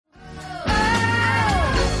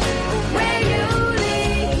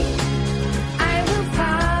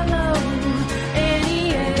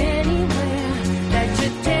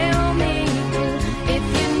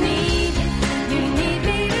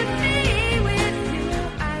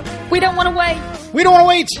We don't want to wait. We don't want to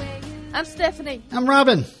wait. I'm Stephanie. I'm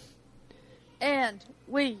Robin. And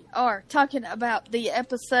we are talking about the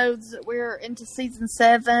episodes. We're into season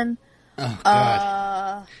 7. Oh,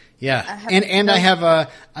 God. Yeah. I have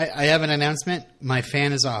an announcement. My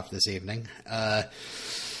fan is off this evening.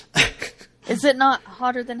 Is it not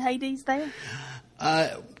hotter than Hades there?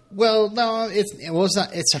 Well, no, it's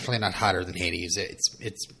not, it's definitely not hotter than Hades.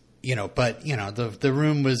 It's but the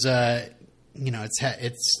room was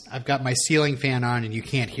I've got my ceiling fan on and you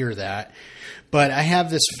can't hear that. But I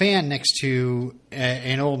have this fan next to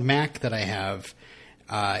an old Mac that I have.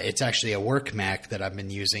 It's actually a work Mac that I've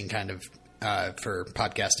been using kind of for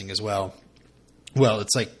podcasting as well. Well,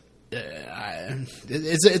 it's like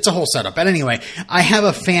it's a whole setup. But anyway, I have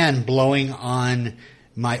a fan blowing on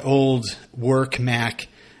my old work Mac,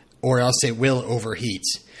 or else it will overheat.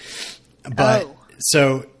 But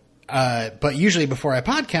but usually before I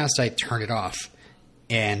podcast, I turn it off.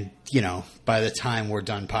 And, by the time we're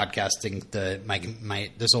done podcasting,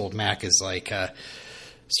 this old Mac is like,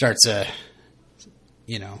 starts,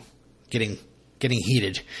 getting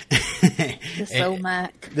heated. This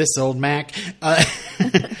old Mac.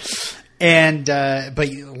 But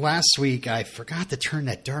last week I forgot to turn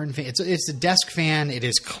that darn fan. It's a desk fan. It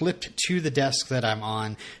is clipped to the desk that I'm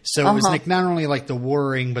on. So it was like not only like the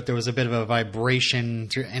whirring, but there was a bit of a vibration.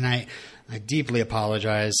 And I deeply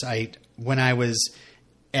apologize. When I was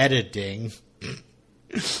editing,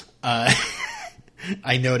 I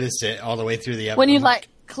noticed it all the way through the episode. When you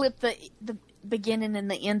clip the beginning and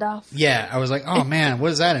the end off? Yeah, I was like, oh man, what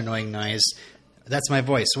is that annoying noise? That's my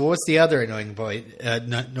voice. Well, what's the other annoying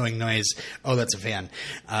noise? Oh, that's a fan.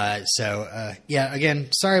 Again,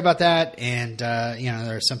 sorry about that. And,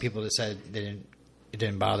 there are some people that said it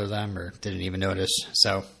didn't bother them or didn't even notice.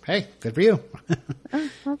 So, hey, good for you. Okay.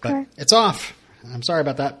 But it's off. I'm sorry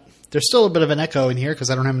about that. There's still a bit of an echo in here because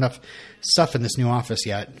I don't have enough stuff in this new office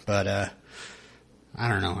yet. But I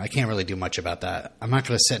don't know. I can't really do much about that. I'm not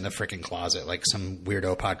going to sit in a freaking closet like some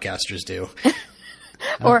weirdo podcasters do.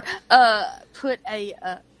 Or put a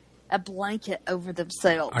blanket over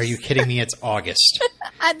themselves. Are you kidding me? It's August.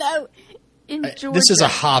 I know. In Georgia. This is a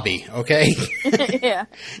hobby, okay? Yeah.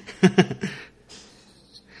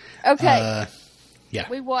 Okay. Yeah.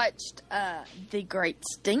 We watched The Great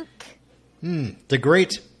Stink. The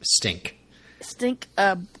Great Stink. Stink,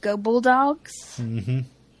 Go Bulldogs. Mm-hmm.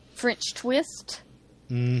 French Twist.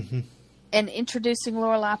 Mm-hmm. And Introducing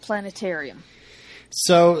Lorelei Planetarium.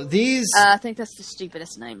 So these... I think that's the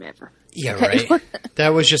stupidest name ever. Yeah, okay. Right. That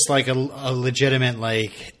was just like a legitimate,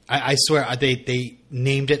 I swear they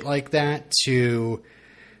named it like that to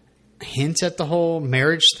hint at the whole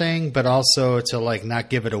marriage thing, but also to not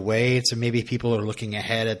give it away. So maybe people are looking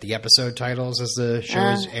ahead at the episode titles as the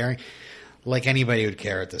show is airing. Like anybody would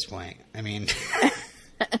care at this point. I mean,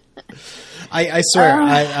 I swear,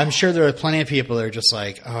 I'm sure there are plenty of people that are just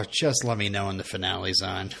like, oh, just let me know when the finale's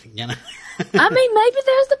on, I mean, maybe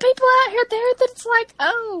there's the people out here there that's like,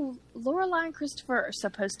 oh, Lorelai and Christopher are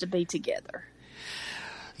supposed to be together.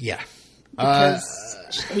 Yeah. Because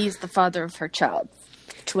he's the father of her child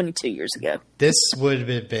 22 years ago. This would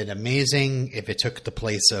have been amazing if it took the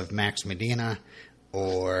place of Max Medina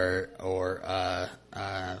or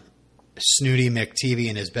Snooty McTV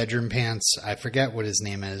in his bedroom pants. I forget what his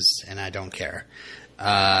name is, and I don't care.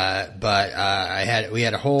 We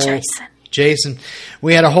had a whole... Jason.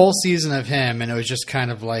 We had a whole season of him, and it was just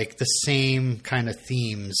kind of like the same kind of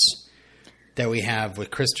themes that we have with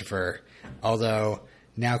Christopher. Although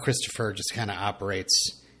now Christopher just kind of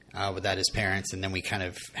operates without his parents, and then we kind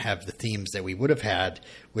of have the themes that we would have had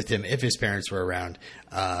with him if his parents were around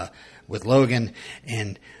with Logan.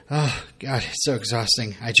 And, oh, God, it's so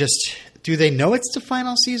exhausting. Do they know it's the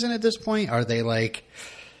final season at this point? Are they are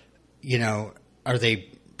they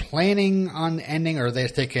planning on ending, or are they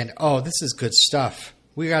thinking, oh, this is good stuff,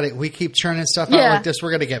 we keep churning stuff out like this, we're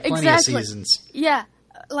going to get plenty of seasons? Yeah,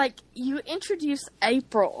 you introduce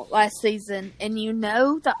April last season and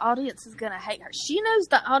the audience is going to hate her. She knows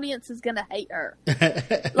the audience is going to hate her.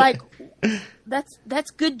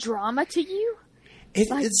 That's good drama to you. It's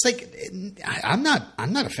I'm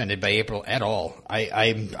not offended by April at all.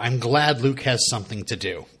 I'm glad Luke has something to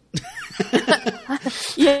do.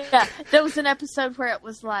 Yeah, there was an episode where it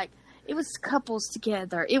was couples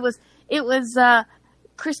together. It was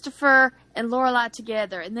Christopher and Lorelai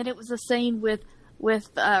together, and then it was a scene with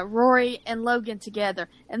Rory and Logan together,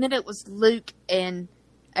 and then it was Luke and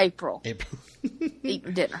April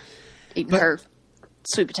eating dinner, her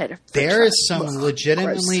sweet potato. There is some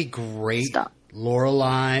legitimately great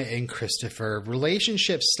Lorelai and Christopher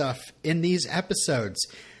relationship stuff in these episodes,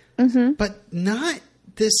 but not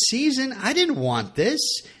this season. I didn't want this.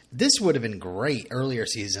 this would have been great earlier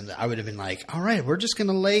season. I would have been like, all right, we're just going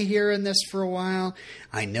to lay here in this for a while.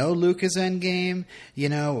 I know Luke is endgame. You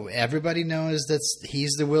know, everybody knows that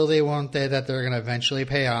he's the will they won't they that they're going to eventually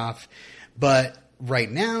pay off. But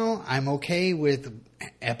right now, I'm okay with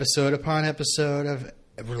episode upon episode of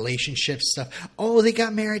relationship stuff. Oh, they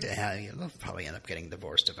got married. They'll probably end up getting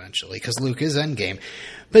divorced eventually because Luke is endgame.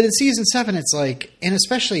 But in season 7, it's like, and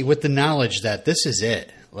especially with the knowledge that this is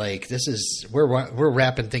it. Like, this is we're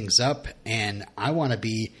wrapping things up, and I want to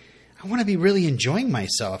be really enjoying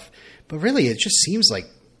myself. But really, it just seems like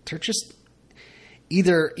they're just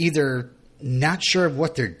either not sure of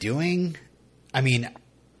what they're doing. I mean,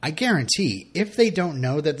 I guarantee if they don't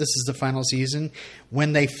know that this is the final season,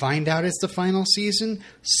 when they find out it's the final season,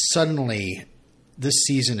 suddenly this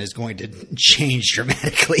season is going to change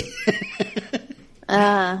dramatically.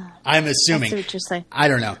 I'm assuming. I see what you're saying. I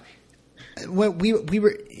don't know.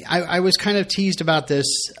 I was kind of teased about this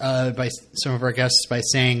by some of our guests by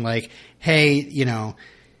saying, like, hey, you know,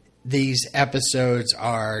 these episodes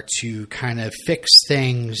are to kind of fix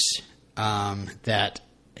things that,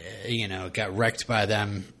 you know, got wrecked by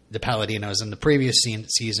them, the Paladinos, in the previous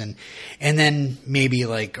season. And then maybe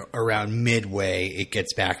like around midway, it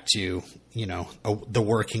gets back to, you know, the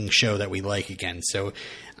working show that we like again. So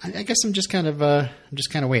I guess I'm just kind of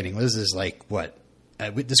waiting. This is like what?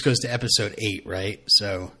 This goes to episode 8, right?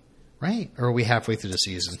 So, right? Or are we halfway through the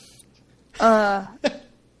season? 5,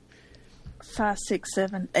 6,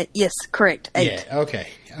 7, 8. Yes, correct. 8. Yeah. Okay.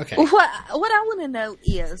 What I want to know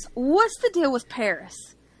is, what's the deal with Paris?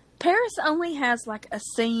 Paris only has like a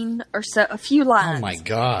scene or so, a few lines. Oh my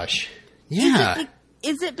gosh! Yeah.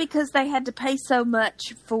 Is it because they had to pay so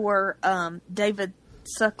much for David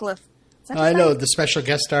Sutcliffe? I know the special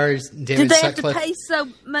guest stars. David Did they Sutcliffe. have to pay so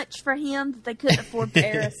much for him that they couldn't afford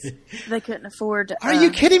Paris? They couldn't afford. Are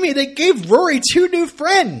you kidding me? They gave Rory 2 new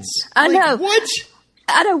friends. I know. What?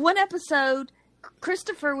 I know. One episode,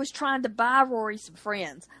 Christopher was trying to buy Rory some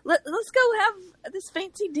friends. Let's go have this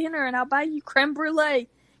fancy dinner, and I'll buy you creme brulee.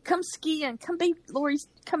 Come skiing. Come be Rory's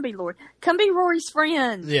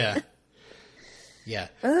friend. Yeah. Yeah.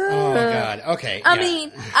 Oh God. Okay. I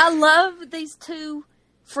mean, I love these 2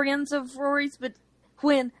 friends of Rory's, but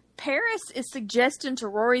when Paris is suggesting to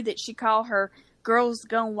Rory that she call her Girls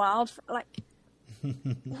Gone Wild, like,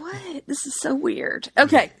 what? This is so weird.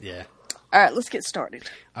 Okay. Yeah. All right, let's get started.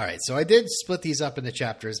 All right, so I did split these up into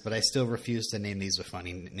chapters, but I still refuse to name these with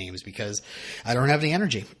funny names because I don't have the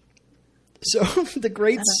energy. So the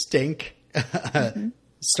Great Stink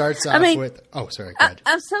starts off with... Oh, sorry, go ahead.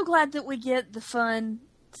 I'm so glad that we get the fun,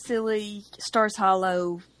 silly, Stars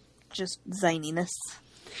Hollow, just zaniness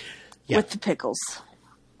with the pickles.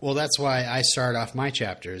 Well, that's why I start off my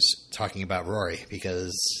chapters talking about Rory,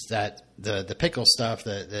 because that the pickle stuff,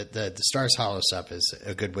 the Stars Hollow stuff is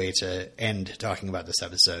a good way to end talking about this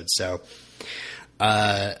episode. So,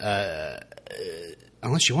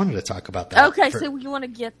 unless you wanted to talk about that. Okay, so you want to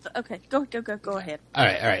get... Okay, go ahead. All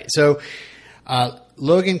right. So,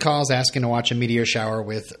 Logan calls asking to watch a meteor shower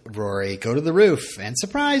with Rory. Go to the roof, and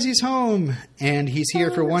surprise, he's home. And he's here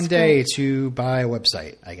for one day to buy a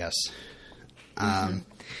website, I guess.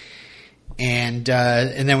 And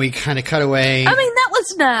then we kind of cut away. I mean, that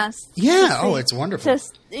was nice. Yeah. It's wonderful. To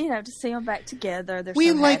see them back together.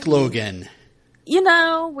 We like Logan. You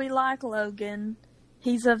know, we like Logan.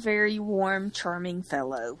 He's a very warm, charming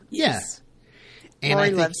fellow. Yes. Yeah. And Rory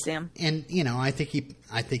loves him. And, you know, I think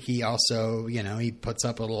he also, you know, he puts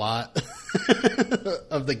up a lot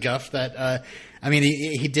of the guff that, I mean,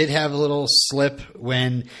 he did have a little slip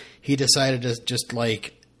when he decided to just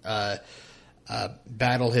like,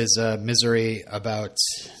 battle his misery about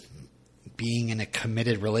being in a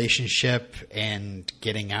committed relationship and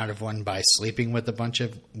getting out of one by sleeping with a bunch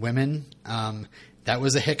of women. That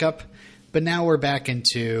was a hiccup, but now we're back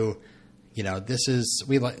into, you know,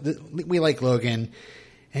 we like Logan,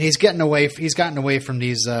 and he's gotten away from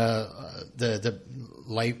these the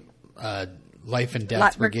life and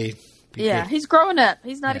death brigade. Yeah, he's growing up.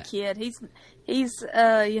 He's not a kid. He's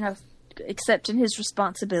you know, accepting his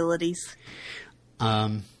responsibilities.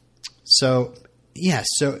 But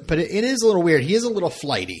it is a little weird. He is a little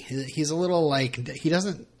flighty. He's a little like, he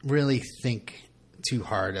doesn't really think too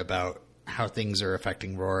hard about how things are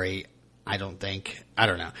affecting Rory. I don't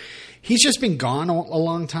know. He's just been gone a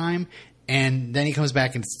long time, and then he comes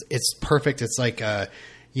back and it's perfect. It's like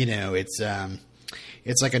you know, it's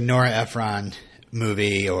like a Nora Ephron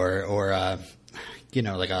movie or you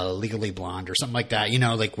know, like a Legally Blonde or something like that. You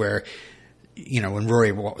know, like where, you know, when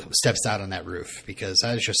Rory steps out on that roof, because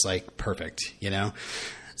that is just like perfect, you know.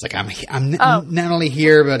 It's like I'm not only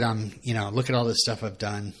here, but I'm, you know, look at all this stuff I've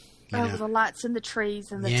done, the lights in the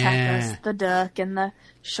trees and the tacos, the duck and the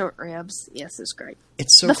short ribs. Yes, it's great.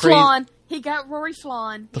 It's so the crazy. flan. He got Rory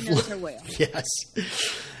flan. He knows her well. Yes.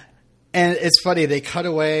 And it's funny. They cut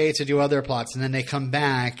away to do other plots, and then they come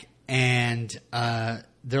back, and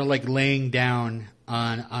they're like laying down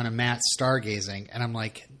on a mat stargazing, and I'm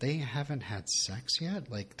like, they haven't had sex yet?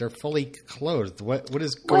 Like, they're fully clothed. What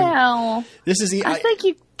is going on? Well, this is I think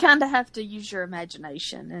you kind of have to use your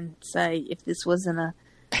imagination and say if this wasn't a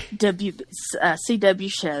CW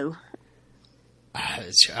show.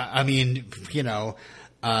 I mean,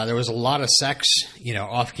 there was a lot of sex,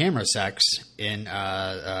 off-camera sex in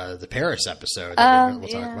the Paris episode that we'll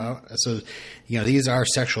talk about. So, these are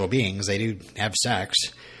sexual beings. They do have sex.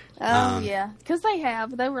 Yeah, because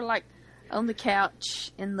they were like on the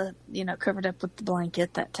couch in the, covered up with the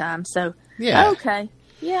blanket that time. So, yeah. Okay.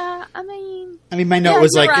 Yeah, I mean, my note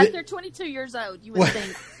was like, right. They're 22 years old. You would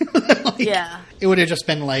think, yeah, it would have just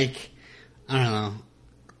been like, I don't know.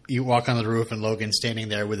 You walk on the roof and Logan's standing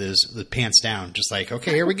there with his pants down, just like,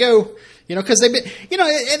 okay, here we go. Because they've been,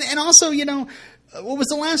 and also, what was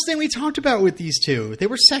the last thing we talked about with these two? They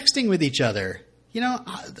were sexting with each other.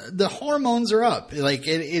 The hormones are up. Like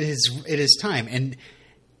it is time. And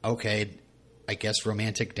okay, I guess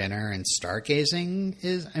romantic dinner and stargazing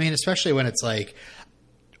is. I mean, especially when it's like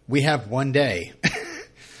we have one day.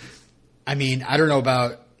 I mean, I don't know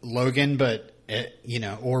about Logan, but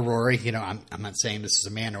or Rory. I'm not saying this is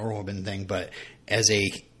a man or woman thing, but as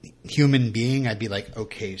a human being, I'd be like,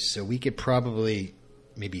 okay, so we could probably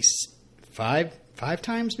maybe five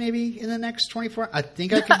times maybe in the next 24. I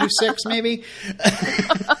think I could do 6 maybe.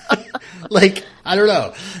 Like, I don't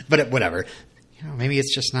know, but whatever. Maybe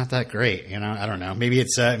it's just not that great. I don't know. Maybe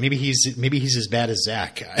it's maybe he's as bad as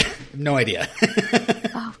Zach. I have no idea.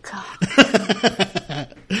 Oh God.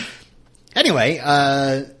 Anyway,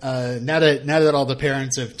 now that all the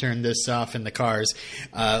parents have turned this off in the cars,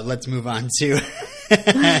 let's move on to.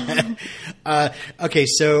 Okay,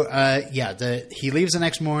 so he leaves the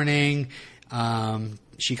next morning.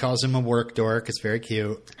 She calls him a work dork. It's very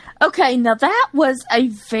cute. Okay, now that was a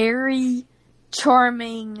very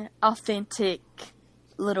charming, authentic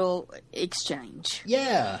little exchange.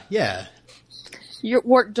 Yeah. Your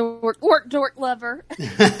work dork lover.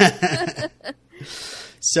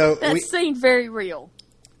 So that seemed very real.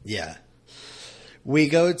 Yeah. We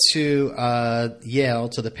go to Yale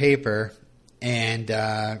to the paper, and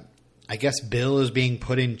I guess Bill is being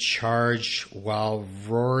put in charge while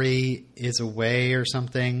Rory is away or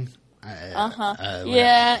something.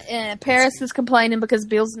 And Paris is complaining because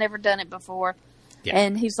Bill's never done it before. Yeah.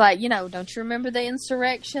 And he's like, don't you remember the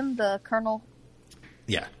insurrection? The Colonel.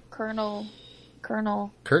 Yeah. Colonel.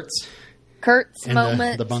 Kurtz and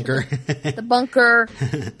moment. The bunker. The bunker.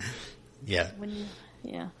 Yeah.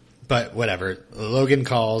 Yeah. But whatever. Logan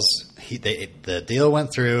calls. The deal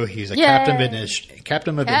went through. He's a captain of industry.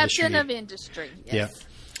 Captain of industry. Yes. Yeah.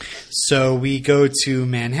 So we go to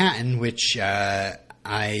Manhattan, which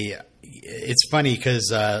it's funny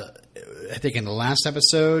because I think in the last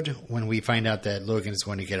episode when we find out that Logan is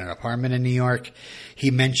going to get an apartment in New York, he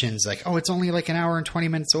mentions like, oh, it's only like an hour and 20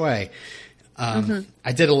 minutes away. I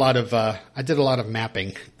did a lot of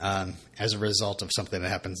mapping as a result of something that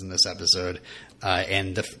happens in this episode,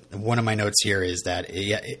 and one of my notes here is that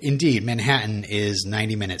indeed Manhattan is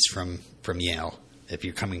 90 minutes from Yale. If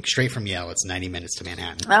you're coming straight from Yale, it's 90 minutes to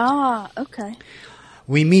Manhattan. Ah, okay.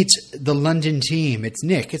 We meet the London team. It's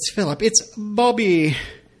Nick. It's Philip. It's Bobby.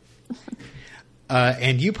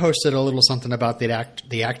 And you posted a little something about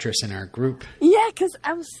the actress in our group. Yeah, because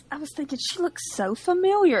I was thinking she looks so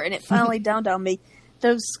familiar, and it finally dawned on me.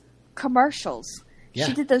 Those commercials. Yeah.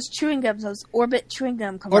 She did those chewing gums, those Orbit chewing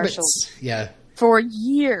gum commercials. Orbits, yeah. For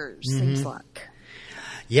years, seems like.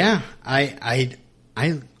 Yeah, I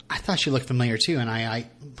thought she looked familiar too, and I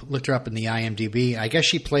looked her up in the IMDb. I guess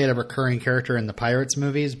she played a recurring character in the Pirates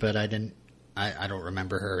movies, but I didn't. I don't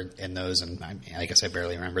remember her in those, and I guess I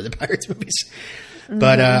barely remember the Pirates movies.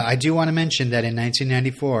 But I do want to mention that in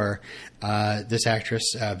 1994, this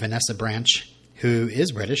actress, Vanessa Branch, who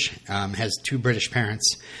is British, has 2 British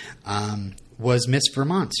parents, was Miss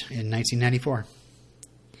Vermont in 1994.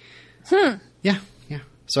 Yeah.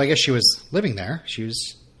 So I guess she was living there.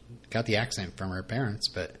 Got the accent from her parents,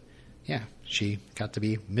 but yeah, she got to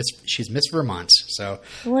be she's Miss Vermont. So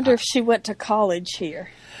I wonder if she went to college here.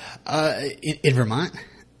 In Vermont?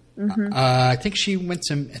 Mm-hmm. I think she went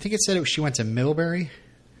to. I think it said she went to Middlebury.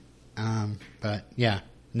 But yeah,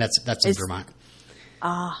 that's in Vermont.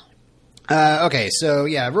 Okay, so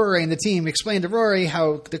yeah, Rory and the team explained to Rory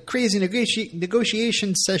how the crazy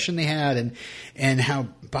negotiation session they had, and how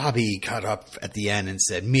Bobby got up at the end and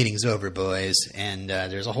said, "Meeting's over, boys." And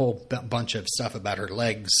there's a whole bunch of stuff about her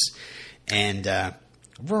legs, and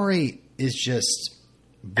Rory is just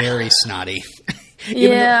very snotty.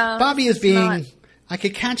 Yeah, Bobby is being. I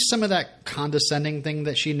could catch some of that condescending thing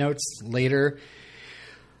that she notes later,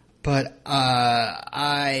 but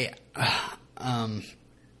I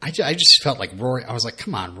just felt like Rory. I was like,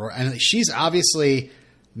 "Come on, Rory!" And she's obviously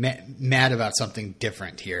mad about something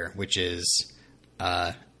different here, which is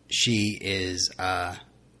she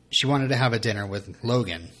wanted to have a dinner with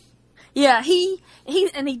Logan. Yeah, he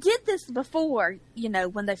did this before.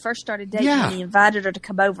 When they first started dating, He invited her to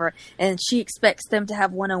come over, and she expects them to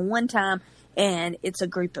have one-on-one time, and it's a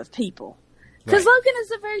group of people. Because Logan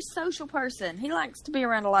is a very social person. He likes to be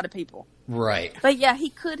around a lot of people. Right. But yeah, he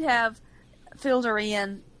could have filled her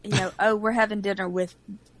in. Oh, we're having dinner with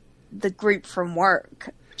the group from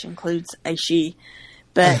work, which includes a she.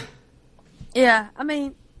 But, yeah, I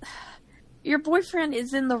mean, your boyfriend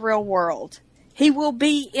is in the real world. He will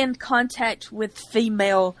be in contact with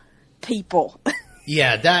female people.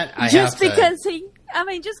 Yeah, that I just because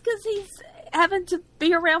he's having to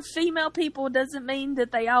be around female people doesn't mean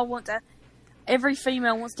that they all want to. Every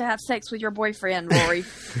female wants to have sex with your boyfriend, Rory.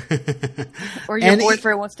 Or your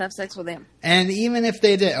boyfriend wants to have sex with him. And even if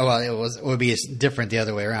they did, it would be different the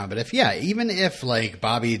other way around. But even if like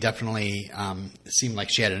Bobby definitely seemed like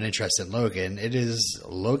she had an interest in Logan, it is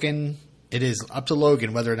up to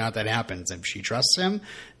Logan whether or not that happens. If she trusts him,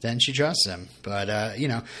 then she trusts him. But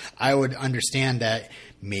I would understand that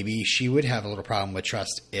maybe she would have a little problem with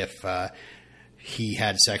trust if he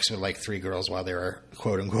had sex with like 3 girls while they were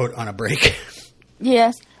quote unquote on a break.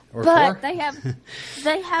 Yes, or but 4.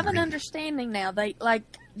 they have an understanding now. They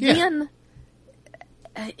then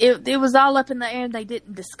it was all up in the air and they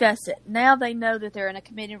didn't discuss it. Now they know that they're in a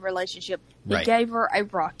committed relationship. He gave her a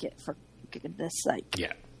rocket, for goodness sake.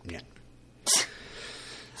 Yeah.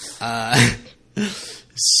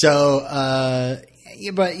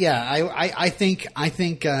 But yeah, I think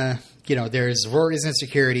there's Rory's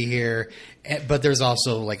insecurity here, but there's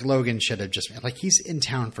also like Logan should have just like he's in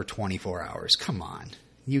town for 24 hours. Come on,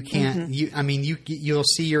 you can't. You'll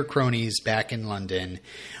see your cronies back in London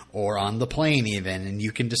or on the plane even, and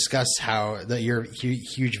you can discuss how your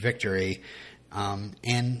huge victory.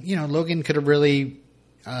 And Logan could have really,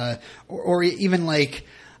 or even like.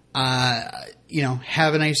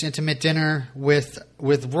 Have a nice intimate dinner with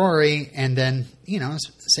Rory and then,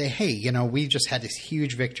 say, hey, we just had this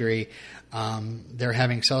huge victory. They're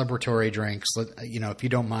having celebratory drinks. If you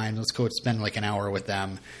don't mind, let's go spend like an hour with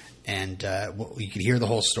them. And you can hear the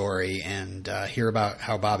whole story and hear about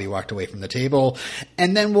how Bobby walked away from the table.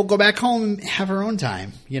 And then we'll go back home and have our own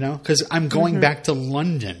time, because I'm going back to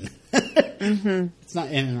London. It's not,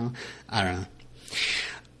 I don't know.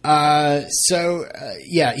 On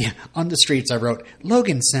the streets I wrote,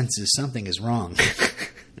 Logan senses something is wrong.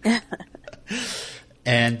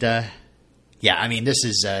 And, this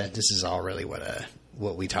is all really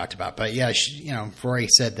what we talked about. But yeah, Rory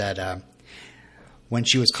said that, when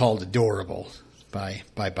she was called adorable by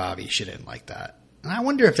Bobby, she didn't like that. And I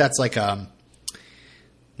wonder if that's like an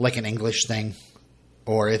English thing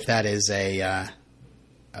or if that is if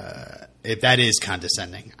that is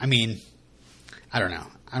condescending. I mean, I don't know.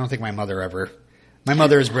 I don't think my mother is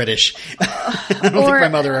British. I don't think my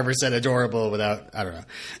mother ever said adorable without, I don't know.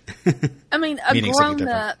 I mean,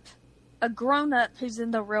 a grown up who's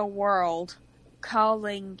in the real world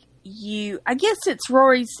calling you, I guess it's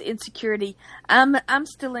Rory's insecurity. I'm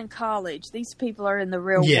still in college. These people are in the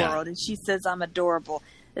real world. And she says I'm adorable.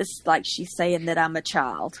 It's like she's saying that I'm a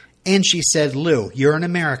child. And she said, Lou, you're in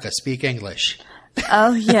America. Speak English.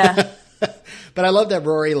 Oh, yeah. But I love that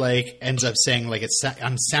Rory ends up saying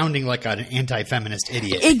I'm sounding like an anti-feminist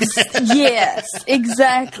idiot. Yes,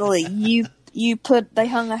 exactly. They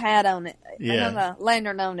hung a hat on it. Yeah. They hung a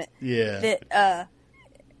lantern on it. Yeah. That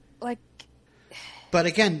But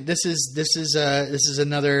again, this is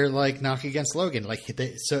another knock against Logan.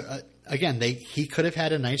 He could have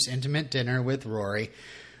had a nice intimate dinner with Rory.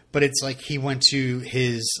 But it's like he went to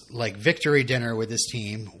his victory dinner with his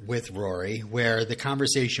team with Rory, where the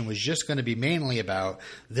conversation was just going to be mainly about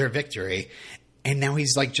their victory, and now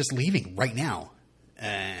he's just leaving right now.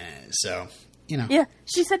 Yeah,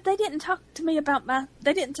 she said they didn't talk to me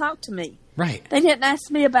They didn't talk to me. Right. They didn't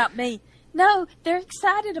ask me about me. No, they're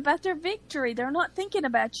excited about their victory. They're not thinking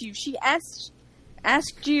about you. She asked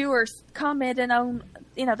you or commented on.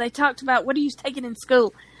 They talked about what are you taking in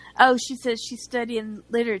school. Oh, she says she's studying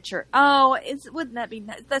literature. Oh, wouldn't that be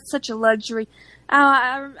nice? That's such a luxury. Oh,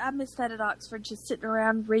 I miss that at Oxford, just sitting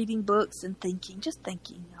around reading books and just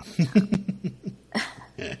thinking all the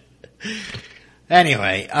time.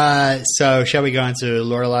 Anyway, so shall we go on to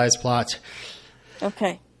Lorelai's plot?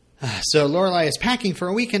 Okay. So Lorelai is packing for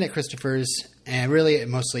a weekend at Christopher's, and really,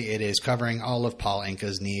 mostly it is covering all of Paul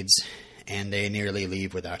Anka's needs, and they nearly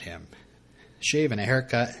leave without him. Shave and a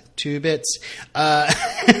haircut, 2 bits.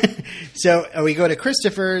 So we go to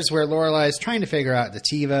Christopher's, where Lorelai is trying to figure out the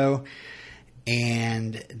TiVo,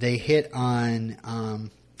 and they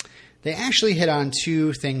actually hit on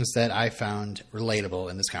 2 things that I found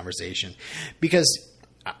relatable in this conversation. Because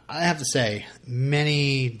I have to say,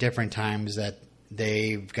 many different times that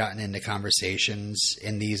they've gotten into conversations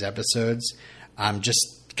in these episodes, I'm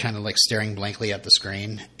just kind of like staring blankly at the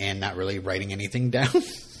screen and not really writing anything down.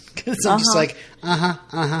 Because I'm just like,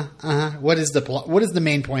 what is the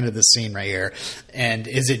main point of this scene right here? And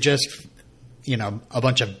is it just, a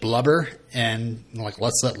bunch of blubber and like,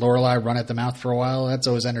 let's let Lorelai run at the mouth for a while? That's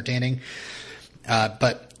always entertaining.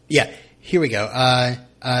 But yeah, here we go.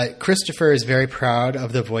 Christopher is very proud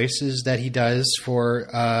of the voices that he does for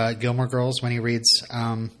Gilmore Girls when he reads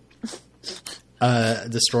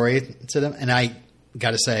the story to them. And I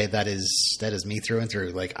got to say, that is me through and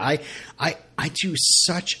through. Like I do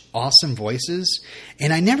such awesome voices,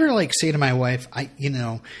 and I never like say to my wife,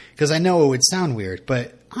 because I know it would sound weird,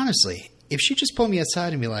 but honestly, if she just pulled me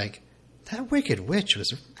aside and be like, that Wicked Witch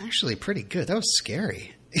was actually pretty good. That was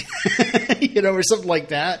scary. Or something like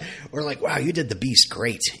that. Or like, wow, you did the Beast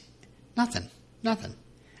great. Nothing.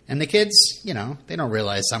 And the kids, they don't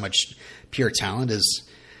realize how much pure talent is.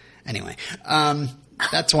 Anyway,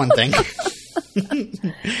 that's one thing.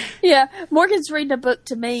 Yeah, Morgan's reading a book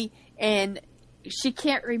to me, and she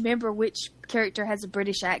can't remember which character has a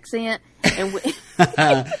British accent. And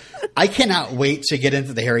I cannot wait to get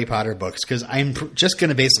into the Harry Potter books, because I'm just going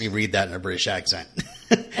to basically read that in a British accent.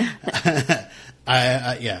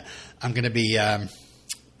 I'm going to be,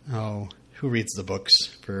 who reads the books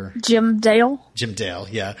for Jim Dale? Jim Dale,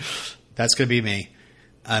 yeah. That's going to be me.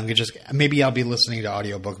 Maybe I'll be listening to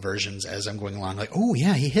audiobook versions as I'm going along. Like, oh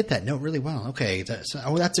yeah, he hit that note really well. Okay.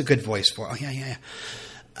 That's a good voice for, yeah.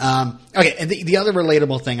 Okay. And the other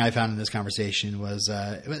relatable thing I found in this conversation was,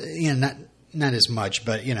 not as much,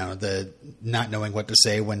 but the not knowing what to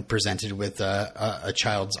say when presented with a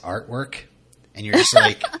child's artwork. And you're just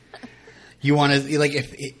like, you want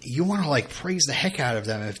to praise the heck out of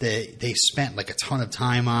them if they spent like a ton of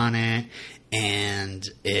time on it, and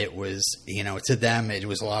it was, to them it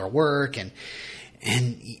was a lot of work,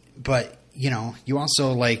 but you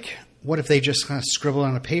also like, what if they just kind of scribbled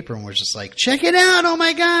on a paper and was just like, check it out, oh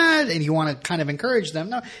my god, and you want to kind of encourage them.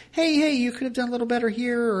 No, hey, you could have done a little better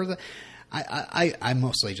here, or I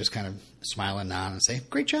mostly just kind of smile and nod and say,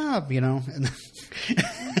 great job,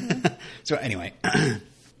 So anyway.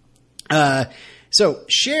 So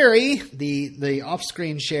Sherry, the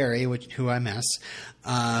off-screen Sherry, who I miss,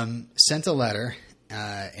 sent a letter,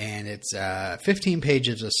 and it's 15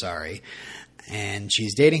 pages of sorry. And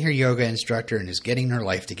she's dating her yoga instructor and is getting her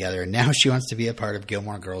life together. And now she wants to be a part of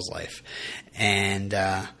Gilmore Girls' life. And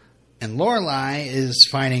Lorelai is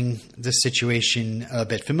finding this situation a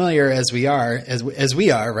bit familiar, as we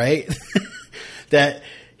are, right? That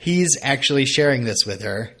he's actually sharing this with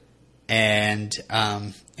her, and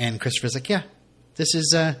Christopher's like, yeah, this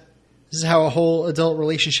is how a whole adult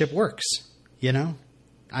relationship works.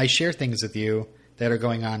 I share things with you that are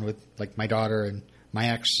going on with like my daughter and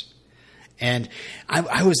my ex. And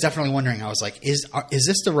I was definitely wondering, I was like, is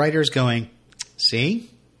this the writers going, see,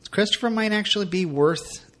 Christopher might actually be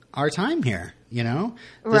worth our time here,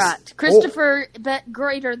 Right. Christopher, but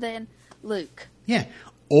greater than Luke. Yeah.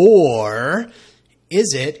 Or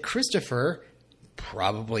is it Christopher,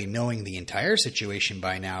 probably knowing the entire situation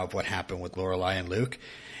by now of what happened with Lorelai and Luke,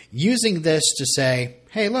 using this to say,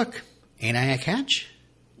 hey, look, ain't I a catch?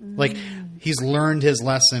 Like, he's learned his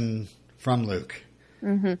lesson from Luke.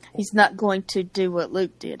 Mm-hmm. He's not going to do what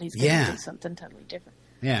Luke did. He's going to do something totally different.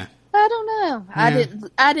 Yeah. I don't know. Yeah.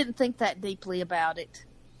 I didn't think that deeply about it.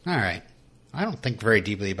 All right. I don't think very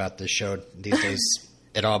deeply about this show these days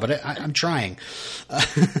at all, but I'm trying.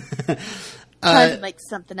 Trying to make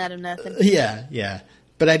something out of nothing. Yeah.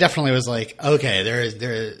 But I definitely was like, okay,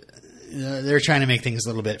 they're trying to make things a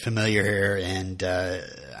little bit familiar here, and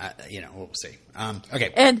we'll see.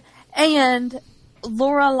 Okay. And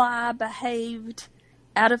Lorelai behaved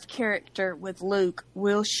out of character with Luke.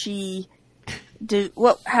 Will she do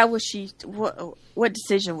what? How will she? What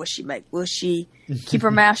decision will she make? Will she keep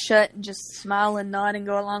her mouth shut and just smile and nod and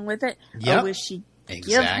go along with it, or will she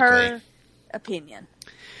give her opinion?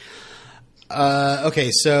 Okay,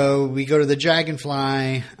 so we go to the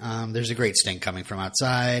Dragonfly. There's a great stink coming from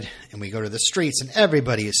outside. And we go to the streets, and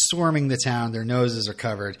everybody is swarming the town. Their noses are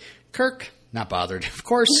covered. Kirk, not bothered, of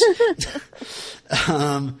course.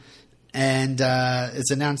 And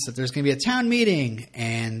it's announced that there's going to be a town meeting.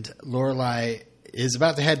 And Lorelai is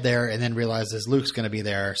about to head there and then realizes Luke's going to be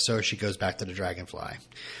there. So she goes back to the Dragonfly.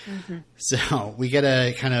 Mm-hmm. So we get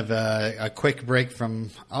a kind of a quick break from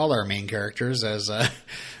all our main characters as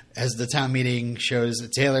the town meeting shows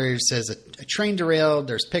that Taylor says a train derailed.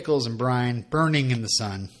 There's pickles and brine burning in the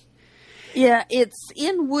sun. Yeah, it's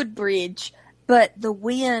in Woodbridge, but the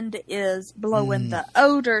wind is blowing the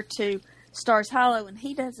odor to Stars Hollow, and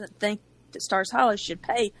he doesn't think that Stars Hollow should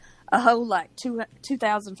pay a whole like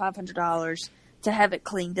 $2,500 to have it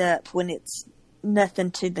cleaned up when it's nothing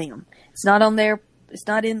to them. It's not on their. It's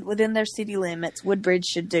not within their city limits. Woodbridge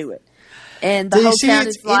should do it. And the whole town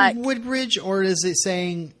is like in Woodbridge, or is it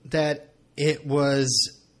saying that it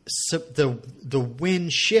was the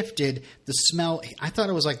wind shifted the smell? I thought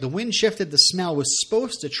it was like the wind shifted the smell was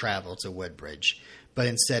supposed to travel to Woodbridge, but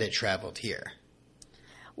instead it traveled here.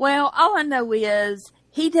 Well, all I know is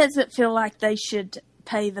he doesn't feel like they should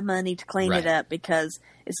pay the money to clean it up because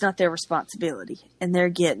it's not their responsibility, and they're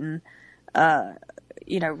getting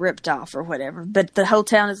ripped off or whatever. But the whole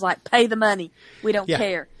town is like, pay the money. We don't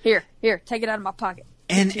care. Here, take it out of my pocket.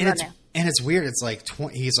 And it's weird. It's like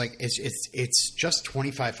he's like it's just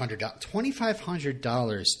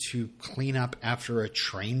 $2,500 to clean up after a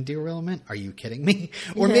train derailment. Are you kidding me?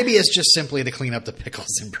 Or maybe it's just simply to clean up the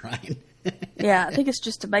pickles and brine. Yeah, I think it's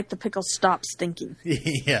just to make the pickles stop stinking.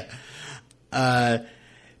 Yeah. But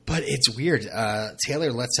it's weird.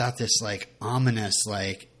 Taylor lets out this like ominous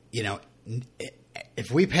if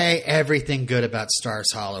we pay everything good about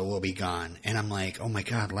Stars Hollow, we'll be gone. And I'm like, oh my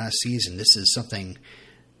God, last season, this is something.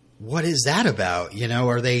 What is that about?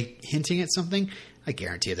 Are they hinting at something? I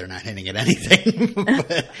guarantee they're not hinting at anything.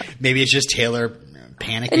 But maybe it's just Taylor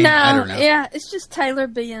panicking. No, I don't know. Yeah, it's just Taylor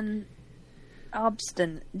being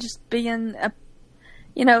obstinate. Just being,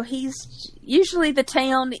 he's usually the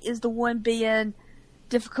town is the one being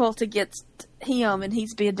difficult against him, and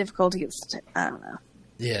he's being difficult against, I don't know.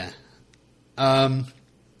 Yeah.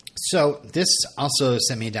 So this also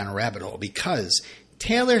sent me down a rabbit hole because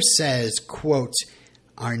Taylor says, quote,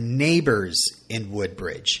 our neighbors in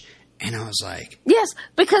Woodbridge. And I was like... Yes,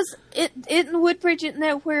 because in Woodbridge, isn't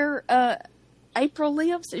that where April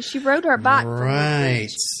lives? She rode her bike from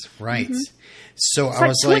Woodbridge. Right. Mm-hmm. So it's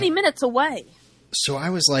like 20 minutes away. So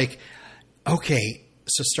I was like, okay,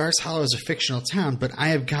 so Stars Hollow is a fictional town, but I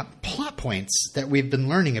have got plot points that we've been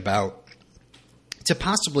learning about to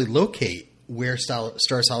possibly locate where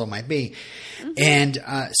Stars Hollow might be. Mm-hmm. And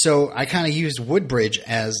so I kind of used Woodbridge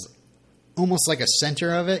as almost like a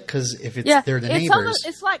center of it, because if they're the neighbors.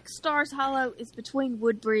 It's like Stars Hollow is between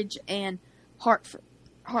Woodbridge and Hartford.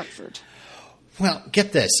 Well,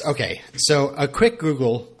 get this. Okay, so a quick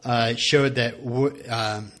Google showed that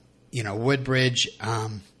Woodbridge.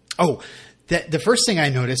 The first thing I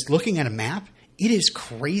noticed looking at a map, it is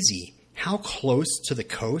crazy how close to the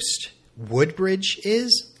coast Woodbridge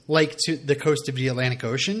is. Like to the coast of the Atlantic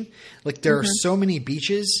Ocean. Like there are so many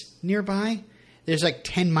beaches nearby. There's like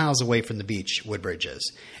 10 miles away from the beach Woodbridge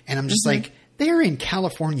is. And I'm just like, they're in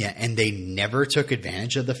California and they never took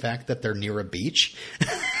advantage of the fact that they're near a beach.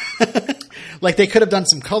 Like they could have done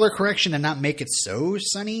some color correction and not make it so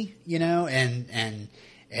sunny, and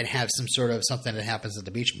have some sort of something that happens at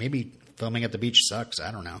the beach. Maybe filming at the beach sucks.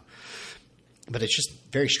 I don't know. But it's just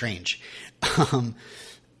very strange.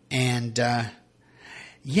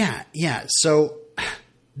 Yeah. So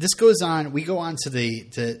this goes on. We go on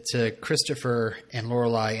to Christopher and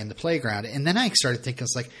Lorelai in the playground, and then I started thinking,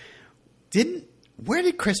 it's like, where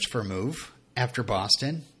did Christopher move after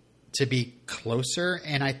Boston to be closer?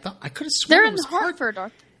 And I thought I could have sworn they're in Hartford.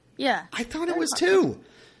 Yeah, I thought it was too.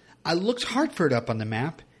 I looked Hartford up on the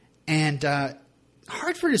map, and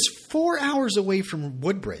Hartford is 4 hours away from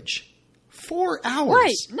Woodbridge. 4 hours.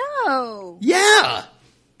 Wait, no. Yeah,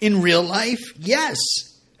 in real life, yes.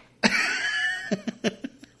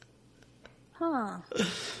 Huh.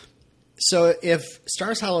 So if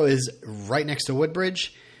Stars Hollow is right next to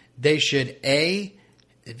Woodbridge, they should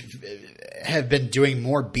have been doing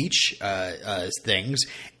more beach things,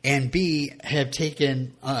 and B have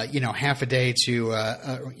taken half a day to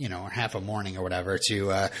half a morning or whatever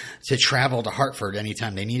to travel to Hartford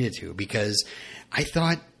anytime they needed to, because I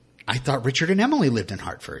thought Richard and Emily lived in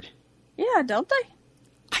Hartford. Yeah, don't they?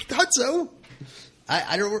 I thought so.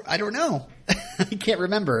 I don't know. I can't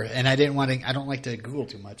remember, and I don't like to Google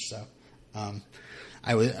too much, so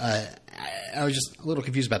I was just a little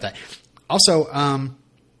confused about that. Also,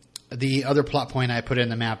 the other plot point I put in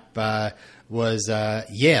the map was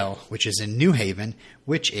Yale, which is in New Haven,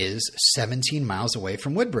 which is 17 miles away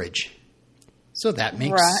from Woodbridge. So that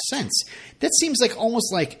makes sense. That seems like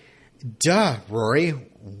almost like, duh, Rory.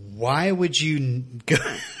 Why would you go?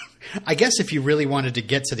 I guess if you really wanted to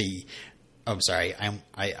get to the, I'm sorry,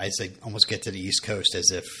 I said almost get to the East Coast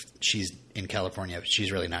as if she's in California, but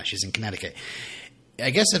she's really not. She's in Connecticut.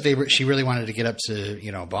 I guess if she really wanted to get up to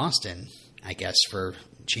Boston, I guess for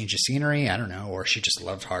change of scenery, I don't know, or she just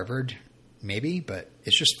loved Harvard, maybe. But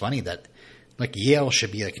it's just funny that like Yale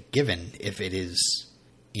should be like a given if it is.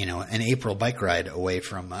 An April bike ride away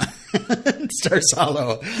from Stars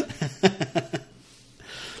Hollow.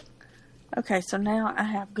 Okay, so now I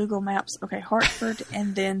have Google Maps. Okay, Hartford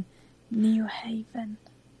and then New Haven.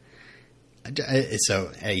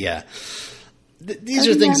 So, yeah. These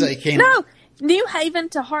are things I can't... No! New Haven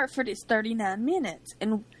to Hartford is 39 minutes.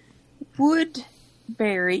 And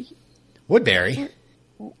Woodbury...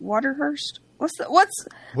 Waterhurst? What's...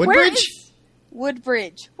 Woodbridge?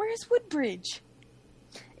 Woodbridge. Where is Woodbridge?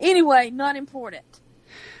 Anyway, not important.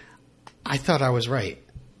 I thought I was right.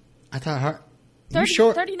 I thought...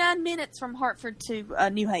 39 minutes from Hartford to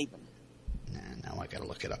New Haven. Now I got to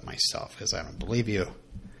look it up myself because I don't believe you.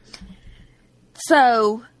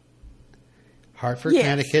 So... Hartford, yes.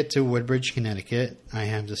 Connecticut to Woodbridge, Connecticut. I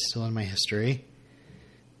have this still in my history.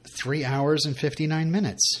 3 hours and 59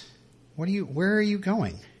 minutes. Where are you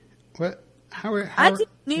going? What? I did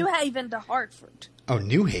New Haven to Hartford. Oh,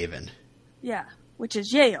 New Haven. Yeah, which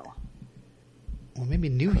is Yale. Well, maybe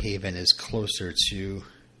New Haven is closer to...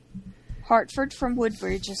 Hartford from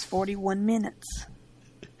Woodbridge is 41 minutes.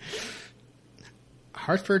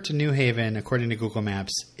 Hartford to New Haven, according to Google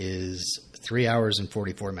Maps, is 3 hours and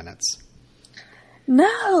 44 minutes.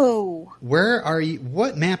 No. Where are you?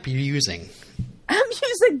 What map are you using? I'm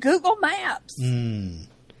using Google Maps.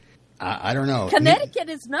 I don't know. Connecticut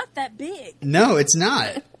is not that big. No, it's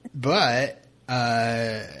not. But,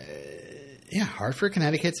 Hartford,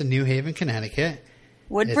 Connecticut to New Haven, Connecticut.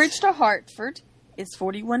 Woodbridge to Hartford is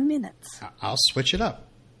 41 minutes. I'll switch it up.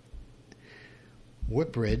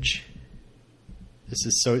 Woodbridge. This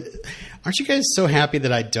is so... Aren't you guys so happy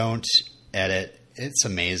that I don't edit? It's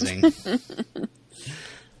amazing.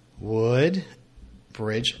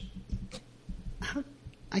 Woodbridge.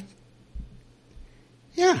 I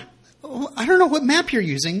don't know what map you're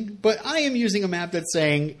using, but I am using a map that's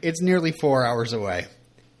saying it's nearly 4 hours away.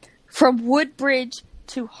 From Woodbridge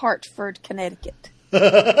to Hartford, Connecticut.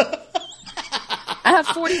 I have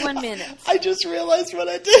 41 minutes. I just realized what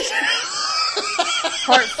I did.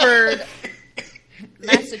 Hartford,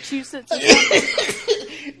 Massachusetts.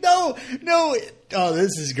 No. Oh,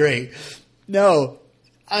 this is great. No,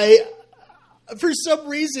 for some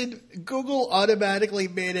reason, Google automatically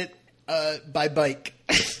made it by bike.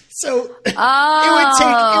 So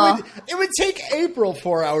it would take April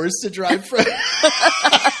 4 hours to drive from.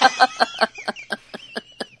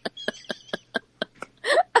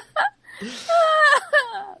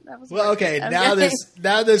 Well, okay. Now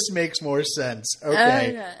this makes more sense.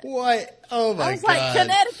 Okay. What? Oh my god! I was like,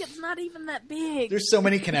 Connecticut's not even that big. There's so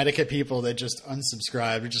many Connecticut people that just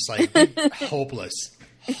unsubscribe. They're just like hopeless.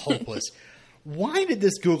 Why did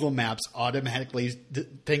this Google Maps automatically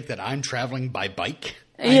think that I'm traveling by bike?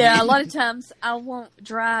 A lot of times I won't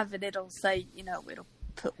drive and it'll say, it'll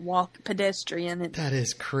put pedestrian. That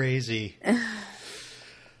is crazy.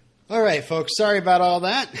 All right, folks. Sorry about all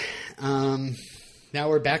that. Now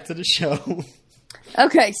we're back to the show.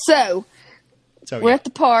 Okay, so we're at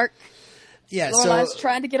the park. Yeah, Lorelai's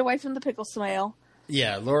trying to get away from the pickle smell.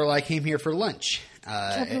 Yeah, Lorelai came here for lunch.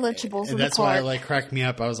 Lunchables in that's the park. why it cracked me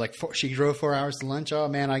up. I was like, she drove 4 hours to lunch. Oh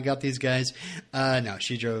man, I got these guys. No,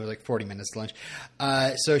 she drove like 40 minutes to lunch.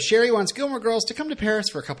 So Sherry wants Gilmore Girls to come to Paris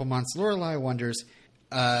for a couple months. Lorelai wonders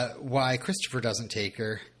why Christopher doesn't take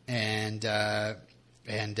her,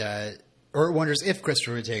 or wonders if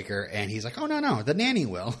Christopher would take her, and he's like, "Oh no, the nanny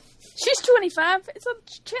will." She's 25. It's a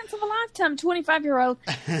chance of a lifetime. 25-year-old,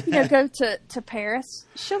 go to Paris.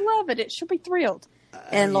 She'll love it. She'll be thrilled.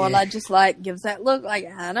 And Lorelai just gives that look like,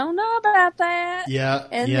 I don't know about that. Yeah.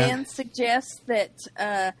 And then suggests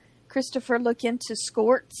that Christopher look into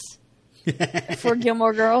skorts for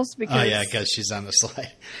Gilmore Girls. Because she's on the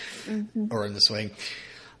slide or in the swing.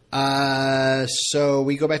 So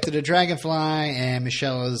we go back to the Dragonfly, and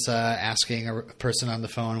Michelle is asking a person on the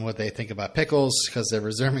phone what they think about pickles because they're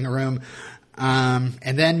reserving a room.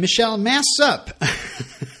 And then Michelle masks up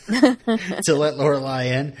to let Lorelai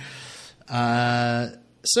in.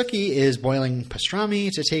 Sookie is boiling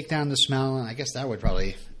pastrami to take down the smell, and I guess that would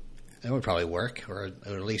probably work, or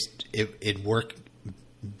at least it'd work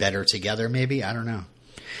better together. Maybe, I don't know.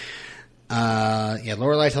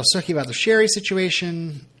 Lorelai tells Sookie about the Sherry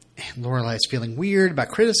situation. Lorelai's feeling weird about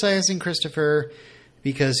criticizing Christopher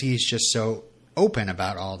because he's just so open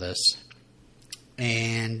about all this.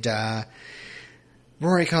 And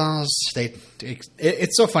Rory calls.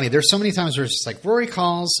 It's so funny. There's so many times where it's just like Rory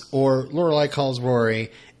calls or Lorelai calls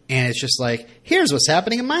Rory, and it's just like, here's what's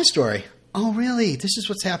happening in my story. Oh, really? This is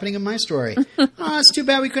what's happening in my story. Oh, it's too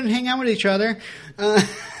bad we couldn't hang out with each other. All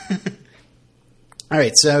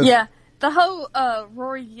right, so... Yeah, the whole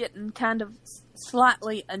Rory getting kind of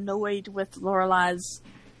slightly annoyed with Lorelai's,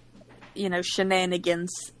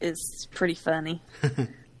 shenanigans is pretty funny.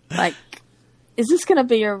 Like, is this going to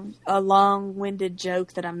be a long-winded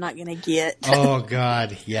joke that I'm not going to get? Oh,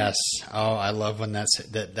 God, yes. Oh, I love when that stuff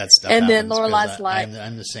happens. And then Lorelai's like...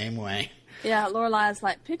 I'm the same way. Yeah, Lorelai's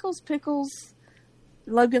like, pickles,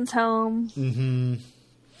 Logan's home. Mm-hmm.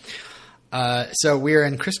 So we're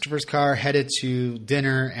in Christopher's car, headed to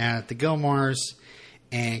dinner at the Gilmores,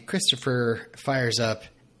 and Christopher fires up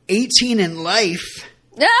 18 in Life.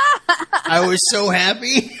 I was so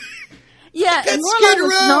happy. Yeah, and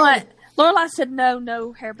Lorelai said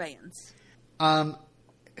no hair bands.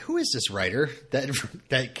 Who is this writer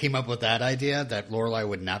that came up with that idea that Lorelai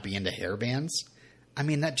would not be into hair bands? I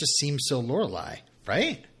mean, that just seems so Lorelai,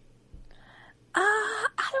 right? I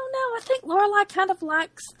don't know. I think Lorelai kind of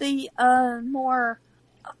likes the more,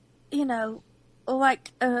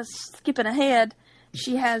 skipping ahead.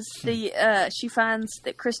 She has she finds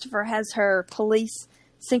that Christopher has her police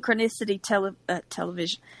synchronicity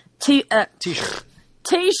television T-shirt.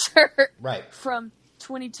 Right. From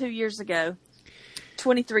 23 years ago.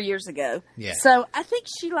 Yeah. So I think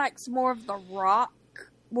she likes more of the rock,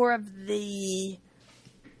 more of the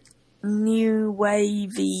new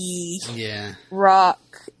wavy rock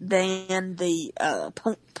than the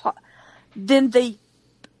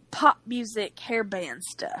pop music hairband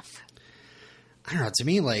stuff. I don't know. To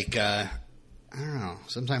me, I don't know.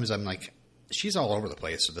 Sometimes I'm like, she's all over the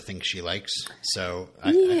place with the things she likes, so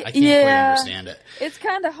I can't quite understand it. It's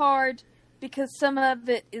kind of hard because some of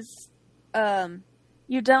it is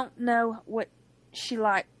you don't know what she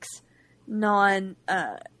likes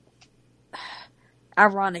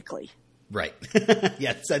ironically. Right.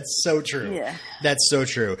 Yes, that's so true. Yeah. That's so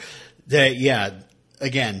true.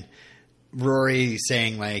 Again, Rory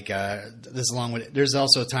saying this along with, there's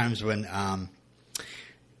also times when,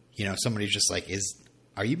 somebody's just like,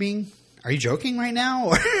 are you joking right now?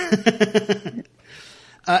 Or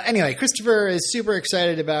anyway, Christopher is super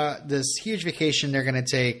excited about this huge vacation they're going to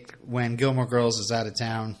take when Gilmore Girls is out of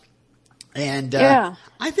town. And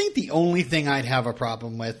I think the only thing I'd have a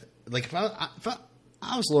problem with, like if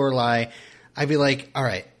I was Lorelai, I'd be like, all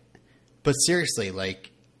right, but seriously,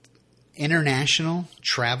 like international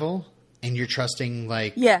travel, and you're trusting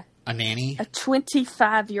a nanny, a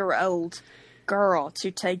 25-year-old girl to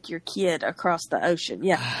take your kid across the ocean.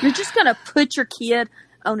 Yeah, you're just going to put your kid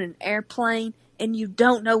on an airplane, and you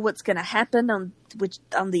don't know what's going to happen on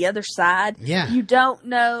the other side. Yeah, you don't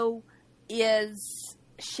know, is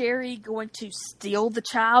Sherry going to steal the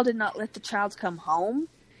child and not let the child come home?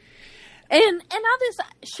 And all this,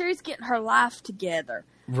 Sherry's getting her life together.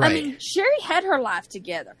 Right. I mean, Sherry had her life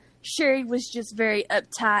together. Sherry was just very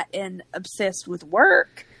uptight and obsessed with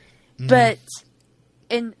work. Mm. But,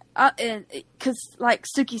 because like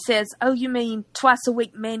Sookie says, oh, you mean twice a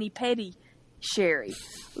week mani-pedi Sherry.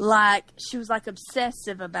 Like, she was like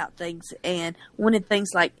obsessive about things and wanted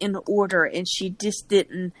things like in order, and she just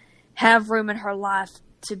didn't have room in her life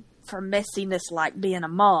for messiness like being a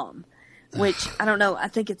mom. Which, I don't know, I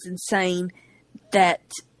think it's insane that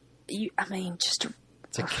it's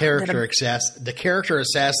a character the character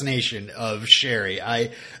assassination of Sherry.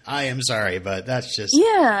 I am sorry, but that's just...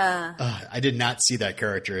 Yeah. I did not see that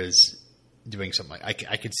character as doing something like...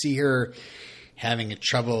 I could see her having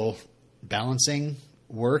trouble balancing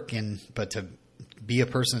work, but to be a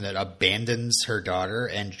person that abandons her daughter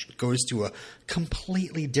and goes to a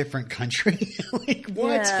completely different country. Like,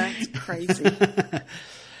 what? Yeah, it's crazy.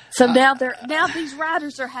 So now these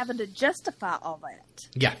writers are having to justify all that.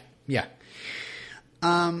 Yeah.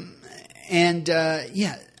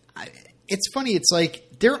 It's funny. It's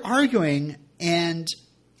like they're arguing, and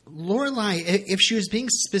Lorelai, if she was being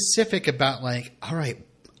specific about like, all right,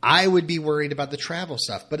 I would be worried about the travel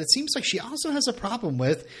stuff, but it seems like she also has a problem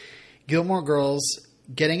with Gilmore Girls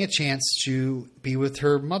getting a chance to be with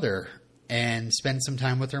her mother and spend some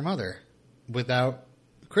time with her mother without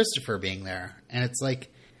Christopher being there. And it's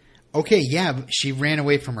like, okay, yeah, she ran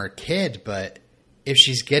away from her kid, but if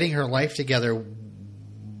she's getting her life together,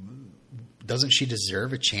 doesn't she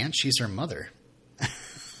deserve a chance? She's her mother.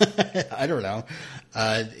 I don't know.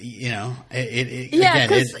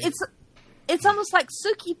 it's almost like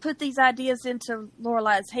Sookie put these ideas into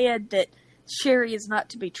Lorelai's head that Sherry is not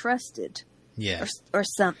to be trusted. Yeah. Or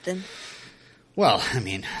something. Well, I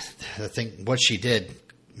mean, what she did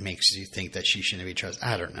makes you think that she shouldn't be trusted.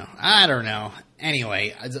 I don't know.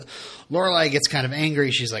 Anyway, Lorelai gets kind of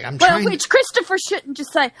angry. She's like, which Christopher shouldn't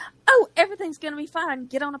just say, oh, everything's going to be fine.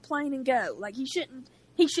 Get on a plane and go. Like, he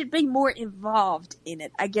should be more involved in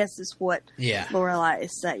it, I guess is what Lorelai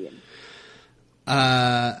is saying.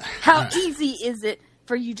 How easy is it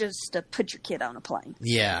for you just to put your kid on a plane?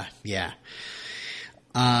 Yeah.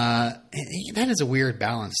 That is a weird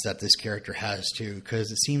balance that this character has too,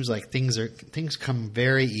 because it seems like things come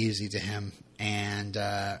very easy to him, and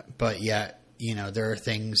but yet there are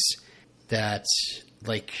things that,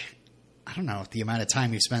 like, I don't know, the amount of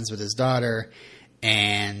time he spends with his daughter,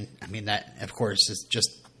 and I mean that of course is just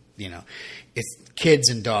it's kids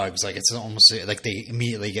and dogs, like it's almost like they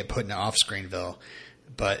immediately get put into off-screenville,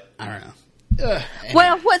 but I don't know. Anyway.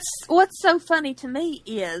 Well, what's so funny to me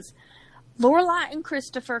is Lorelai and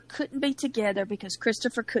Christopher couldn't be together because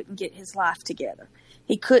Christopher couldn't get his life together.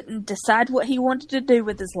 He couldn't decide what he wanted to do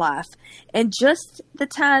with his life. And just the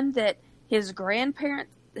time that his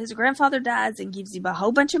grandfather dies and gives him a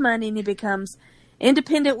whole bunch of money and he becomes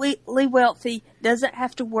independently wealthy, doesn't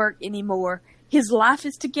have to work anymore, his life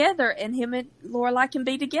is together and him and Lorelai can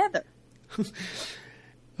be together.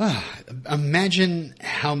 Imagine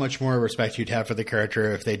how much more respect you'd have for the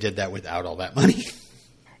character if they did that without all that money.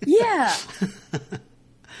 Yeah.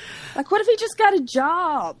 Like, what if he just got a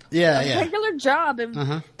job? Yeah, a regular job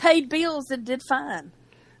and paid bills and did fine.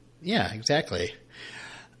 Yeah, exactly.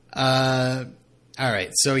 All right.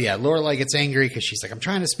 So, Lorelai gets angry because she's like, I'm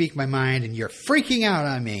trying to speak my mind and you're freaking out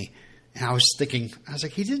on me. And I was like,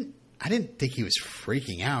 I didn't think he was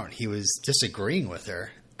freaking out. He was disagreeing with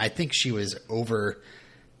her. I think she was over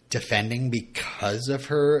defending because of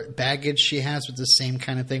her baggage she has with the same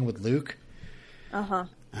kind of thing with Luke. Uh-huh.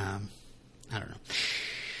 I don't know.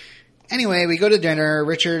 Anyway, we go to dinner.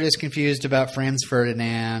 Richard is confused about Franz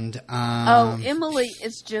Ferdinand. Emily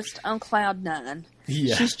is just on cloud nine.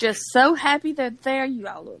 Yeah. She's just so happy they're there. You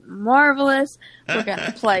all look marvelous. We're going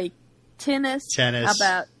to play tennis.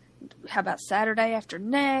 How about Saturday after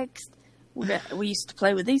next? We used to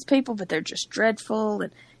play with these people, but they're just dreadful.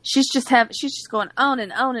 And she's just going on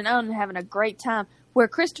and on and on and having a great time. Where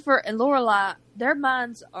Christopher and Lorelai, their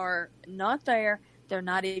minds are not there. They're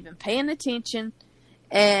not even paying attention.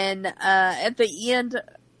 And at the end,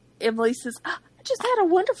 Emily says, I just had a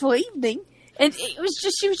wonderful evening. And she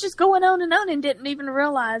was just going on and didn't even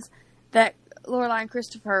realize that Lorelai and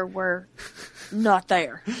Christopher were not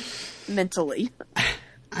there mentally.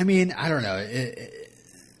 I mean, I don't know.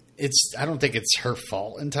 I don't think it's her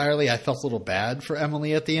fault entirely. I felt a little bad for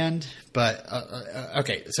Emily at the end. But,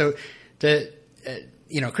 okay, so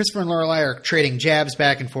Christopher and Lorelai are trading jabs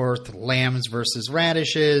back and forth, lambs versus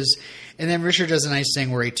radishes. And then Richard does a nice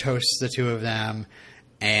thing where he toasts the two of them.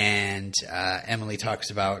 And Emily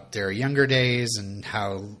talks about their younger days and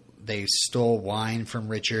how they stole wine from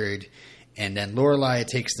Richard. And then Lorelai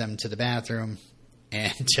takes them to the bathroom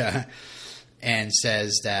and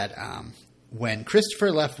says that when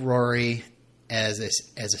Christopher left Rory as a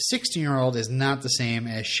 16-year-old is not the same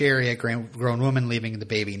as Sherry, a grown woman, leaving the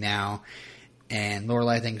baby now. And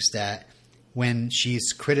Lorelai thinks that when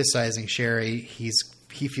she's criticizing Sherry, he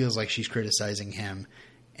feels like she's criticizing him.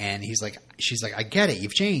 And she's like, I get it.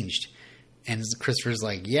 You've changed. And Christopher's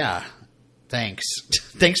like, yeah, thanks.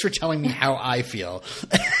 Thanks for telling me how I feel.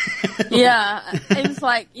 Yeah. He was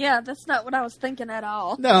like, yeah, that's not what I was thinking at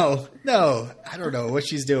all. No. I don't know what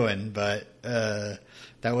she's doing, but that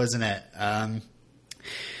wasn't it.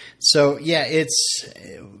 So, yeah,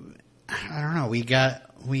 I don't know.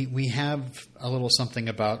 We have a little something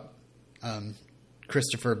about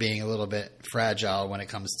Christopher being a little bit fragile when it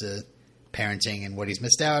comes to parenting and what he's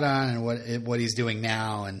missed out on and what he's doing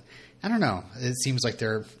now. And I don't know. It seems like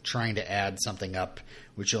they're trying to add something up,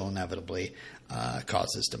 which will inevitably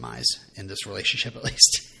cause his demise in this relationship, at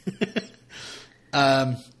least.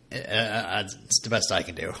 It's the best I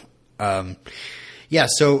can do.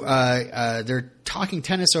 So they're talking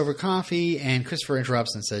tennis over coffee, and Christopher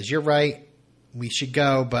interrupts and says, "You're right. We should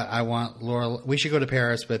go, but I want Laura. We should go to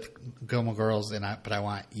Paris with Gilmore Girls, but I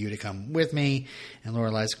want you to come with me." And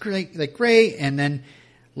Lorelai's great. And then,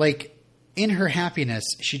 in her happiness,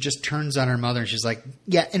 she just turns on her mother and she's like,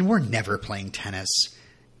 "Yeah, and we're never playing tennis."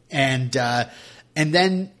 And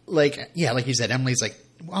then, like you said, Emily's like,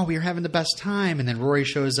 "Wow, we were having the best time." And then Rory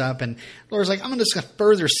shows up, and Laura's like, "I'm just going to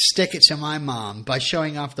further stick it to my mom by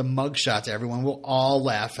showing off the mugshot to everyone. We'll all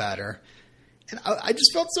laugh at her." And I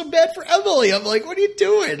just felt so bad for Emily. I'm like, what are you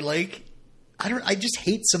doing? I just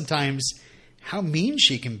hate sometimes how mean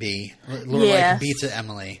she can be, Lorelai can be to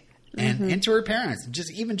Emily and to her parents.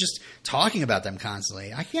 Just talking about them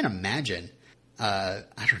constantly. I can't imagine. I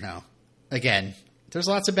don't know. Again, there's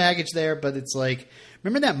lots of baggage there, but it's like,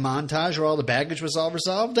 remember that montage where all the baggage was all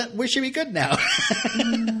resolved? We should be good now.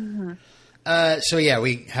 So yeah,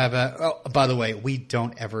 we have by the way, we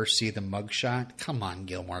don't ever see the mugshot. Come on,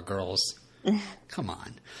 Gilmore Girls. Come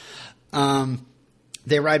on.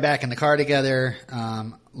 They ride back in the car together.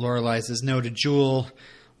 Lorelai says no to Jewel.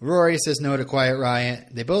 Rory says no to Quiet Riot.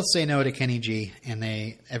 They both say no to Kenny G, and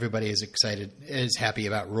everybody is happy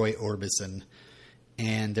about Roy Orbison.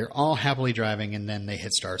 And they're all happily driving, and then they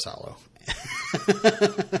hit Stars Hollow.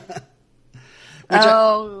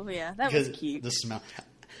 Yeah, that was cute. The smell.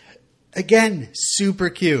 Again, super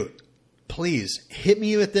cute. Please, hit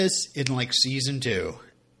me with this in like season 2.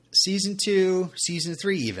 Season 2, season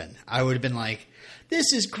 3 even. I would have been like,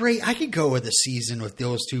 this is great. I could go with a season with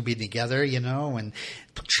those two being together, and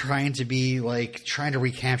trying to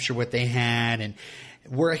recapture what they had and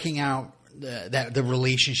working out the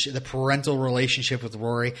relationship, the parental relationship with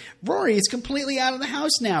Rory. Rory is completely out of the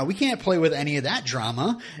house now. We can't play with any of that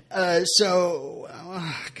drama. God,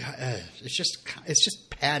 it's just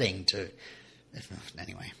padding to.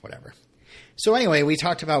 Anyway, whatever. So anyway, we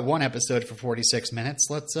talked about one episode for 46 minutes.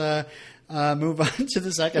 Let's move on to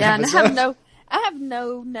the second episode. And I have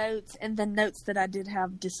no notes, and the notes that I did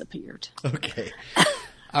have disappeared. Okay.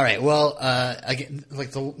 All right. Well, again,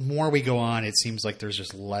 like the more we go on, it seems like there's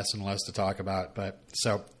just less and less to talk about. But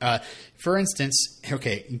so, for instance,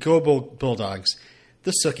 okay, go Bulldogs,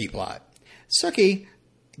 the Sookie plot. Sookie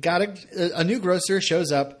got a new grocer,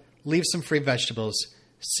 shows up, leaves some free vegetables.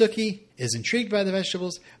 Sookie is intrigued by the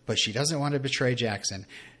vegetables, but she doesn't want to betray Jackson.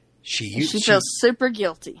 She feels super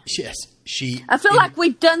guilty. Yes. I feel like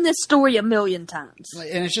we've done this story a million times.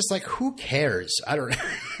 And it's just like, who cares? I don't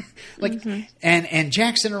know. And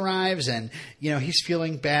Jackson arrives, and he's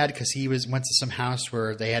feeling bad because he went to some house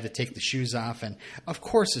where they had to take the shoes off, and of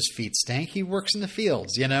course his feet stank. He works in the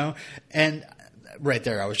fields, and right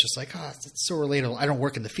there I was just like, oh, it's so relatable. I don't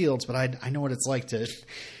work in the fields, but I know what it's like to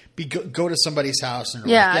go to somebody's house and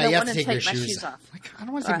you have to take your shoes off. Like, I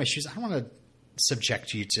don't want to take my shoes. I don't want to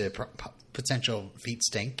subject you to potential feet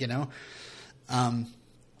stink, And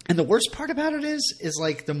the worst part about it is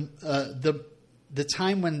like the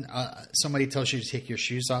time when somebody tells you to take your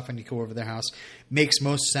shoes off and you go over their house makes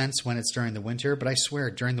most sense when it's during the winter. But I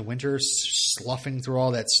swear, during the winter, sloughing through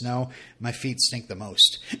all that snow, my feet stink the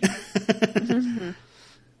most.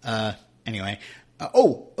 Anyway.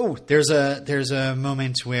 There's a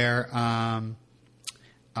moment where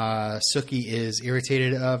Sookie is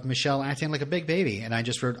irritated of Michelle acting like a big baby, and I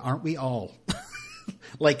just wrote, "Aren't we all?"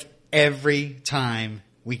 Like every time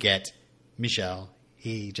we get Michelle,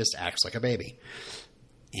 he just acts like a baby,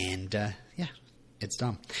 and it's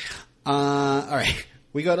dumb. All right,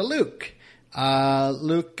 we go to Luke.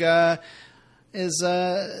 Luke is.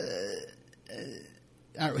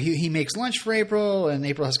 He makes lunch for April, and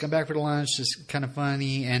April has come back for the lunch. It's kind of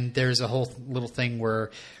funny, and there's a whole little thing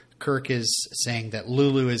where Kirk is saying that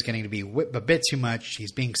Lulu is getting to be whipped a bit too much.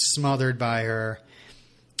 He's being smothered by her.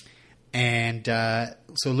 And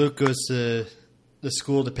so Luke goes to the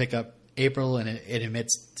school to pick up April, and it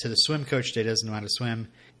admits to the swim coach that he doesn't know how to swim.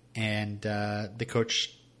 And the coach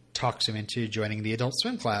talks him into joining the adult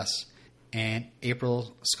swim class. And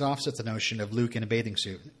April scoffs at the notion of Luke in a bathing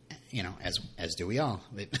suit. As do we all.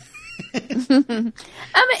 And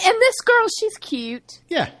this girl, she's cute.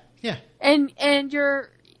 Yeah. And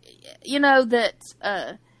that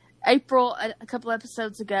April a couple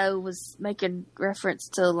episodes ago was making reference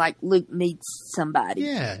to like Luke needs somebody.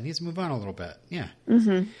 Yeah, needs to move on a little bit. Yeah.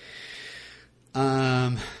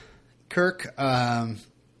 Kirk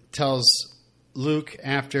tells Luke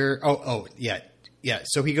after. Yeah.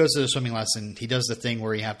 So he goes to the swimming lesson. He does the thing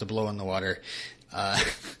where you have to blow in the water.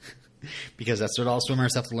 Because that's what all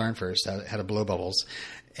swimmers have to learn first, how to blow bubbles.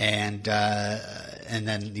 And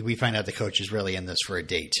then we find out the coach is really in this for a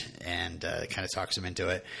date and kind of talks him into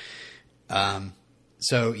it. But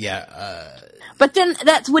then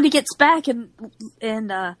that's when he gets back and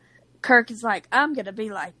Kirk is like, I'm going to be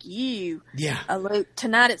like you. Yeah. Luke,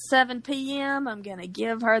 tonight at 7 p.m., I'm going to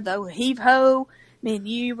give her the heave-ho. Me and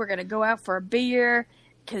you, we're going to go out for a beer.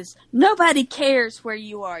 Because nobody cares where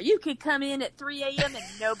you are. You could come in at 3 a.m. and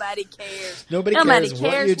nobody cares. Nobody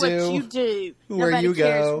cares what you do. Where nobody you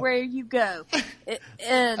cares go. where you go.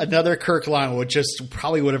 Another Kirk line would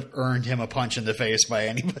probably would have earned him a punch in the face by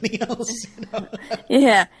anybody else.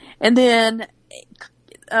 Yeah. And then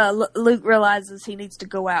Luke realizes he needs to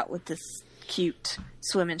go out with this cute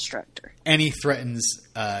swim instructor. And he threatens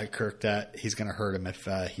Kirk that he's going to hurt him if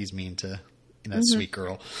he's mean to that sweet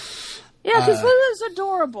girl. Yeah, because Lulu's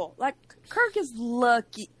adorable. Like, Kirk is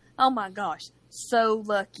lucky. Oh, my gosh. So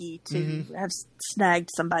lucky to have snagged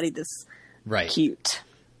somebody this cute.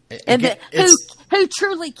 And who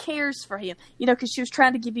truly cares for him. You know, because she was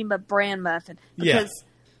trying to give him a bran muffin. Because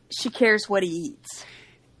she cares what he eats.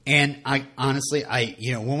 And I honestly,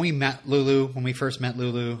 when we first met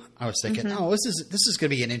Lulu, I was thinking, this is going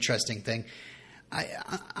to be an interesting thing.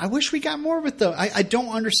 I wish we got more of it though. I don't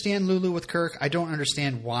understand Lulu with Kirk. I don't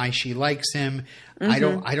understand why she likes him. I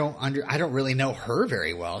don't really know her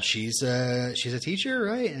very well. She's a teacher,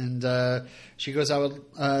 right? And she goes out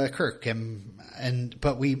with Kirk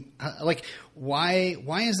but we like why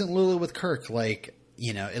isn't Lulu with Kirk like,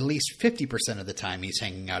 at least 50% of the time he's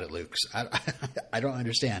hanging out at Luke's. I don't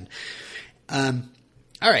understand. All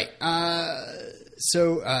right.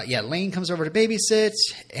 So Lane comes over to babysit,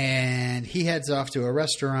 and he heads off to a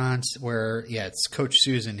restaurant where, it's Coach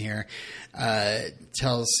Susan here,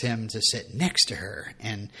 tells him to sit next to her.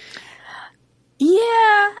 And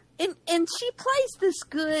she plays this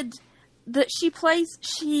good,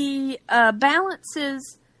 she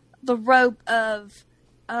balances the rope of,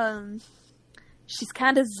 she's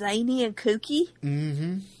kind of zany and kooky.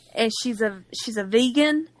 Mm-hmm. And she's a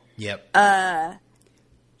vegan. Yep.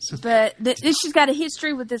 But she's got a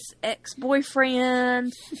history with this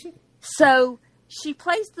ex-boyfriend. So she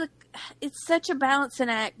plays it's such a balancing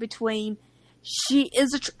act between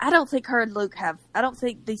I don't think her and Luke I don't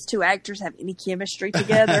think these two actors have any chemistry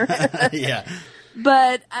together. Yeah.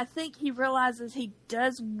 But I think he realizes he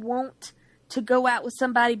does want to go out with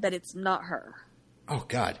somebody, but it's not her. Oh,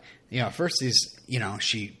 God. First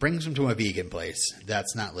she brings him to a vegan place.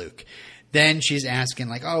 That's not Luke. Then she's asking,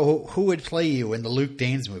 like, oh, who would play you in the Luke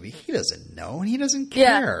Danes movie? He doesn't know, and he doesn't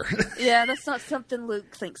care. Yeah, that's not something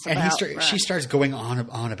Luke thinks about. And she starts going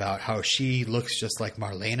on about how she looks just like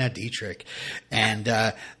Marlena Dietrich. And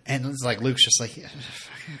it's like Luke's just like,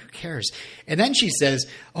 who cares? And then she says,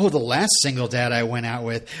 oh, the last single dad I went out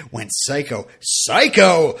with went psycho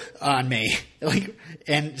on me. Like,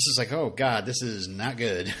 and it's just like, oh, God, this is not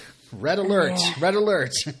good. Red alert, red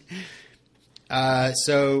alert.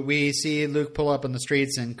 So we see Luke pull up on the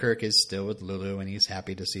streets, and Kirk is still with Lulu, and he's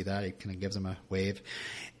happy to see that. He kind of gives him a wave.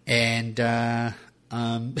 And I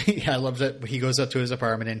love that he goes up to his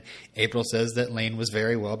apartment, and April says that Lane was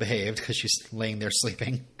very well behaved because she's laying there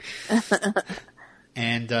sleeping.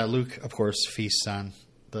 And Luke, of course, feasts on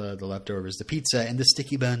the leftovers, the pizza, and the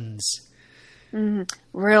sticky buns.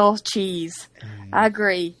 Real cheese. I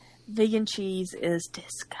agree. Vegan cheese is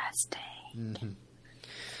disgusting. Mm-hmm.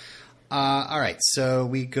 All right, so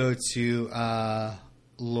we go to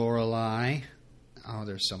Lorelai. Oh,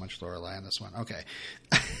 there's so much Lorelai on this one. Okay.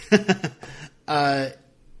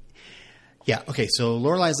 Okay, so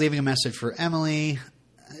Lorelai's leaving a message for Emily.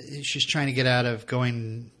 She's trying to get out of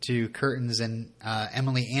going to curtains, and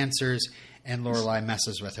Emily answers, and Lorelai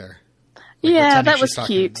messes with her. Like, that was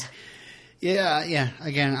cute. Yeah.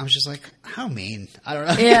 Again, I was just like, how mean? I don't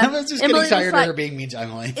know. Yeah. I was just getting tired of her being mean to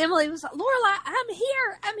Emily. Emily was like, Lorelai,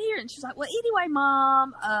 I'm here. And she's like, well, anyway,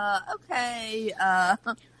 Mom, okay.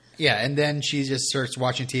 Yeah, and then she just starts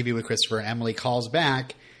watching TV with Christopher, and Emily calls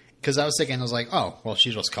back, because I was like, oh, well, she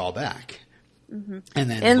just called back. Mm-hmm. And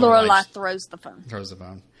then Lorelai throws the phone.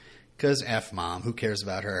 Because F Mom, who cares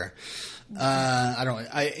about her?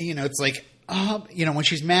 It's like, when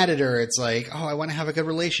she's mad at her, it's like, oh, I want to have a good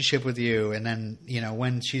relationship with you. And then,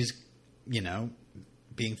 when she's,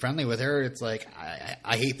 being friendly with her, it's like,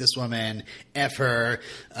 I hate this woman. F her.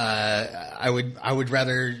 I would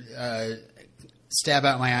rather stab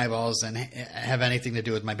out my eyeballs than have anything to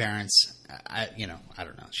do with my parents. I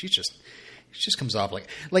don't know. She just comes off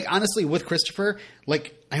like honestly with Christopher,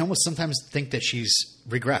 like I almost sometimes think that she's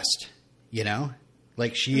regressed,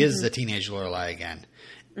 like she is the teenage Lorelai again.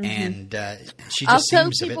 Mm-hmm. And she just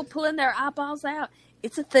seems people pulling their eyeballs out.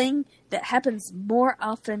 It's a thing that happens more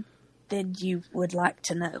often than you would like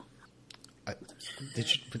to know.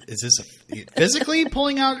 Is this physically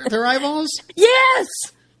pulling out their eyeballs? Yes.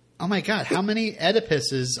 Oh my God! How many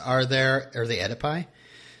Oedipuses are there? Are they Oedipi?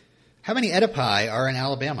 How many Oedipi are in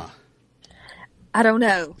Alabama? I don't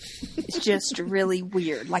know. It's just really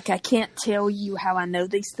weird. Like, I can't tell you how I know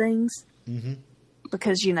these things. Mm-hmm.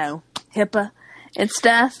 Because, HIPAA and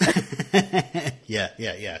stuff.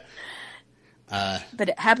 Yeah. But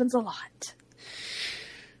it happens a lot.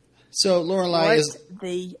 So, Lorelai is...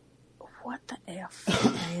 What the F,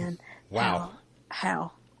 man? Wow.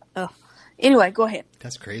 How? Oh. Anyway, go ahead.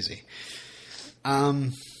 That's crazy.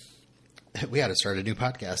 We ought to start a new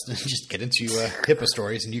podcast and just get into HIPAA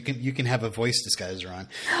stories, and you can have a voice disguiser on.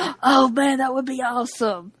 Oh man, that would be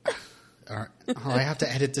awesome. I have to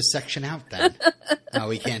edit this section out then. No,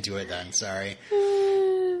 we can't do it then. Sorry.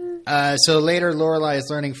 So later, Lorelai is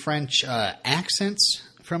learning French accents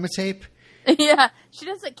from a tape. Yeah, she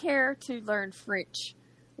doesn't care to learn French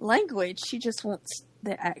language. She just wants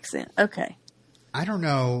the accent. Okay. I don't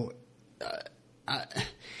know.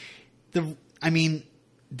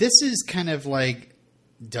 This is kind of like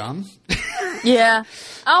dumb. Yeah.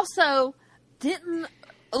 Also, didn't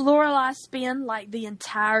Lorelai spend like the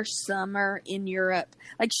entire summer in Europe?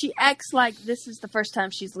 Like, she acts like this is the first time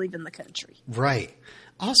she's leaving the country. Right.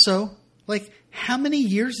 Also, like, how many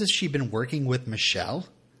years has she been working with Michelle?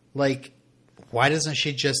 Like, why doesn't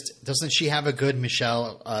she have a good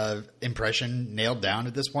Michelle impression nailed down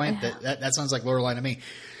at this point? That sounds like Lorelai to me.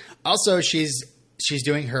 Also, she's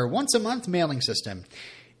doing her once a month mailing system.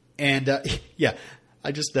 And yeah,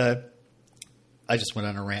 I just went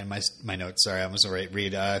on a rant in my notes. Sorry, I was going to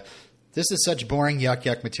read. This is such boring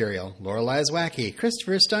yuck material. Lorelai is wacky.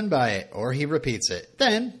 Christopher is stunned by it, or he repeats it.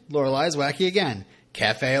 Then Lorelai is wacky again.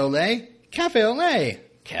 Cafe au lait? Cafe au lait.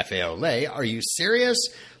 Cafe au lait? Are you serious?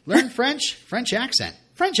 Learn French? French accent.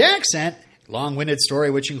 French accent? Long-winded story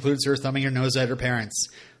which includes her thumbing her nose at her parents.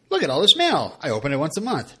 Look at all this mail. I open it once a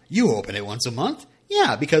month. You open it once a month?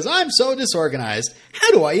 Yeah, because I'm so disorganized.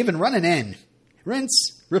 How do I even run an in?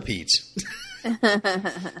 Rinse, repeat.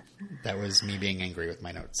 That was me being angry with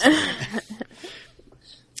my notes.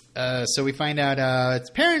 So we find out it's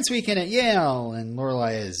Parents' Weekend at Yale, and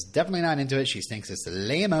Lorelai is definitely not into it. She thinks it's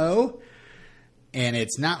lame-o, and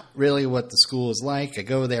it's not really what the school is like. I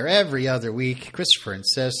go there every other week. Christopher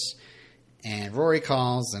insists, and Rory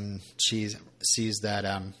calls, and she sees that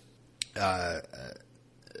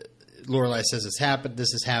Lorelai says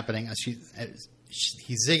this is happening.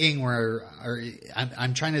 He's zigging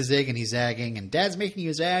I'm trying to zig and he's zagging, and Dad's making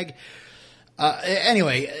you zag.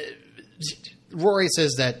 Anyway, Rory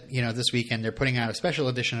says that, this weekend they're putting out a special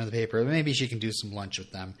edition of the paper. Maybe she can do some lunch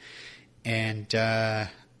with them. And, I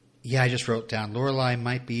just wrote down, Lorelai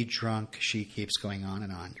might be drunk. She keeps going on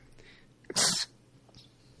and on.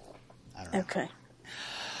 I don't know. Okay.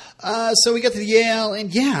 So we get to the Yale,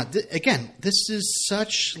 and again, this is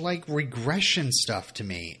such like regression stuff to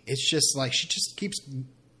me. It's just like she just keeps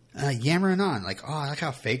yammering on, like, oh, look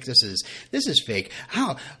how fake this is. This is fake.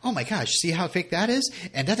 How? Oh my gosh, see how fake that is?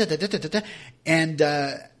 And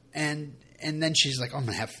and then she's like, oh, I'm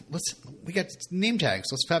gonna we got name tags.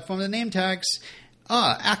 Let's have fun with the name tags.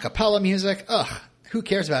 A cappella music. Ugh, who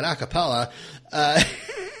cares about a cappella?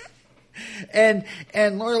 And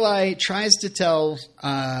Lorelai tries to tell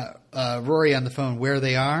Rory on the phone where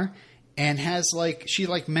they are, and she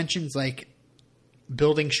mentions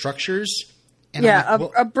building structures. And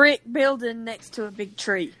a brick building next to a big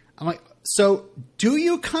tree. I'm like, so do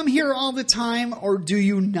you come here all the time or do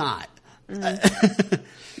you not?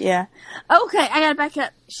 Yeah. Okay, I gotta back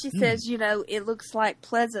up. She says, it looks like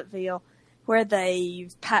Pleasantville, where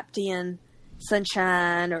they've piped in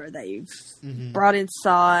sunshine, or they've brought in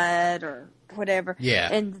sod, or whatever. Yeah.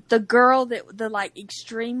 And the girl the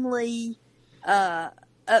extremely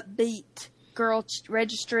upbeat girl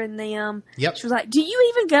registering them. Yep. She was like, "Do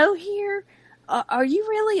you even go here? Are you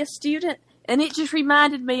really a student?" And it just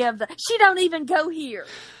reminded me of she don't even go here.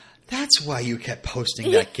 That's why you kept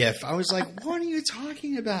posting that GIF. I was like, what are you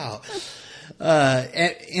talking about?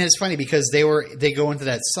 And it's funny because they go into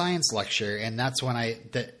that science lecture, and that's when I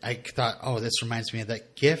thought, oh, this reminds me of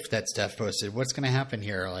that GIF that Steph posted. What's going to happen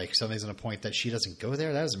here? Like, somebody's going to point that she doesn't go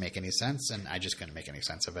there. That doesn't make any sense, and I just couldn't make any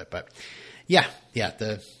sense of it. But yeah,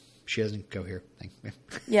 she doesn't go here thing.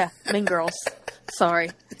 Yeah, Mean Girls. Sorry,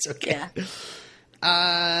 it's okay.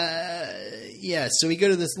 Yeah. So we go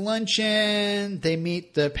to this luncheon. They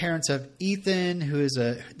meet the parents of Ethan,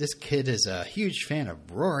 this kid is a huge fan of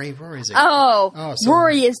Rory. Rory is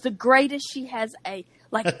the greatest. She has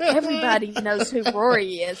everybody knows who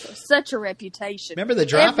Rory is. Such a reputation. Remember the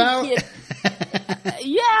Dropout?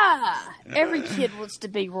 Yeah. Every kid wants to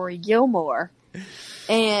be Rory Gilmore.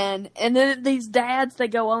 And then these dads, they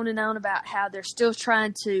go on and on about how they're still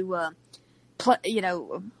trying to,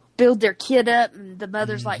 build their kid up, and the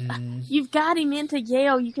mother's like, "You've got him into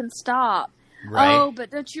Yale, you can stop." Right. Oh,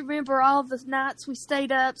 but don't you remember all the nights we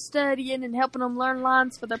stayed up studying and helping them learn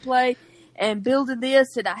lines for their play and building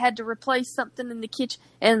this, and I had to replace something in the kitchen.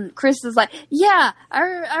 And Chris is like, "Yeah,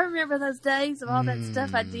 I remember those days of all that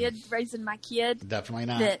stuff I did raising my kid." Definitely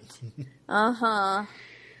not.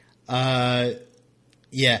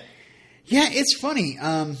 Yeah, it's funny.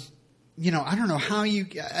 I don't know how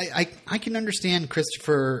I can understand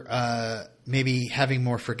Christopher maybe having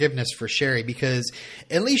more forgiveness for Sherry, because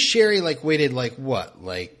at least Sherry waited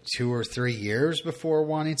 2 or 3 years before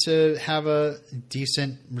wanting to have a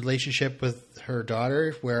decent relationship with her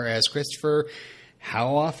daughter, whereas Christopher,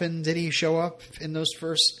 how often did he show up in those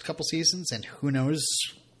first couple seasons, and who knows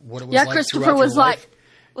what it was like. Yeah, Christopher was like,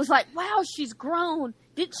 wow, she's grown.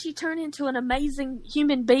 Didn't she turn into an amazing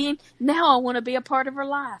human being? Now I want to be a part of her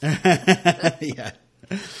life. Yeah.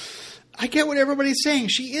 I get what everybody's saying.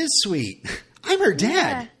 She is sweet. I'm her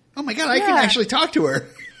dad. Yeah. Oh my God, I can actually talk to her.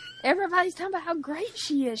 Everybody's talking about how great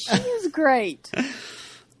she is. She is great.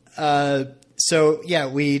 So yeah,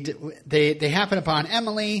 they happen upon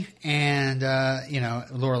Emily, and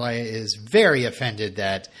Lorelai is very offended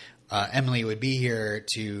that Emily would be here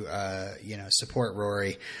to support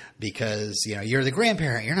Rory, because you're the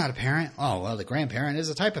grandparent, you're not a parent. Oh well, the grandparent is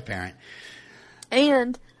a type of parent.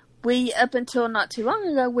 And we, up until not too long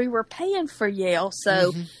ago, we were paying for Yale,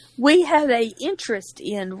 so we had a interest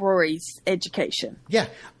in Rory's education. Yeah.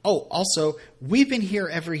 Oh, also, we've been here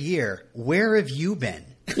every year. Where have you been?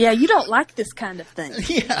 Yeah, you don't like this kind of thing.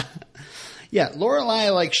 Yeah. Yeah,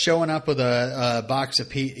 Lorelai showing up with a box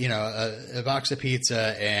of a box of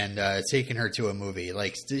pizza and taking her to a movie.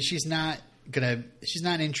 She's not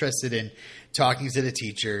interested in talking to the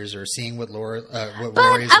teachers or seeing what Rory's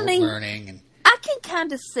learning. And I can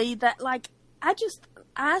kind of see that.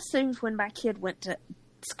 I assumed when my kid went to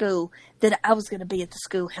school that I was going to be at the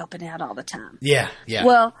school helping out all the time. Yeah, yeah.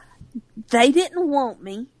 Well, they didn't want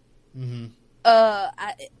me. Mm-hmm.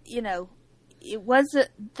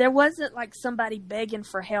 There wasn't somebody begging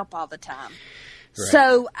for help all the time. Right.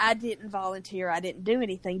 So I didn't volunteer. I didn't do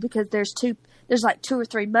anything because there's 2 or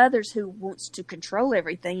 3 mothers who wants to control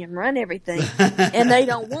everything and run everything, and they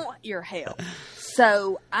don't want your help.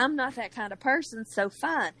 So I'm not that kind of person. So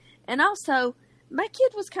fine. And also, my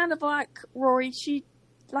kid was kind of like Rory. She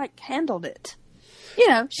handled it.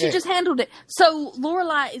 She just handled it. So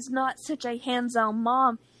Lorelai is not such a hands-on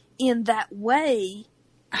mom in that way.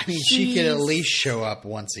 I mean, she could at least show up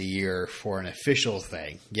once a year for an official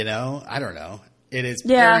thing, I don't know. It is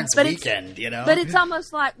parents' weekend, But it's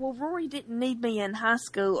almost like, well, Rory didn't need me in high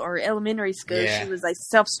school or elementary school. Yeah. She was a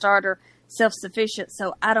self-starter, self-sufficient,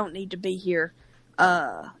 so I don't need to be here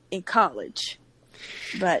in college.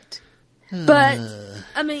 But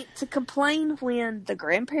I mean, to complain when the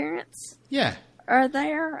grandparents are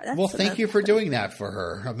there. Thank you for doing that for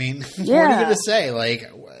her. I mean, what are you going to say?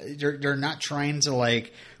 You're not trying to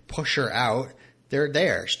push her out. They're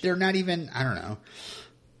there. They're not even. I don't know.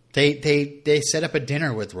 They set up a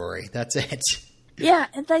dinner with Rory. That's it. Yeah,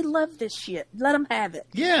 and they love this shit. Let them have it.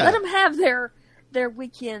 Yeah, let them have their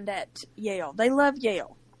weekend at Yale. They love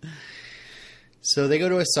Yale. So they go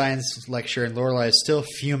to a science lecture, and Lorelai is still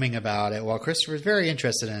fuming about it, while Christopher is very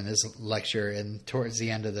interested in his lecture. And towards the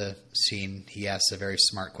end of the scene, he asks a very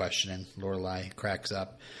smart question, and Lorelai cracks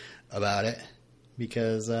up about it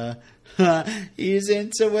because he's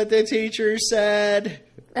into what the teacher said.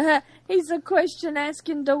 He's a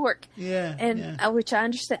question-asking dork. Yeah, and which I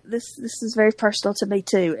understand. This is very personal to me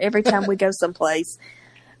too. Every time we go someplace,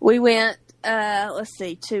 we went.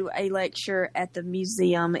 To a lecture at the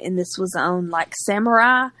museum, and this was on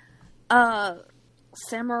samurai. What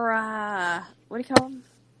do you call them?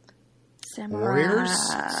 Warriors.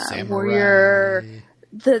 Warrior.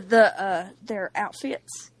 Their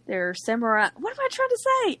outfits. Their samurai. What am I trying to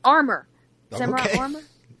say? Armor. Samurai armor.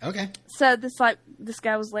 Okay. So this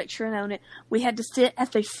guy was lecturing on it. We had to sit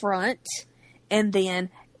at the front, and then.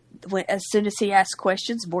 As soon as he asked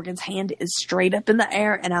questions, Morgan's hand is straight up in the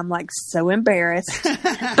air, and I'm so embarrassed.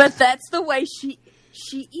 But that's the way she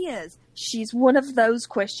is. She's one of those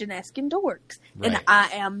question-asking dorks, and I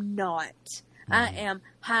am not. Mm-hmm. I am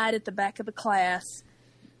hide at the back of the class,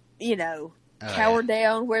 cower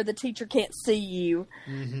down where the teacher can't see you.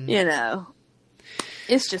 Mm-hmm.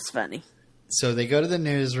 It's just funny. So they go to the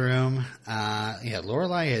newsroom.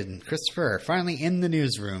 Lorelai and Christopher are finally in the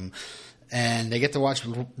newsroom. And they get to watch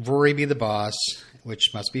Rory be the boss,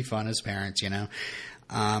 which must be fun as parents,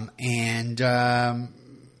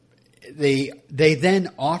 They then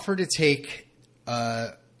offer to take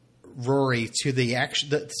Rory to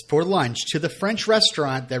for lunch to the French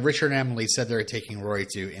restaurant that Richard and Emily said they were taking Rory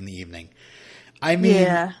to in the evening. I mean,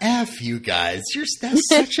 F you guys. That's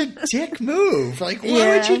such a dick move. Why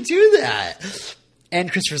would you do that? And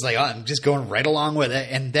Christopher's like, I'm just going right along with it.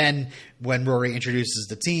 And then when Rory introduces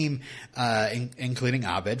the team, including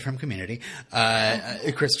Abed from Community,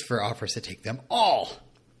 Christopher offers to take them all.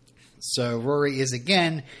 So Rory is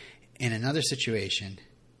again in another situation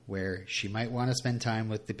where she might want to spend time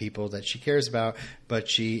with the people that she cares about, but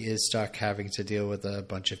she is stuck having to deal with a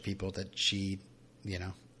bunch of people that she,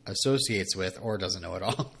 associates with or doesn't know at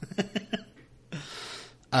all.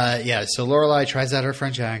 So Lorelai tries out her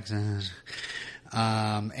French accent.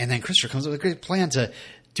 And then Christopher comes up with a great plan to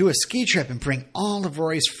do a ski trip and bring all of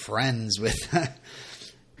Rory's friends with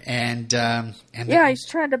and he's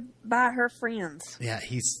trying to buy her friends.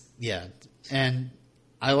 And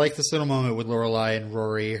I like this little moment with Lorelai and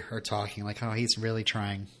Rory are talking like, oh, he's really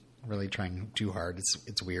trying too hard.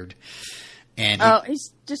 It's weird. And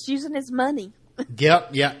he's just using his money.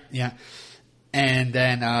 Yep. And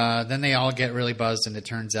then they all get really buzzed, and it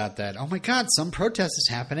turns out that, oh my God, some protest is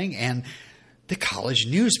happening, and the college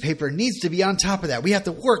newspaper needs to be on top of that. We have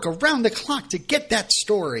to work around the clock to get that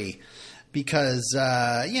story because,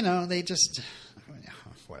 they just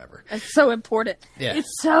whatever. It's so important. Yeah. It's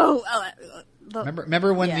so.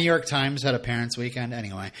 Remember when the New York Times had a parents' weekend?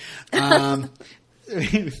 Anyway, so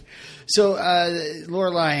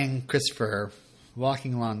Lorelai and Christopher are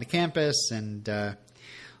walking along the campus, and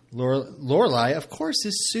Lorelai, of course,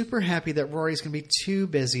 is super happy that Rory's going to be too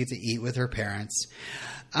busy to eat with her parents.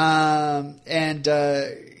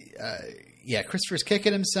 Christopher's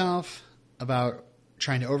kicking himself about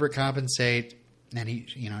trying to overcompensate, and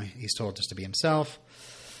he's told just to be himself.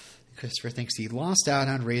 Christopher thinks he lost out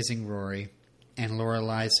on raising Rory, and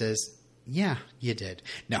Lorelai says, "Yeah, you did."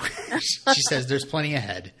 No, she says there's plenty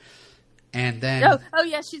ahead. And then,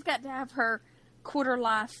 she's got to have her quarter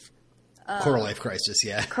life crisis.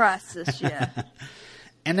 Yeah, crisis. Yeah.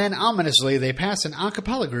 And then ominously, they pass an a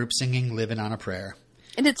cappella group singing "Living on a Prayer."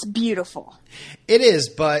 And it's beautiful. It is,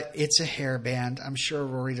 but it's a hair band. I'm sure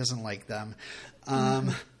Rory doesn't like them.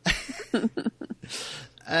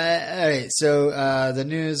 All right, so the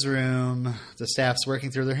newsroom, the staff's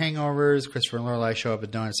working through their hangovers. Christopher and Lorelai show up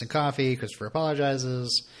with donuts and coffee. Christopher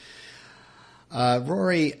apologizes.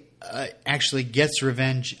 Rory actually gets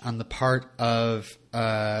revenge on the part of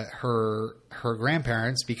her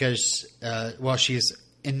grandparents because, she's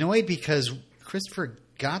annoyed because Christopher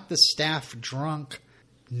got the staff drunk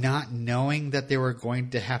not knowing that they were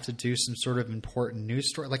going to have to do some sort of important news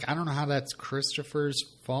story. Like, I don't know how that's Christopher's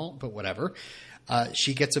fault, but whatever.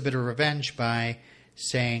 She gets a bit of revenge by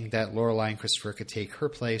saying that Lorelai and Christopher could take her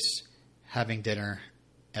place having dinner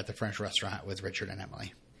at the French restaurant with Richard and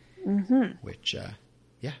Emily. Mm-hmm. Which, LOL,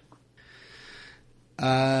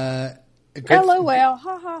 ha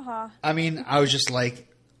ha ha. I mean, I was just like,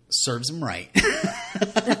 serves him right.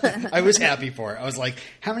 I was happy for it. I was like,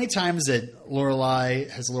 how many times has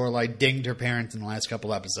Lorelai dinged her parents in the last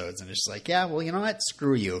couple episodes? And it's just like, yeah, well, you know what?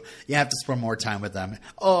 Screw you. You have to spend more time with them.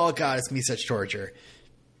 Oh, God, it's going to be such torture.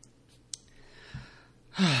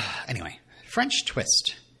 Anyway, French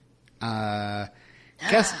twist.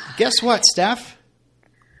 Guess what, Steph?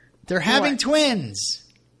 They're having twins.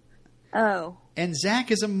 Oh. And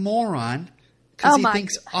Zach is a moron because he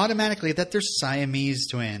thinks automatically that they're Siamese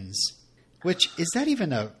twins. Which, is that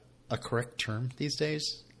even a correct term these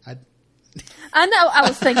days? I know. I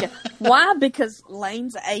was thinking, why? Because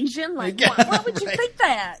Lane's Asian? Like, why would you think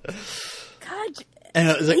that? God. And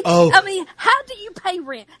I was like, I mean, how do you pay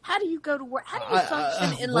rent? How do you go to work? How do you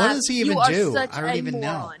function in life? What does he even do? I don't even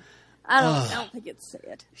know. I don't think it's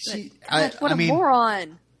said. What a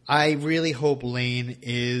moron. I really hope Lane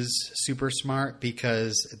is super smart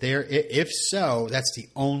because if so, that's the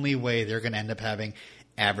only way they're going to end up having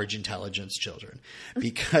average intelligence children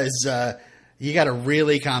because you got to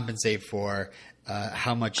really compensate for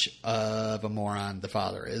how much of a moron the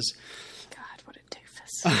father is. God, what a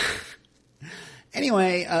doofus.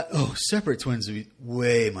 Anyway, separate twins would be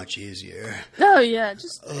way much easier. Oh yeah,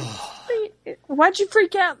 why'd you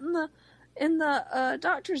freak out in the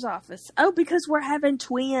doctor's office? Oh, because we're having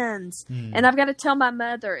twins, and I've got to tell my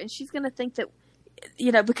mother, and she's going to think that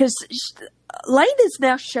because Lane is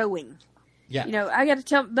now showing. Yeah. I got to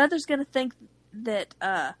tell mother's going to think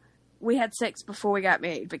that we had sex before we got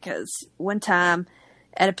married because one time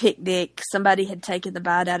at a picnic somebody had taken the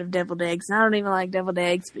bite out of deviled eggs, and I don't even like deviled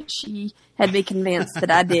eggs, but she had me convinced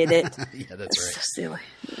that I did it. Yeah, that's right. So silly.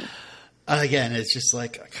 Yeah. Again, it's just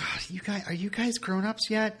like, God, are you guys grown-ups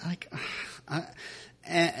yet? Like,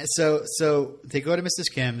 so they go to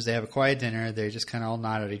Mrs. Kim's. They have a quiet dinner. They just kind of all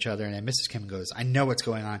nod at each other. And then Mrs. Kim goes, I know what's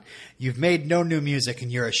going on. You've made no new music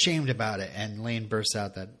and you're ashamed about it. And Lane bursts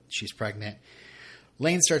out that she's pregnant.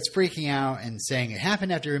 Lane starts freaking out and saying it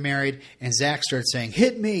happened after we were married. And Zach starts saying,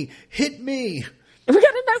 hit me. We got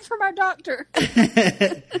a note from our doctor.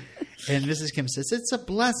 And Mrs. Kim says, it's a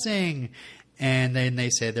blessing. And then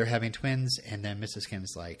they say they're having twins. And then Mrs.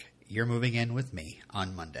 Kim's like, you're moving in with me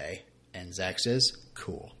on Monday. And Zach says,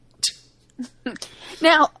 cool.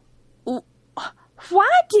 Now,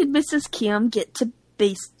 why did Mrs. Kim get to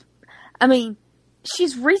be... I mean,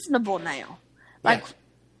 she's reasonable now. Like,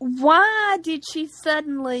 why did she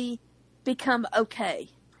suddenly become okay?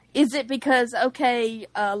 Is it because,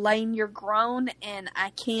 Lane, you're grown and I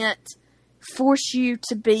can't force you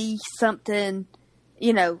to be something,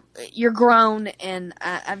 you're grown and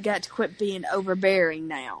I've got to quit being overbearing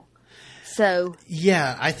now. So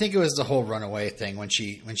yeah, I think it was the whole runaway thing when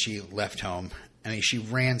she left home. I mean, she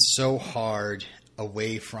ran so hard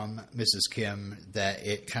away from Mrs. Kim that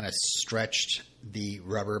it kind of stretched the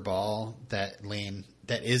rubber ball that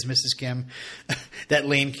is Mrs. Kim, that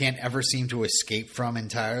Lane can't ever seem to escape from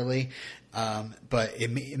entirely. But it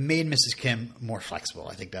made Mrs. Kim more flexible.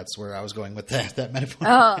 I think that's where I was going with that metaphor.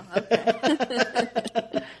 Oh,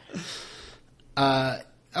 okay.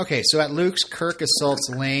 Okay, so at Luke's, Kirk assaults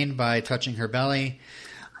Lane by touching her belly.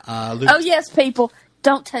 Luke, oh, yes, people.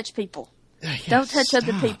 Don't touch people. Yeah, don't touch stop.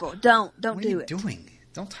 other people. Don't do it. What are you doing?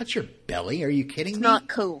 Don't touch your belly. Are you kidding me? Not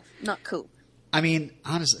cool. Not cool. I mean,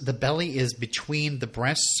 honestly, the belly is between the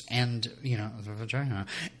breasts and, the vagina.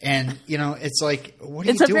 And, it's like, what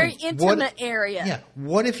are you doing? It's a very intimate area. Yeah.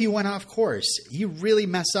 What if you went off course? You really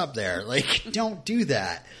mess up there. Like, don't do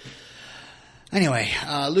that. Anyway,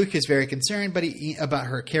 Luke is very concerned about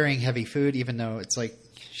her carrying heavy food, even though it's like,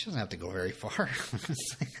 she doesn't have to go very far.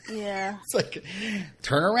 Yeah. It's like,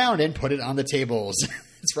 turn around and put it on the tables.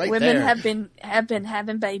 It's right Women there. have been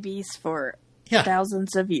having babies for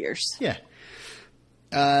thousands of years. Yeah.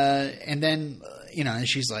 And then, and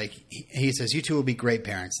she's like, he says, you two will be great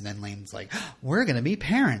parents. And then Lane's like, we're going to be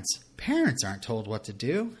parents. Parents aren't told what to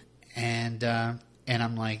do. And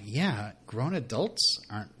I'm like, yeah, grown adults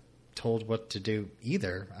aren't told what to do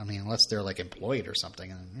either. I mean, unless they're like employed or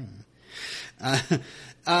something.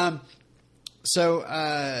 So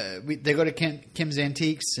they go to Kim's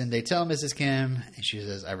Antiques and they tell Mrs. Kim, and she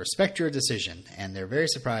says, I respect your decision. And they're very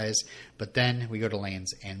surprised. But then we go to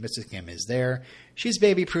Lane's and Mrs. Kim is there. She's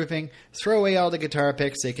baby-proofing. Throw away all the guitar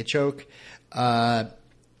picks. They could choke.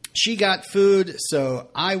 She got food, so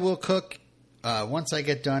I will cook once I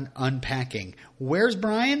get done unpacking. Where's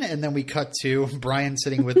Brian? And then we cut to Brian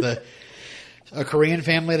sitting with a Korean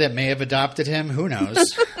family that may have adopted him. Who knows?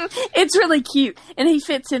 It's really cute, and he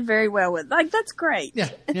fits in very well with. Like, that's great. Yeah.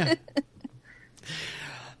 Yeah.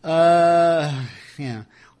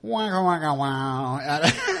 Waka waka wow.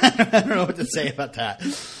 I don't know what to say about that.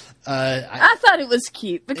 I thought it was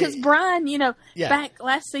cute because Brian, back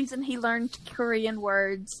last season he learned Korean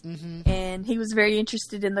words, and he was very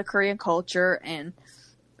interested in the Korean culture, and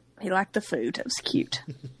he liked the food. It was cute.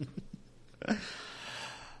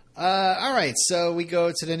 All right, so we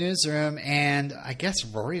go to the newsroom, and I guess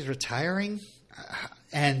Rory's retiring,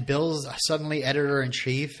 and Bill's suddenly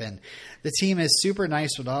editor-in-chief, and the team is super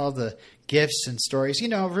nice with all the gifts and stories.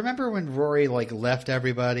 Remember when Rory left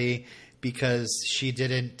everybody because she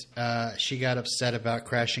got upset about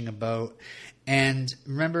crashing a boat? And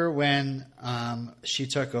remember when she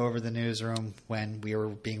took over the newsroom when we were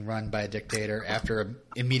being run by a dictator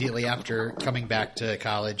immediately after coming back to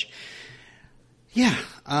college? Yeah.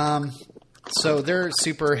 So they're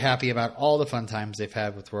super happy about all the fun times they've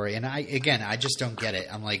had with Rory. And I just don't get it.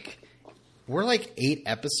 I'm like, we're 8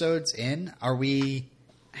 episodes in. Are we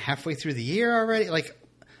halfway through the year already? Like,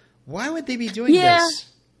 why would they be doing this?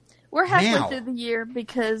 We're halfway through the year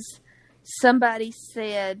because somebody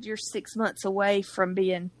said you're 6 months away from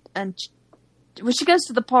being when she goes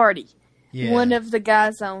to the party. Yeah. One of the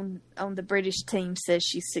guys on the British team says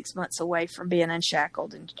she's 6 months away from being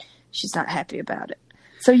unshackled, and she's not happy about it.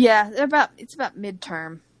 So yeah, it's about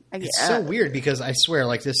midterm. It's so weird because I swear,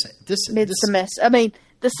 this mid-semester. I mean,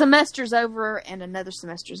 the semester's over and another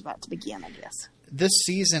semester's about to begin, I guess. This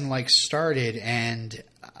season started and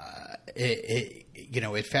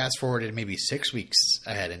it fast forwarded maybe 6 weeks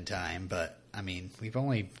ahead in time, but I mean,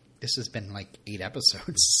 this has been 8 episodes.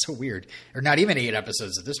 It's so weird. Or not even 8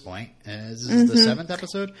 episodes at this point. This is the 7th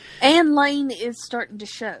episode. And Lane is starting to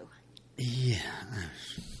show. Yeah.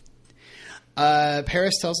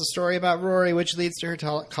 Paris tells a story about Rory, which leads to her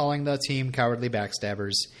calling the team cowardly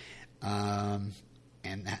backstabbers. And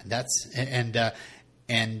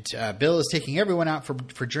Bill is taking everyone out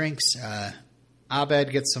for drinks.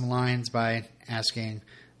 Abed gets some lines by asking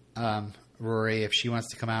Rory if she wants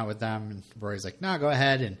to come out with them, and Rory's like, "No, go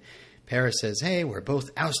ahead." And Paris says, "Hey, we're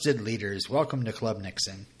both ousted leaders. Welcome to Club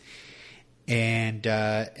Nixon." And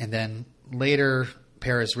then later,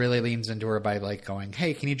 Paris really leans into her by going,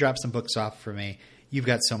 "Hey, can you drop some books off for me? You've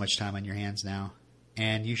got so much time on your hands now,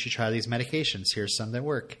 and you should try these medications. Here's some that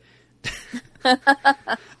work."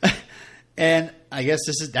 And I guess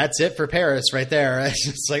that's it for Paris right there. It's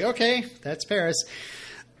just okay, that's Paris.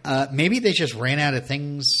 Maybe they just ran out of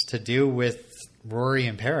things to do with Rory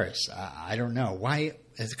and Paris. I don't know why.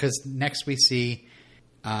 It's because next we see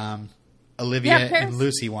Olivia and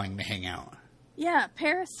Lucy wanting to hang out. Yeah,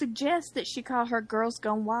 Paris suggests that she call her Girls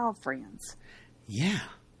Gone Wild friends. Yeah.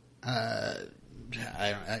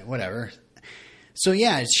 Whatever. So,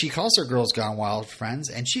 yeah, she calls her Girls Gone Wild friends,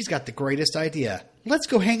 and she's got the greatest idea. Let's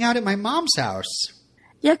go hang out at my mom's house.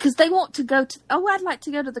 Yeah, because they want to go to... Oh, I'd like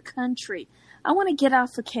to go to the country. I want to get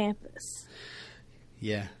off the campus.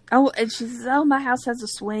 Yeah. Oh, and she says, oh, my house has a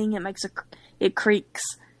swing. It creaks.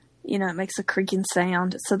 You know, it makes a creaking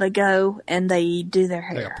sound. So they go and they do their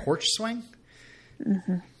hair. Like a porch swing?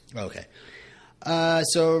 Mm-hmm. Okay.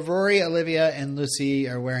 So Rory, Olivia, and Lucy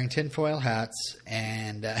are wearing tinfoil hats,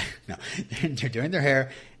 and they're doing their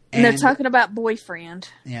hair. And they're talking about boyfriend.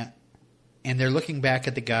 Yeah. And they're looking back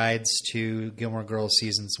at the guides to Gilmore Girls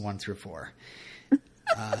seasons 1 through 4.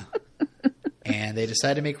 And they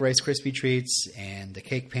decide to make Rice Krispie treats, and the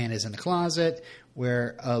cake pan is in the closet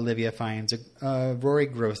where Olivia finds a Rory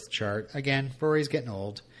growth chart. Again, Rory's getting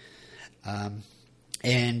old.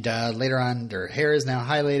 And later on, their hair is now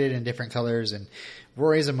highlighted in different colors, and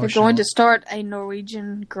Rory's emotional. They're going to start a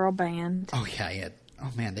Norwegian girl band. Oh, yeah.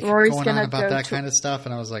 Oh, man, they kept going on about that kind of stuff,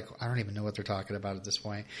 and I was like, I don't even know what they're talking about at this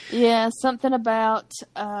point. Yeah, something about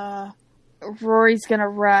Rory's going to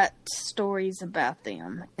write stories about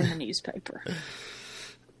them in the newspaper.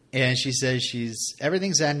 And she says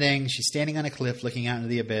everything's ending. She's standing on a cliff looking out into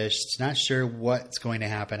the abyss. She's not sure what's going to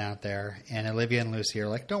happen out there. And Olivia and Lucy are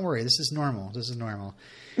like, don't worry, this is normal. This is normal.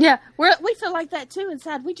 Yeah, we feel like that too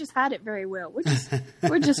inside. We just hide it very well.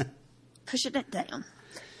 We're just pushing it down.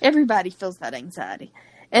 Everybody feels that anxiety.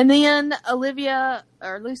 And then Olivia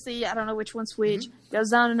or Lucy, I don't know which one's which,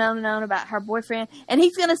 goes on and on and on about her boyfriend. And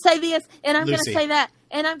he's going to say this, and I'm going to say that.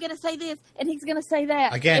 And I'm going to say this, and he's going to say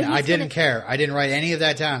that. Again, I didn't care. I didn't write any of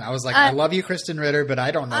that down. I was like, I love you, Kristen Ritter, but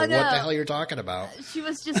I don't know what the hell you're talking about. She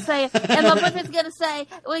was just saying, and my boyfriend's going to say,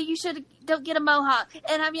 well, you don't get a mohawk.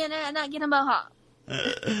 And I'm going to not get a mohawk.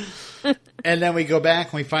 And then we go back,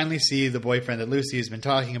 and we finally see the boyfriend that Lucy has been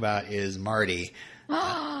talking about is Marty.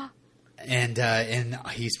 And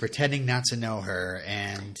he's pretending not to know her.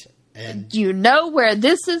 And you know where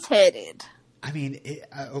this is headed. I mean,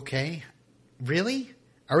 okay. Really?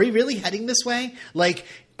 Are we really heading this way? Like,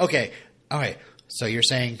 okay, all right. So you're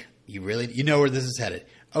saying you know where this is headed.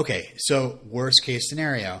 Okay, so worst case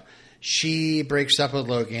scenario, she breaks up with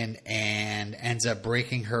Logan and ends up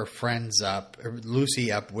breaking her friends up, Lucy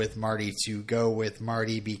up with Marty to go with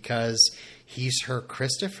Marty because he's her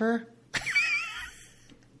Christopher?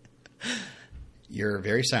 You're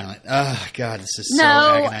very silent. Oh, God, this is so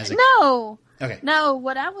agonizing. No. Okay. No,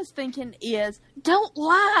 what I was thinking is, don't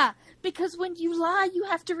lie. Because when you lie, you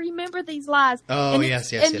have to remember these lies. Oh,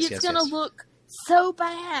 yes. And it's going to look so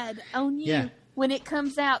bad on you when it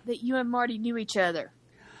comes out that you and Marty knew each other.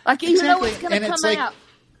 Like, you know it's going to come out.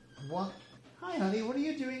 What? Hi, honey. What are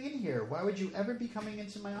you doing in here? Why would you ever be coming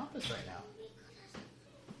into my office right now?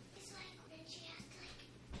 It's like when she has to,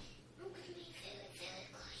 I'm going to be very, very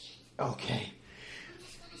cautious. Okay. I'm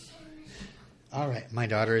just going to say all right. My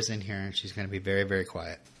daughter is in here, and she's going to be very, very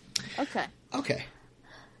quiet. Okay.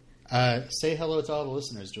 Say hello to all the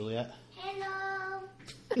listeners, Juliet. Hello.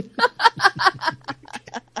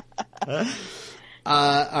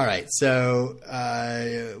 All right. So,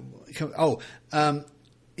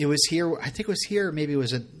 it was here. I think it was here. Maybe it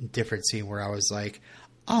was a different scene where I was like,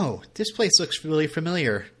 "Oh, this place looks really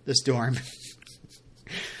familiar. This dorm,"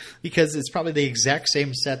 because it's probably the exact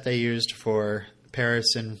same set they used for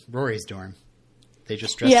Paris and Rory's dorm. They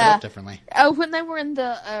just dressed it up differently. Oh, when they were in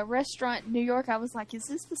the restaurant in New York, I was like, is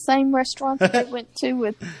this the same restaurant that they went to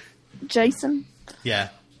with Jason? Yeah.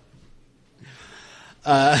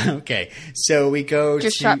 Okay, so we go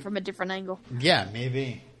just shot from a different angle. Yeah,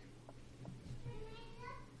 maybe.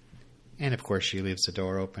 And, of course, she leaves the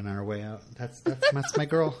door open on her way out. That's my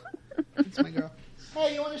girl. That's my girl.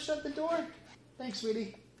 Hey, you want to shut the door? Thanks,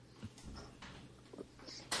 sweetie.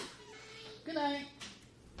 Good night.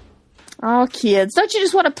 Oh, kids. Don't you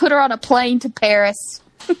just want to put her on a plane to Paris?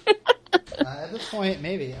 At this point,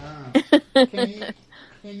 maybe. I don't know.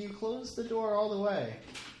 Can you close the door all the way?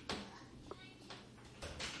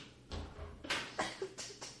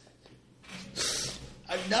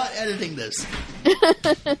 I'm not editing this. I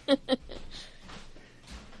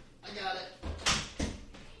got it.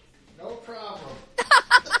 No problem.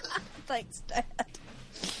 Thanks, Dad.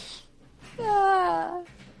 Ah.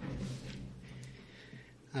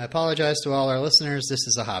 I apologize to all our listeners. This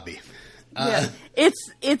is a hobby. Yeah.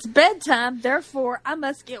 It's bedtime, therefore I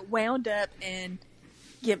must get wound up and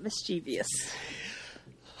get mischievous.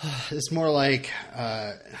 It's more like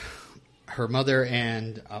her mother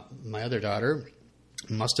and my other daughter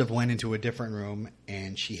must have went into a different room,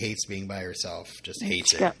 and she hates being by herself. Just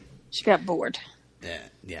hates it. She got bored.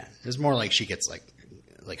 Yeah. It's more like she gets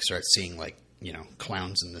like starts seeing like, you know,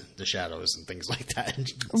 clowns in the shadows and things like that.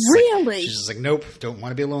 Really? She's just like, nope, don't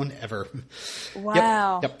want to be alone ever.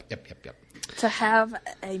 Wow. Yep. To have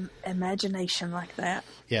an imagination like that.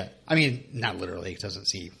 Yeah. I mean, not literally. It doesn't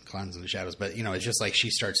see clowns in the shadows, but, you know, it's just like she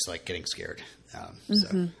starts like getting scared.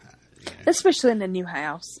 Especially in a new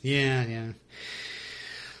house. Yeah.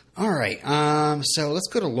 All right. So let's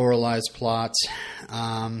go to Lorelai's plot.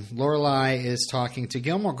 Lorelai is talking to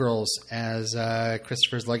Gilmore Girls as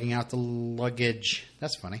Christopher's lugging out the luggage.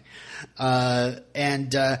 That's funny.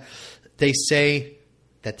 And they say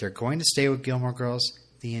that they're going to stay with Gilmore Girls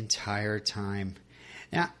the entire time.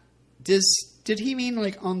 Now, did he mean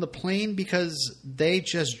like on the plane? Because they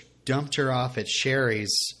just dumped her off at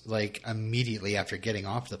Sherry's like immediately after getting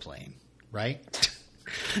off the plane, right?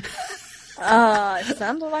 It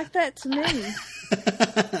sounded like that to me.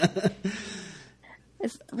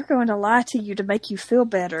 We're going to lie to you to make you feel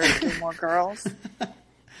better, Gilmore Girls.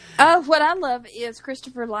 What I love is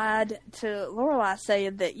Christopher lied to Lorelai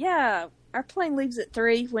saying that, yeah, our plane leaves at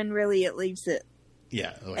 3 when really it leaves at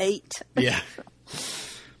 8. Yeah.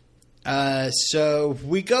 So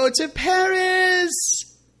we go to Paris.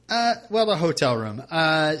 The hotel room.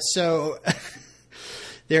 So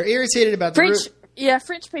they're irritated about the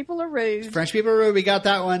French people are rude. French people are rude. We got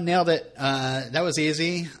that one. Nailed it. That was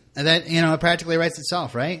easy. And that, you know, it practically writes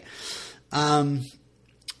itself, right?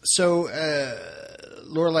 So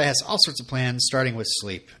Lorelai has all sorts of plans, starting with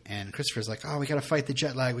sleep. And Christopher's like, we got to fight the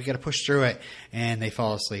jet lag. We got to push through it. And they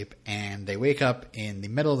fall asleep. And they wake up in the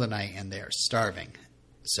middle of the night, and they're starving.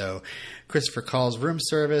 So Christopher calls room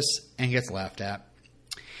service and gets laughed at.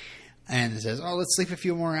 And says, let's sleep a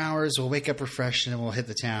few more hours. We'll wake up refreshed, and then we'll hit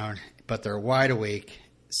the town. But they're wide awake,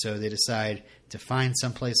 so they decide to find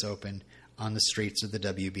someplace open on the streets of the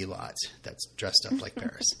WB lot that's dressed up like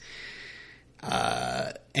Paris.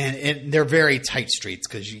 And they're very tight streets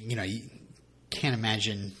because, you can't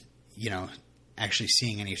imagine, actually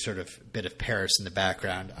seeing any sort of bit of Paris in the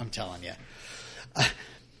background. I'm telling you.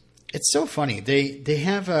 It's so funny. They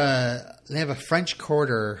have a French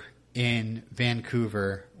Quarter in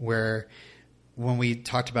Vancouver where when we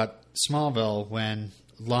talked about Smallville, when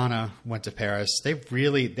Lana went to Paris,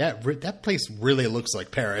 that place really looks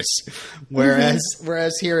like Paris.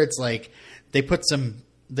 Whereas here it's like they put some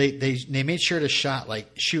they made sure to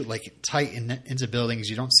shoot tight into buildings.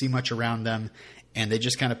 You don't see much around them, and they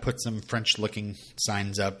just kind of put some French looking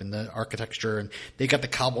signs up in the architecture, and they got the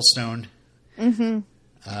cobblestone. Mm-hmm.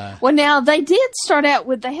 Well, now they did start out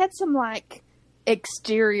with they had some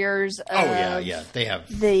exteriors. Yeah, they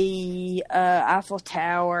have the Eiffel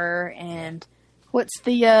Tower and. What's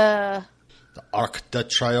the Arc de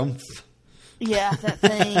Triomphe? Yeah, that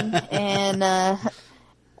thing. And,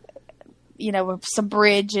 with some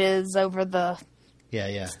bridges over the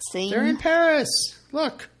scene. They're in Paris.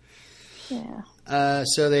 Look. Yeah.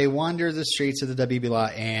 So they wander the streets of the WB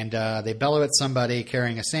lot, and they bellow at somebody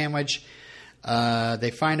carrying a sandwich.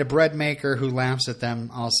 They find a bread maker who laughs at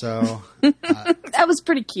them also. That was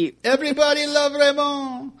pretty cute. Everybody love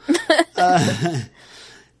Raymond.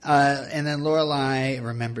 And then Lorelai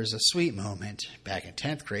remembers a sweet moment back in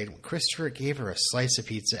 10th grade when Christopher gave her a slice of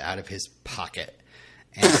pizza out of his pocket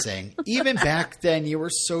and saying, even back then you were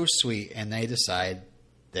so sweet. And they decide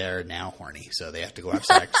they're now horny, so they have to go have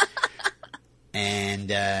sex. And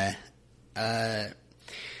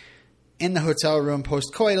in the hotel room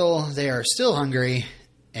post-coital, they are still hungry.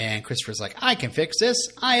 And Christopher's like, I can fix this.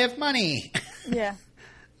 I have money. Yeah.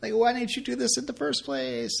 Why didn't you do this in the first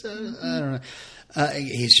place? I don't know.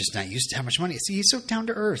 He's just not used to how much money. See, he's so down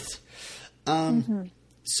to earth.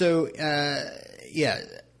 So,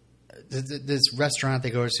 this restaurant they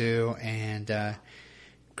go to, and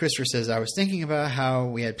Christopher says, I was thinking about how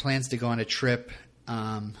we had plans to go on a trip,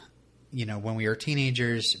 when we were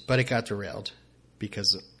teenagers, but it got derailed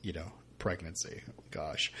because of, pregnancy.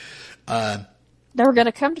 Gosh. They were going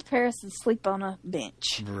to come to Paris and sleep on a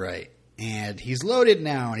bench. Right. And he's loaded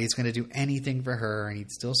now, and he's going to do anything for her, and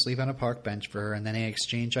he'd still sleep on a park bench for her, and then they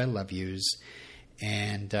exchange I love yous.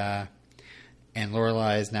 And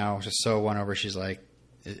Lorelai is now just so won over, she's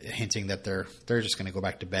hinting that they're just going to go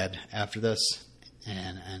back to bed after this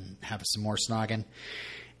and have some more snogging.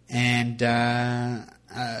 And Lorelai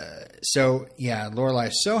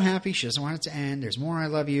is so happy, she doesn't want it to end. There's more I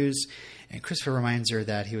love yous. And Christopher reminds her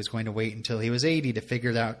that he was going to wait until he was 80 to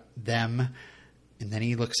figure out them. And then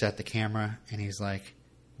he looks at the camera and he's like,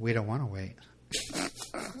 we don't want to wait.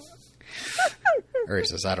 Or he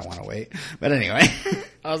says, I don't want to wait. But anyway,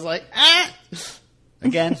 I was like,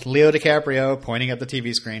 Again, Leo DiCaprio pointing at the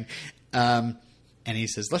TV screen. And he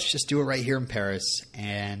says, let's just do it right here in Paris.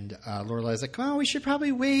 And Lorelai's like, oh, we should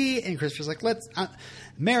probably wait. And Christopher's like, let's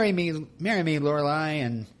marry me,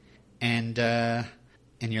 Lorelai. And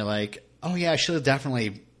you're like, oh, yeah, she'll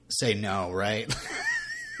definitely say no, right?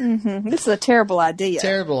 Mm-hmm. This is a terrible idea.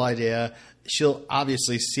 Terrible idea. She'll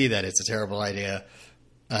obviously see that it's a terrible idea.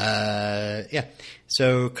 Yeah.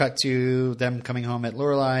 So cut to them coming home at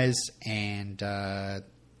Lorelai's. And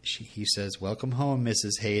he says, welcome home,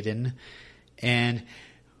 Mrs. Hayden. And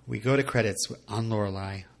we go to credits on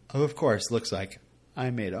Lorelai. Oh, of course, looks like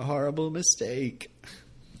I made a horrible mistake.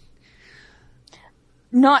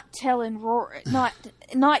 Not telling Rory, not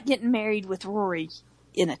getting married with Rory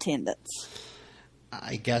in attendance.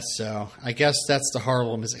 I guess so. I guess that's the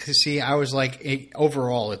horrible mistake. See, I was like,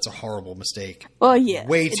 overall, it's a horrible mistake. Well, yeah.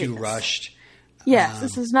 Way too rushed. Yes,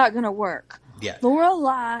 this is not going to work. Yeah.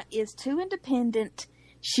 Lorelai is too independent.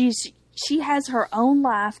 She has her own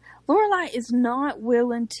life. Lorelai is not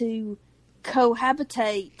willing to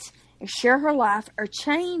cohabitate and share her life or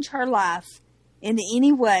change her life in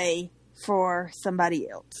any way for somebody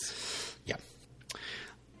else. Yeah.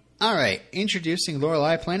 All right. Introducing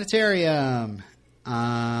Lorelai Planetarium.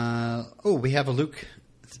 We have a Luke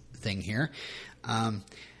thing here.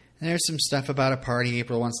 There's some stuff about a party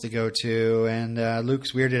April wants to go to, and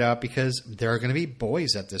Luke's weirded out because there are going to be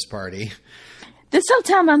boys at this party. This whole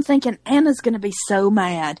time I'm thinking Anna's going to be so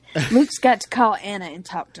mad. Luke's got to call Anna and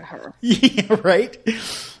talk to her. Yeah, right?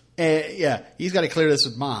 Yeah, he's got to clear this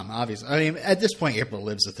with Mom, obviously. I mean, at this point, April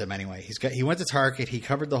lives with him anyway. He went to Target. He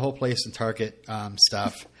covered the whole place in Target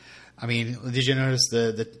stuff. I mean, did you notice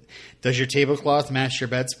does your tablecloth match your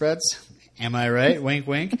bedspreads? Am I right? Wink,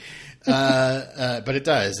 wink. But it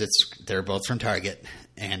does. They're both from Target,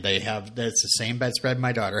 and it's the same bedspread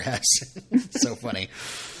my daughter has. It's so funny.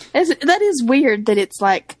 That is weird that it's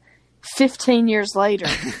like 15 years later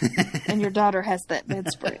and your daughter has that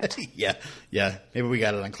bedspread. Yeah. Maybe we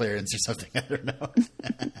got it on clearance or something. I don't know.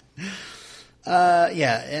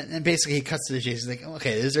 And basically he cuts to the chase. He's like,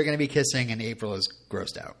 okay, is there going to be kissing? And April is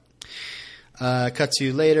grossed out. Cut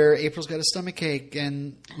to later. April's got a stomachache,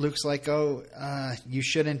 and Luke's like, oh, you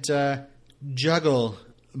shouldn't juggle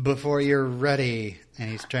before you're ready.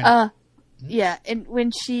 And he's trying to... Yeah, and when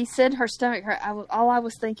she said her stomach hurt, all I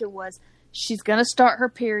was thinking was she's going to start her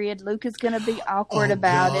period. Luke is going to be awkward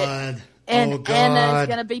about it, and Anna's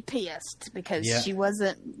going to be pissed because she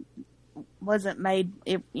wasn't made.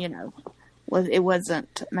 It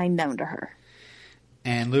wasn't made known to her.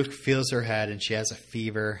 And Luke feels her head, and she has a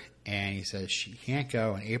fever, and he says she can't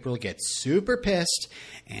go. And April gets super pissed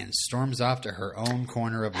and storms off to her own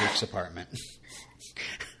corner of Luke's apartment.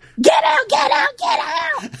 Get out, get out, get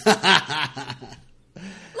out! Let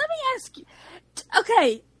me ask you.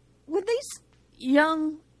 Okay, when these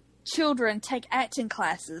young children take acting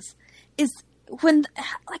classes, are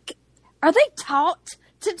they taught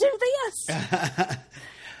to do this?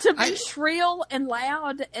 To be shrill and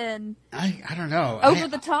loud and I don't know. Over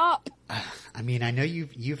the top? I mean, I know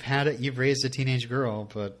you've raised a teenage girl,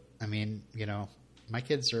 but I mean, my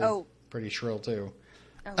kids are pretty shrill too.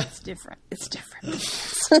 Oh, it's different. It's different.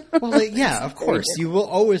 Well, yeah, of course. You will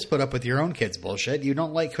always put up with your own kids' bullshit. You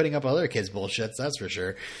don't like putting up other kids' bullshit, that's for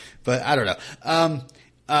sure. But I don't know.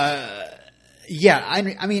 I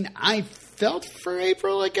mean, I felt for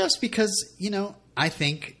April, I guess, because, I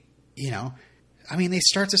think, I mean, they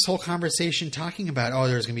start this whole conversation talking about,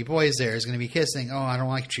 there's going to be boys there. There's going to be kissing. Oh, I don't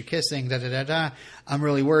like you kissing. Da-da-da-da. I'm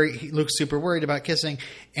really worried. Luke's super worried about kissing.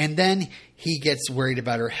 And then he gets worried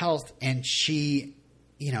about her health, and she...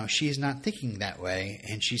 she's not thinking that way,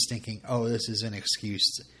 and she's thinking, this is an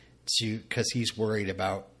excuse because he's worried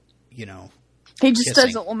about, he just kissing.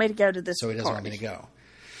 Doesn't want me to go to this So he doesn't party. want me to go.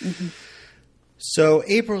 Mm-hmm. So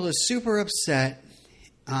April is super upset,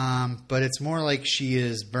 but it's more like she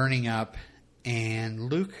is burning up, and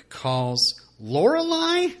Luke calls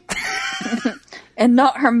Lorelai? And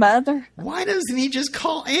not her mother? Why doesn't he just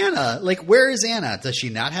call Anna? Like, where is Anna? Does she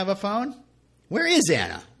not have a phone? Where is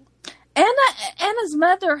Anna? Anna's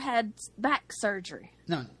mother had back surgery.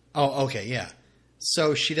 No. Oh, okay, yeah.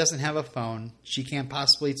 So she doesn't have a phone. She can't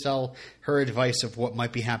possibly tell her advice of what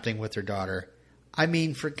might be happening with her daughter. I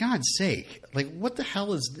mean, for God's sake, like, what the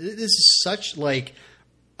hell is this? Is such like,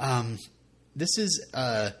 this is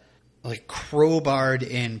like crowbarred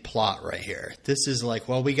in plot right here. This is like,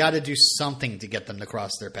 well, we got to do something to get them to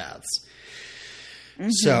cross their paths. Mm-hmm.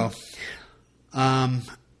 So,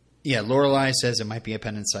 yeah, Lorelai says it might be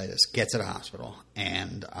appendicitis. Gets to the hospital.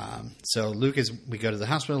 And so we go to the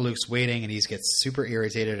hospital. Luke's waiting, and he gets super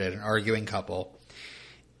irritated at an arguing couple.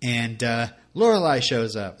 And Lorelai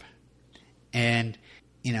shows up. And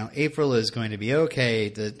April is going to be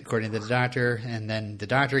okay, according to the doctor. And then the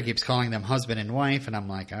doctor keeps calling them husband and wife. And I'm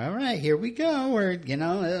like, all right, here we go. We're getting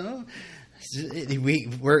them.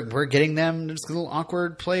 There's a little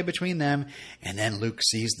awkward play between them. And then Luke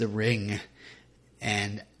sees the ring.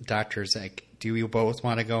 And doctor's like, do you both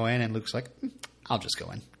want to go in? And Luke's like, I'll just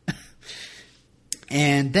go in.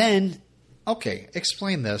 And then, okay,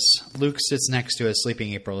 explain this. Luke sits next to a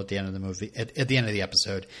sleeping April at the end of the movie, at the end of the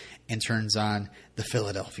episode, and turns on the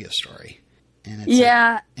Philadelphia Story. And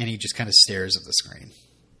and he just kind of stares at the screen.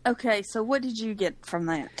 Okay, so what did you get from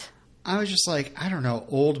that? I was just like, I don't know,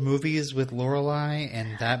 old movies with Lorelai,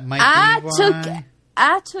 and that might be why.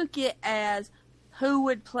 I took it as who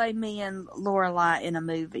would play me and Lorelai in a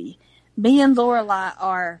movie. Me and Lorelai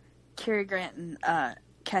are Cary Grant and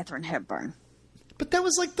Katharine Hepburn. But that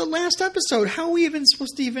was like the last episode. How are we even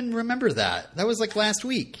supposed to even remember that? That was like last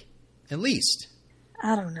week, at least.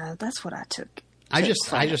 I don't know. That's what I took. I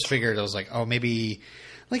just figured I was like, oh, maybe,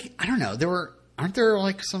 like, I don't know. Aren't there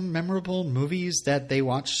like some memorable movies that they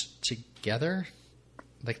watched together?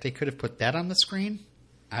 Like they could have put that on the screen.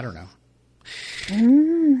 I don't know.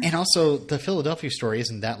 And also, the Philadelphia Story,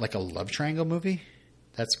 isn't that like a love triangle movie?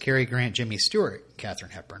 That's Cary Grant, Jimmy Stewart,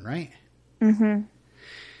 Katharine Hepburn, right? Mm-hmm.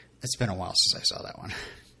 It's been a while since I saw that one.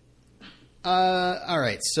 All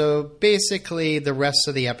right. So basically, the rest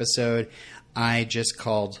of the episode, I just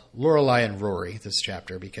called Lorelai and Rory this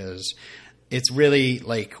chapter because it's really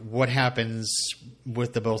like what happens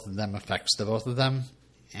with the both of them affects the both of them.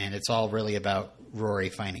 And it's all really about Rory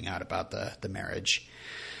finding out about the marriage.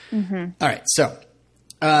 Mm-hmm. All right. So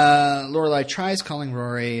Lorelai tries calling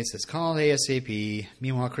Rory, says, call ASAP.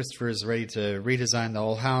 Meanwhile, Christopher is ready to redesign the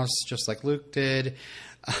whole house just like Luke did.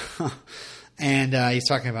 And he's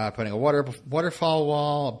talking about putting a waterfall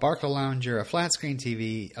wall, a Barca lounger, a flat screen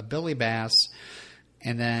TV, a Billy Bass,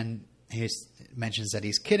 and then he mentions that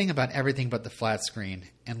he's kidding about everything but the flat screen.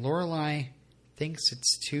 And Lorelai thinks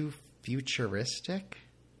it's too futuristic,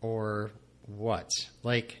 or what?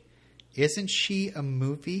 Like, isn't she a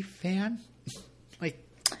movie fan? Like,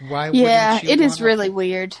 why? Yeah, it is really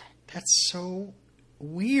weird. That's so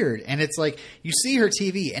weird. And it's like, you see her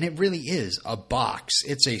TV and it really is a box.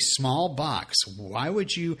 It's a small box. Why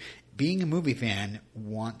would you, being a movie fan,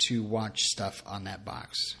 want to watch stuff on that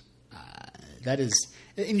box? That is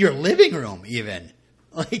in your living room even.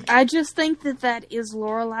 Like, I just think that is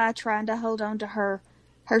Lorelai trying to hold on to her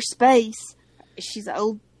space. She's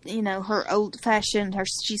old, her old fashioned,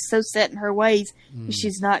 she's so set in her ways.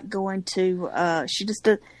 She's not going to,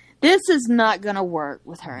 this is not going to work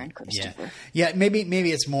with her and Christopher. Yeah,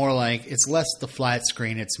 maybe it's more like, it's less the flat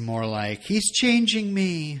screen. It's more like, he's changing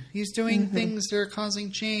me. He's doing things that are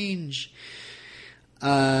causing change.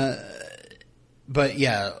 But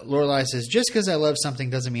yeah, Lorelai says, just because I love something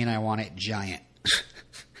doesn't mean I want it giant.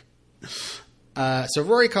 So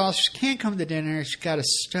Rory calls. She can't come to dinner. She's got a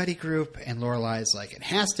study group. And Lorelai's like, it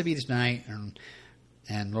has to be tonight.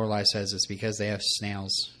 And Lorelai says it's because they have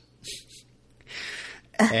snails.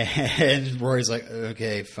 And Rory's like,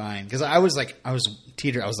 okay, fine. Because I was like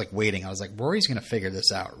waiting. I was like, Rory's going to figure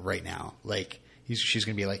this out right now. Like, she's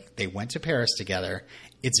going to be like, they went to Paris together.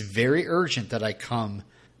 It's very urgent that I come,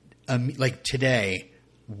 like, today.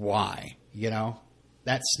 Why?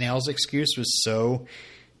 That snails excuse was so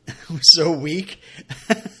weak.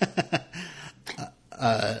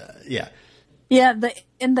 Yeah. Yeah,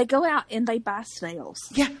 they go out and they buy snails.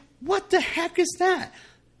 Yeah, what the heck is that?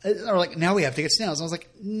 Or like, now we have to get snails. I was like,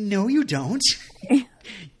 no, you don't.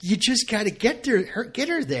 You just got to get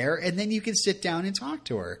her there, and then you can sit down and talk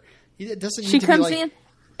to her. It doesn't. She comes in,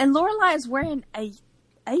 and Lorelai is wearing a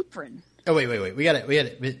apron. Oh wait! We got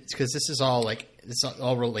it because this is all like this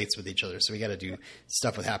all relates with each other. So we got to do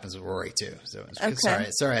stuff that happens with Rory too. So okay.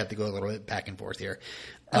 Sorry, I have to go a little bit back and forth here.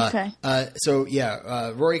 Okay. So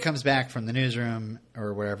yeah, Rory comes back from the newsroom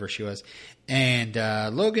or wherever she was, and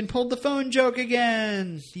Logan pulled the phone joke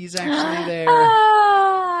again. He's actually there.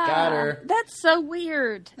 Got her. That's so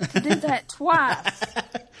weird. Did that twice.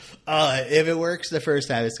 If it works the first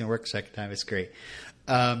time, it's gonna work the second time. It's great.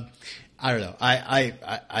 I don't know.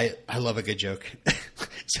 I love a good joke.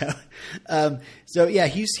 So yeah,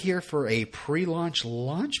 he's here for a pre-launch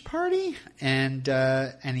launch party, and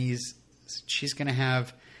she's gonna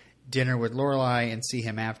have dinner with Lorelai and see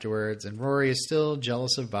him afterwards. And Rory is still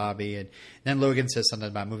jealous of Bobby, and then Logan says something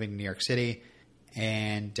about moving to New York City,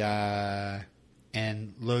 and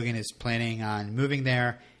Logan is planning on moving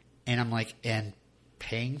there, and I'm like, and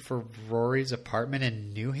paying for Rory's apartment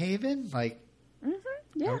in New Haven, like.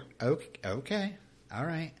 Yeah. Okay. All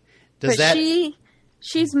right.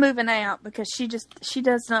 She's moving out because she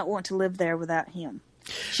does not want to live there without him.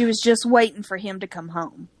 She was just waiting for him to come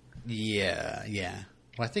home. Yeah.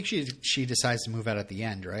 Well, I think she decides to move out at the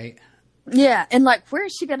end, right? Yeah, and like, where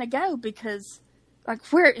is she going to go? Because, like,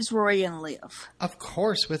 where is Rory going to live? Of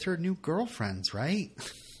course, with her new girlfriends, right?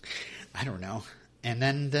 I don't know. And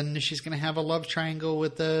then she's going to have a love triangle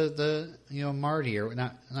with the Marty, or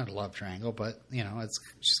not a love triangle, but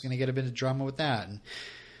she's going to get a bit of drama with that. And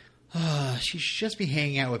she should just be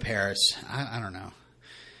hanging out with Paris. I don't know.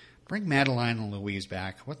 Bring Madeline and Louise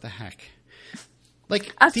back. What the heck?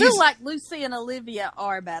 Like, I feel like Lucy and Olivia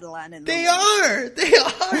are Madeline and Louise. They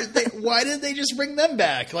are. Why didn't they just bring them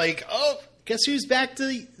back? Like, guess who's back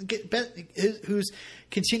who's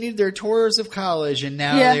continued their tours of college, and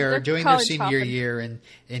now they're doing their senior year in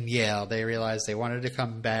Yale. They realized they wanted to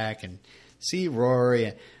come back and see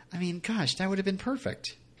Rory. I mean, gosh, that would have been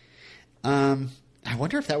perfect. I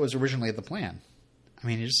wonder if that was originally the plan. I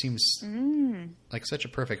mean, it just seems like such a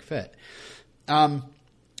perfect fit.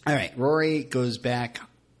 All right, Rory goes back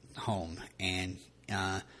home and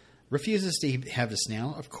refuses to have the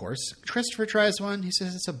snail, of course. Christopher tries one. He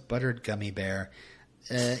says it's a buttered gummy bear.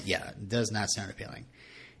 It does not sound appealing.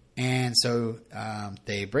 And so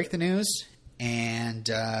they break the news, and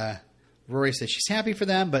Rory says she's happy for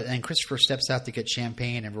them, but then Christopher steps out to get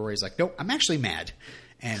champagne, and Rory's like, nope, I'm actually mad,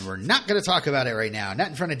 and we're not going to talk about it right now, not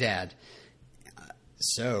in front of Dad.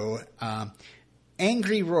 So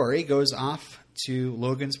angry Rory goes off to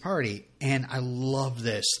Logan's party, and I love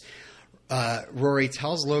this. Rory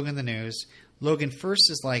tells Logan the news. Logan first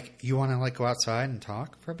is like, you want to go outside and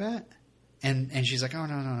talk for a bit? And she's like, oh,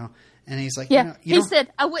 no. And he's like, yeah. He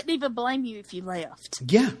said, I wouldn't even blame you if you left.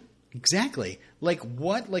 Yeah, exactly. Like,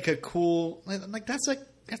 what? Like a cool, like that's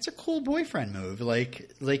a cool boyfriend move. Like,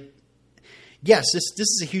 yes, this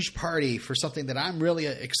is a huge party for something that I'm really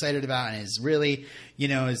excited about, and is really,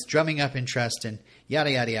 is drumming up interest, and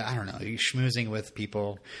yada, yada, yada. I don't know. You're schmoozing with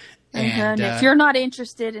people. And if you're not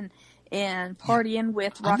interested in partying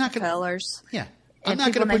with Rockefellers, I'm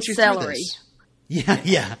not going to put you through this.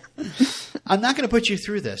 Yeah. I'm not going to put you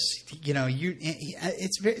through this. It's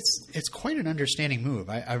quite an understanding move.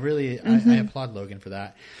 I really I applaud Logan for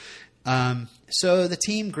that. So the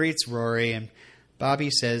team greets Rory, and Bobby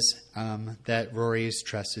says that Rory's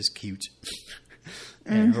dress is cute.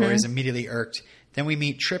 And Rory's immediately irked. Then we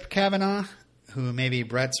meet Trip Kavanaugh, who may be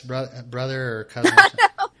Brett's brother or cousin. I know.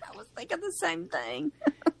 I was thinking the same thing.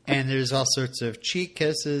 And there's all sorts of cheek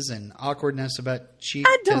kisses and awkwardness about cheek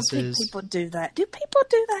kisses. I don't think people do that. Do people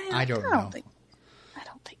do that? I don't know. I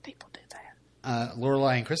don't think people do that.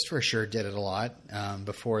 Lorelai and Christopher sure did it a lot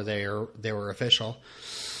before they were official.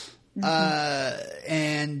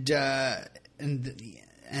 And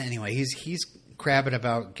anyway, he's crabbing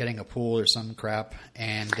about getting a pool or some crap,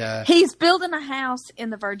 and he's building a house in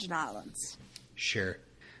the Virgin Islands. Sure.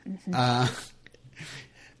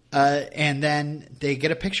 And then they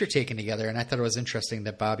get a picture taken together, and I thought it was interesting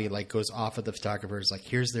that Bobby goes off of the photographers,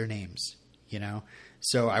 here's their names,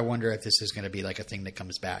 So I wonder if this is going to be a thing that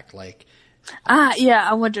comes back, yeah,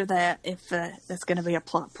 I wonder that if that's going to be a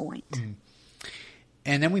plot point.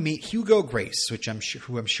 And then we meet Hugo Grace,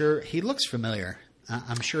 I'm sure he looks familiar.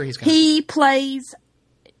 I'm sure he's going to... He plays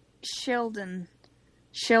Sheldon's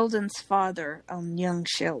father on Young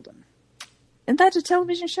Sheldon. Isn't that a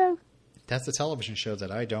television show? That's a television show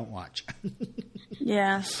that I don't watch.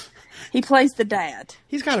 Yeah. He plays the dad.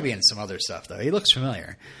 He's got to be in some other stuff, though. He looks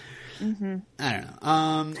familiar. I don't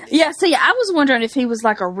know. Yeah, see, I was wondering if he was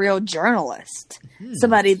a real journalist.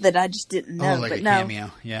 Somebody that I just didn't know. Oh, but a no.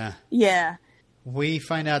 cameo. Yeah. Yeah. We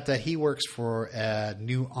find out that he works for a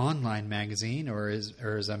new online magazine, or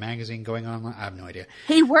is a magazine going online? I have no idea.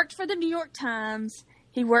 He worked for the New York Times.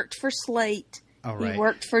 He worked for Slate. Oh, right. He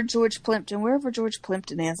worked for George Plimpton, wherever George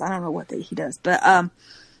Plimpton is. I don't know what he does, but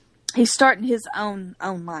he's starting his own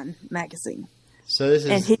online magazine. So this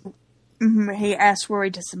is, and he asked Rory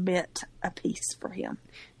to submit a piece for him.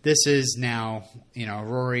 This is now,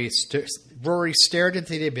 Rory stared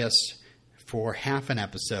into the abyss for half an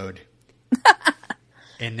episode,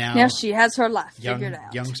 and now she has her life figured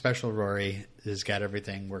out. Young special Rory has got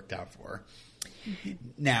everything worked out for her.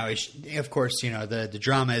 Now, of course, the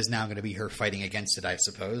drama is now going to be her fighting against it, I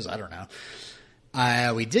suppose. I don't know.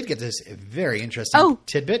 We did get this very interesting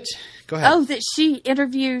tidbit. Go ahead. Oh, that she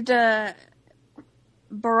interviewed Barack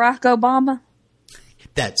Obama?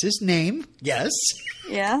 That's his name. Yes.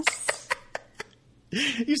 Yes.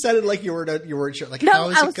 You sounded like you weren't sure. How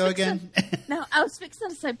does it go again? No, I was fixing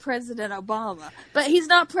to say President Obama. But he's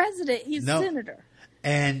not president. He's a senator.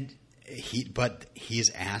 And he's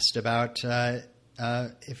asked about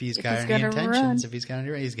if he's got any intentions, if he's got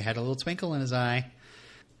any. He's had a little twinkle in his eye.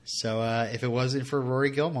 So if it wasn't for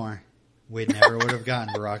Rory Gilmore, we never would have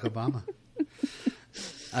gotten Barack Obama.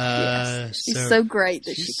 Yes. She's so great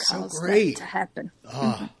that she caused that to happen.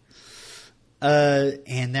 Oh.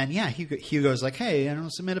 And then, Hugo's like, hey, I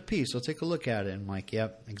don't submit a piece. I'll take a look at it. And I'm like,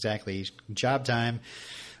 yep, exactly. Job time.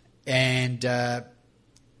 And I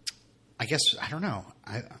guess, I don't know.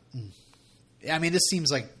 I mean, this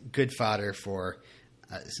seems like good fodder for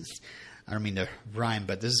I don't mean to rhyme,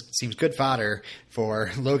 but this seems good fodder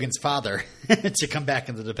for Logan's father to come back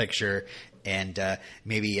into the picture and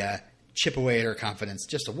maybe chip away at her confidence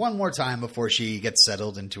just one more time before she gets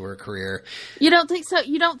settled into her career. You don't think so?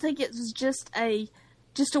 You don't think it was just a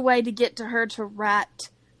way to get to her to write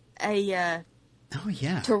to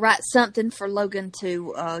write something for Logan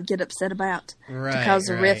to get upset about, to cause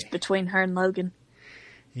a rift between her and Logan?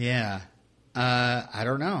 Yeah. I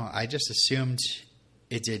don't know. I just assumed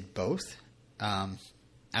it did both. I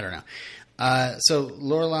don't know. So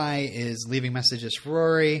Lorelai is leaving messages for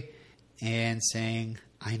Rory and saying,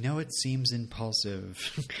 I know it seems impulsive.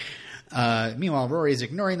 Meanwhile, Rory is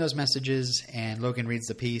ignoring those messages, and Logan reads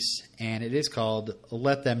the piece, and it is called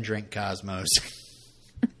Let Them Drink Cosmos.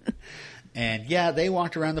 And they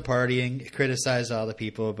walked around the party and criticized all the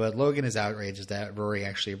people, but Logan is outraged that Rory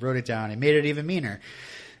actually wrote it down and made it even meaner.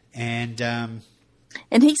 And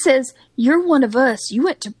he says, you're one of us. You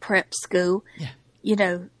went to prep school. Yeah. You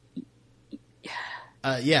know.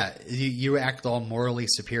 You act all morally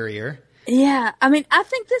superior. Yeah. I mean, I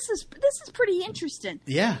think this is pretty interesting.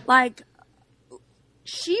 Yeah. Like,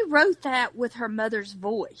 she wrote that with her mother's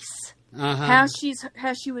voice. Uh-huh.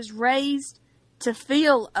 How she was raised to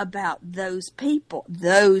feel about those people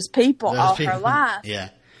all her life. Yeah.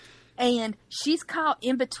 And she's caught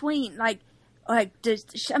in between, she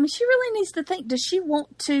really needs to think, does she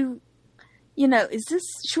want to, she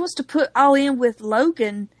wants to put all in with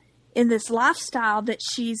Logan in this lifestyle that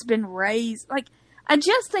she's been raised. Like, I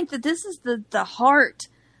just think that this is the heart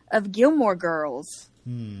of Gilmore Girls.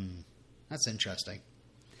 That's interesting.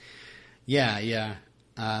 Yeah.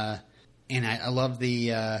 And I love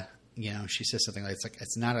the, she says something like,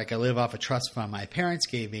 it's not like I live off a trust fund my parents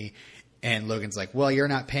gave me. And Logan's like, well, you're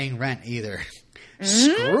not paying rent either.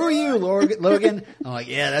 Screw you, Logan. I'm like,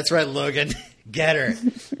 yeah, that's right, Logan. Get her.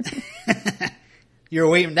 You're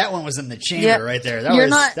waiting. That one was in the chamber right there.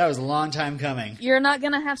 That was a long time coming. You're not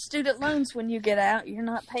going to have student loans when you get out. You're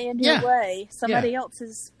not paying your way. Somebody else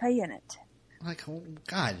is paying it. Like, oh,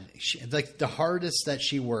 God. The hardest that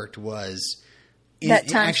she worked was... that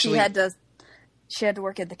time she had to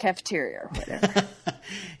work at the cafeteria or whatever.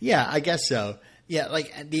 Yeah, I guess so. Yeah,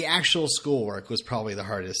 like the actual schoolwork was probably the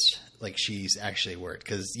hardest. Like she's actually worked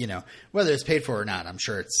because whether it's paid for or not, I'm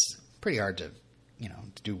sure it's pretty hard to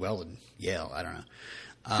to do well in Yale. I don't know.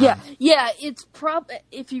 It's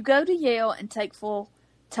if you go to Yale and take full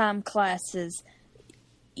time classes,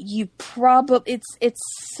 you probably it's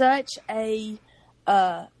such a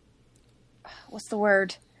what's the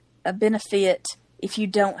word, a benefit if you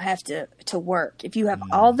don't have to work, if you have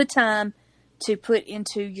all the time to put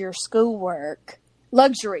into your schoolwork.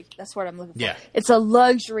 Luxury. That's what I'm looking for. Yeah. It's a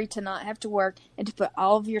luxury to not have to work and to put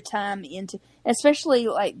all of your time into, especially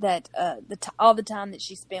like that, all the time that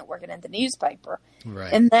she spent working at the newspaper.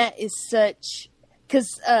 Right. And that is such, because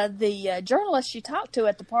the journalist she talked to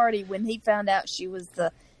at the party, when he found out she was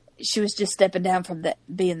just stepping down from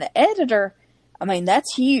being the editor, I mean,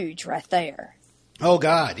 that's huge right there. Oh,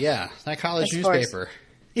 God, yeah. That college newspaper.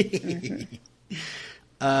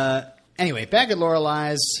 Anyway, back at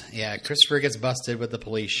Lorelai's, Christopher gets busted with the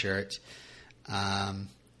police shirt.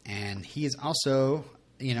 And he's also,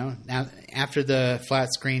 now after the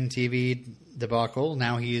flat screen TV debacle,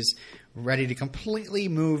 now he's ready to completely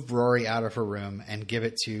move Rory out of her room and give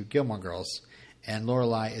it to Gilmore Girls. And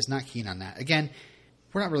Lorelai is not keen on that. Again,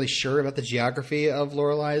 we're not really sure about the geography of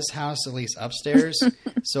Lorelai's house, at least upstairs.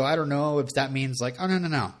 So I don't know if that means like, oh,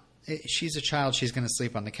 no. She's a child. She's going to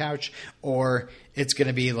sleep on the couch, or it's going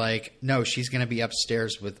to be like, no, she's going to be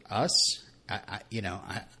upstairs with us.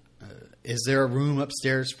 Is there a room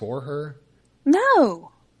upstairs for her?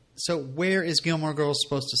 No. So where is Gilmore Girls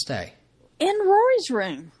supposed to stay? In Rory's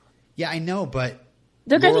room. Yeah, I know, but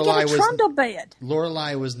they're going to get a trundle bed.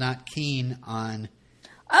 Lorelai was not keen on.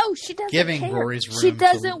 Oh, she doesn't giving care. Rory's room. She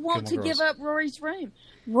doesn't want to give up Rory's room.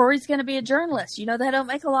 Rory's going to be a journalist. They don't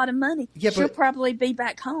make a lot of money. Yeah, she'll probably be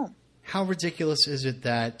back home. How ridiculous is it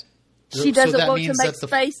that she doesn't want to make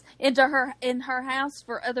space in her house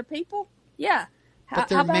for other people? Yeah. But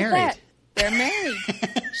they're how about married. That? They're married.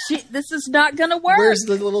 This is not going to work. Where's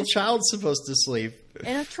the little child supposed to sleep?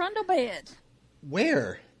 In a trundle bed.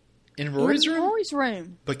 Where? In Rory's room? Rory's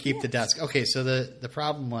room. But keep the desk. Okay, so the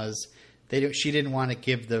problem was She didn't want to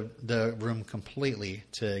give the room completely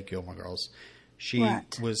to Gilmore Girls. She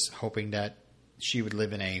was hoping that she would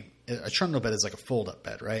live in a trundle bed is like a fold up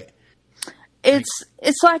bed, right?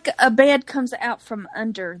 It's like a bed comes out from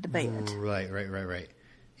under the bed. Right.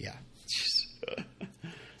 Yeah.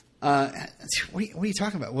 What are you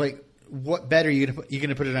talking about? Like, what bed are you going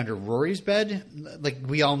to put it under? Rory's bed? Like,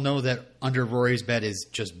 we all know that under Rory's bed is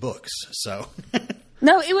just books. So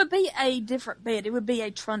no, it would be a different bed. It would be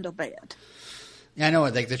a trundle bed. Yeah, I know.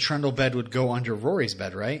 Like the trundle bed would go under Rory's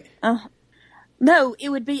bed, right? No, it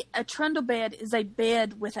would be a trundle bed is a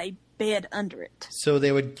bed with a bed under it. So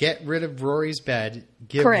they would get rid of Rory's bed.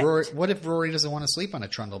 Correct. Rory, what if Rory doesn't want to sleep on a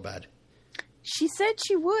trundle bed? She said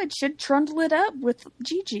she would. She'd trundle it up with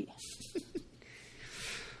Gigi.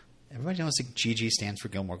 Everybody knows that Gigi stands for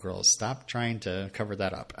Gilmore Girls. Stop trying to cover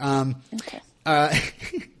that up. Okay.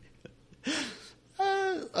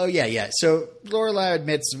 Oh, yeah. So Lorelai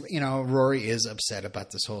admits, Rory is upset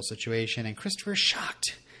about this whole situation, and Christopher's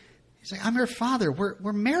shocked. He's like, I'm her father.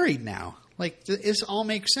 We're married now. Like, this all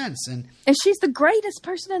makes sense. And she's the greatest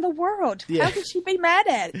person in the world. Yeah. How could she be mad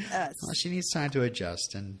at us? Well, she needs time to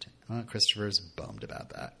adjust, and Christopher's bummed about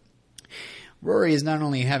that. Rory is not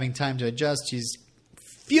only having time to adjust, she's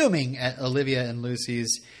fuming at Olivia and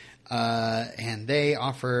Lucy's, and they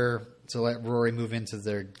offer to let Rory move into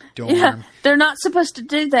their dorm. Yeah, they're not supposed to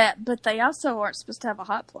do that, but they also aren't supposed to have a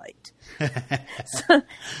hot plate. So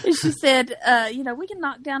she said, we can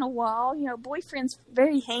knock down a wall. Boyfriend's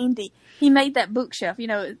very handy. He made that bookshelf.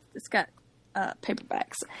 It's got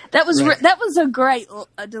paperbacks. That was a great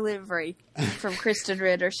delivery from Kristen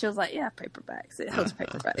Ritter. She was like, yeah, paperbacks. It holds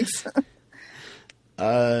paperbacks.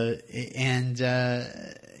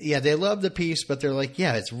 They love the piece, but they're like,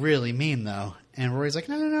 yeah, it's really mean though. And Rory's like,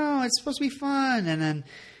 no, it's supposed to be fun. And then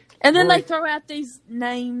Rory, they throw out these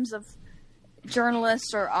names of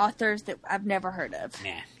journalists or authors that I've never heard of.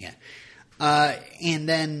 Yeah. And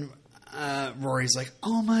then Rory's like,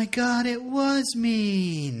 oh my God, it was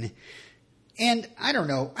mean. And I don't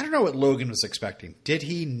know what Logan was expecting. Did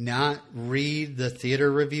he not read the theater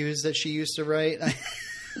reviews that she used to write?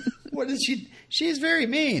 What did she? She's very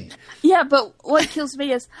mean. Yeah, but what kills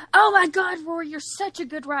me is, oh my God, Rory, you're such a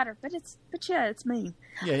good writer. But it's mean.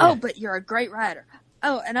 Yeah. Oh, but you're a great writer.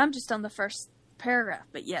 Oh, and I'm just on the first paragraph.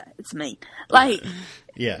 But yeah, it's mean. Like,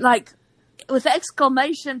 yeah, like with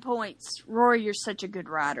exclamation points. Rory, you're such a good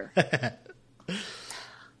writer.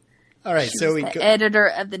 All right, so we the editor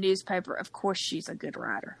of the newspaper. Of course, she's a good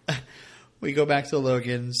writer. We go back to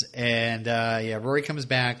Logan's, and Rory comes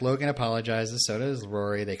back. Logan apologizes, so does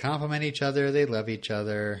Rory. They compliment each other. They love each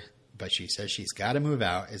other. But she says she's got to move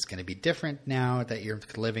out. It's going to be different now that you're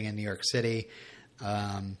living in New York City.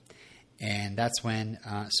 And that's when,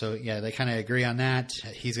 they kind of agree on that.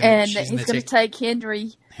 He's going to take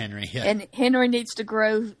Henry. Henry, yeah. And Henry needs to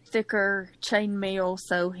grow thicker chainmail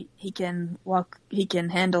so he can walk. He can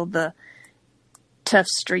handle the tough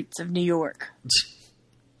streets of New York.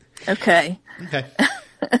 Okay.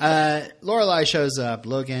 Lorelai shows up.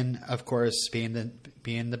 Logan, of course, being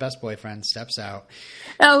the best boyfriend, steps out.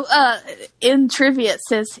 Oh, in trivia it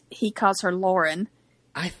says he calls her Lauren.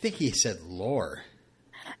 I think he said Lore.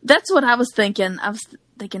 That's what I was thinking. I was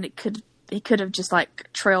thinking it could have just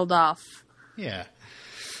like trailed off. Yeah.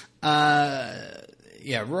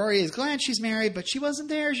 Rory is glad she's married, but she wasn't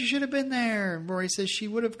there. She should have been there. Rory says she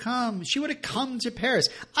would have come. She would have come to Paris.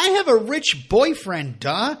 I have a rich boyfriend,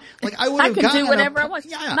 duh. Like I would have gotten. I can do whatever I want.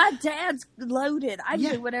 Yeah. My dad's loaded. I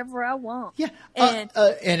can do whatever I want. Yeah.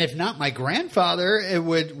 And if not, my grandfather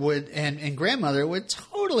and grandmother would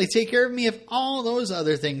totally take care of me if all those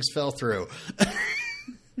other things fell through.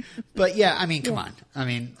 But yeah, I mean, come on. I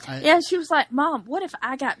mean, she was like, Mom, what if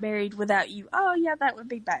I got married without you? Oh yeah, that would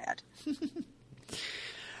be bad.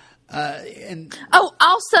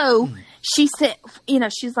 She said,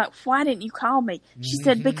 she's like, why didn't you call me? She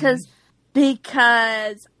said, because I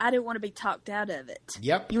didn't want to be talked out of it.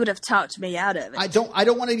 Yep. You would have talked me out of it. I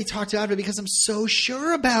don't want to be talked out of it because I'm so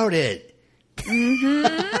sure about it.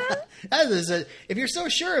 Mm-hmm. If you're so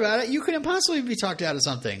sure about it, you couldn't possibly be talked out of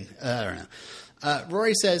something. I don't know.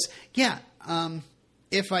 Rory says,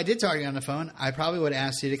 if I did talk to you on the phone, I probably would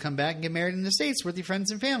ask you to come back and get married in the States with your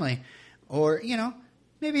friends and family. Or,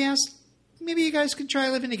 maybe you guys could try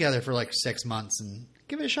living together for like 6 months and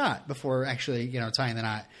give it a shot before actually, tying the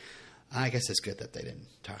knot. I guess it's good that they didn't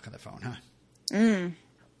talk on the phone, huh? Mm.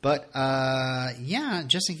 But,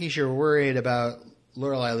 just in case you're worried about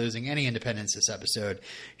Lorelai losing any independence this episode,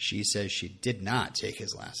 she says she did not take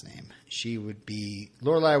his last name. She would be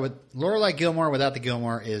Lorelai Gilmore without the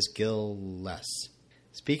Gilmore is Gill-less.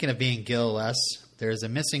 Speaking of being Gill-less, there's a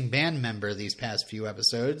missing band member these past few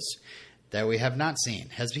episodes. that we have not seen.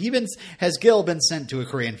 Has Gil been sent to a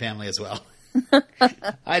Korean family as well?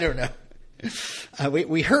 I don't know.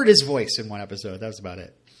 We heard his voice in one episode. That was about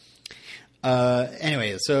it.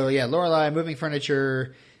 Anyway, so yeah, Lorelai moving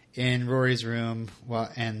furniture in Rory's room,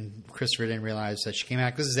 and Christopher didn't realize that she came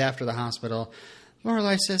back. This is after the hospital.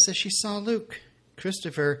 Lorelai says that she saw Luke.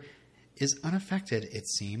 Christopher is unaffected, it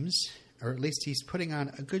seems, or at least he's putting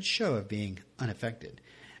on a good show of being unaffected.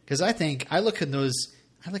 Because I look in those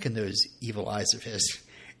evil eyes of his,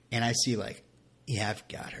 and I see like, yeah, I've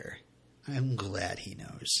got her. I'm glad he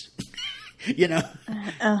knows. You know,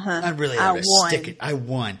 I'm really stick it. I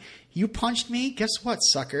won. You punched me. Guess what,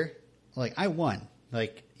 sucker? Like, I won.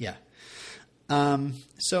 Like, yeah.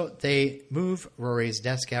 So they move Rory's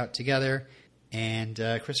desk out together, and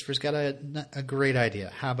Christopher's got a great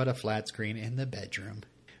idea. How about a flat screen in the bedroom?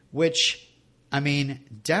 Which, I mean,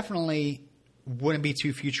 definitely wouldn't be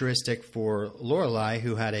too futuristic for Lorelai,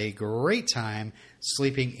 who had a great time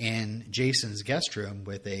sleeping in Jason's guest room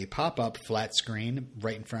with a pop-up flat screen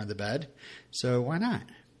right in front of the bed. So why not?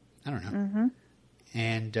 I don't know. Mm-hmm.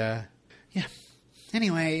 And, yeah.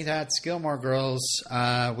 Anyway, that's Gilmore Girls.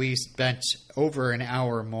 We spent over an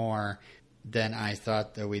hour more than I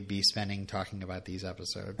thought that we'd be spending talking about these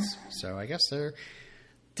episodes. So I guess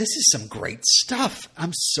this is some great stuff.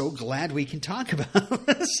 I'm so glad we can talk about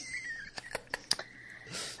this.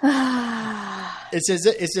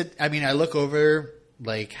 Is it? I mean, I look over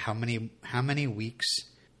like how many weeks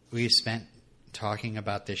we spent talking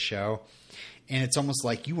about this show, and it's almost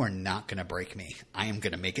like you are not going to break me. I am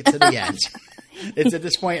going to make it to the end. It's at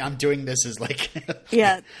this point I'm doing this as like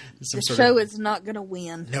the show is not going to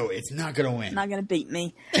win. No, it's not going to win. Not going to beat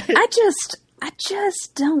me. I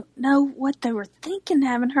just don't know what they were thinking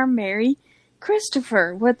having her marry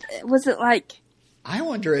Christopher. What was it like? I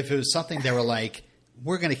wonder if it was something they were like,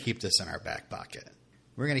 we're going to keep this in our back pocket.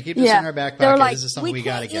 We're going to keep this in our back pocket. Like, this is something we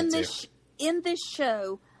got to get to. In this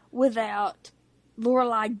show without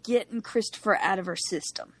Lorelai getting Christopher out of her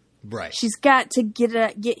system. Right. She's got to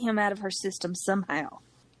get him out of her system somehow.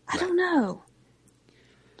 I don't know.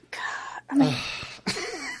 God, I mean,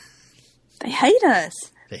 they hate us.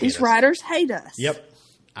 These writers hate us. Yep.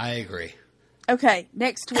 I agree. Okay,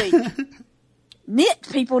 next week. Knit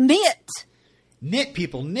people knit. Knit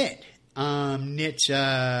people knit. Knit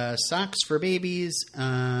socks for babies.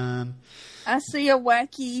 I see a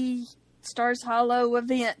wacky Stars Hollow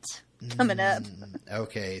event coming up.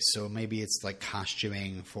 Okay, so maybe it's like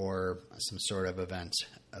costuming for some sort of event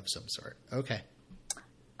of some sort. Okay.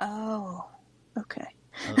 Oh, okay.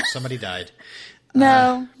 Oh, somebody died.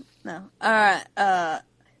 No. All right.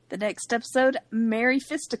 The next episode, Merry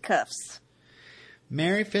Fisticuffs.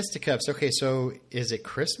 Merry Fisticuffs. Okay, so is it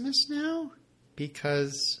Christmas now?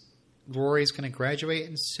 Because Rory's going to graduate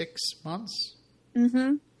in 6 months?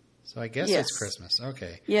 Mm-hmm. So I guess it's Christmas.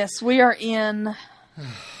 Okay. Yes, we are in...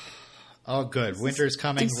 Oh, good. Winter's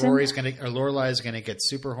coming. December. Lorelai's going to get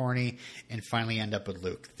super horny and finally end up with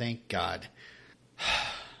Luke. Thank God.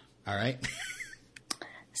 All right.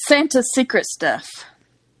 Santa's Secret Stuff.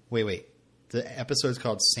 Wait. The episode's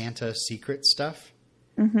called Santa Secret Stuff?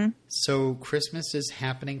 Mm-hmm. So Christmas is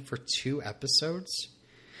happening for 2 episodes?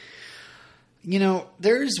 You know,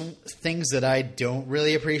 there's things that I don't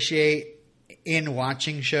really appreciate in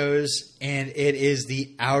watching shows, and it is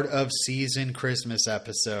the out-of-season Christmas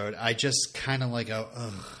episode. I just kind of like go,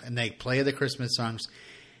 ugh, and they play the Christmas songs.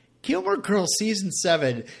 Gilmore Girls Season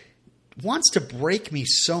 7 wants to break me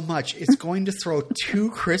so much, it's going to throw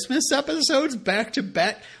 2 Christmas episodes back to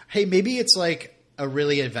back. Hey, maybe it's like a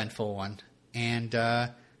really eventful one. And,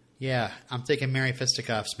 yeah, I'm thinking Merry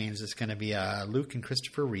Fisticuffs means it's going to be a Luke and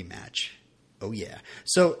Christopher rematch. Oh, yeah.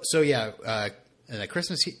 So yeah,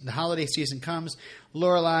 the holiday season comes.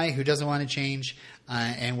 Lorelai, who doesn't want to change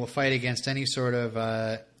and will fight against any sort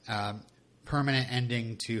of permanent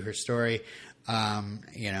ending to her story,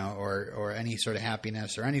 or any sort of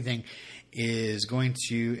happiness or anything, is going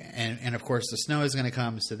to, and of course the snow is going to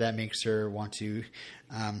come, so that makes her want to,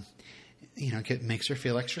 makes her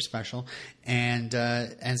feel extra special, and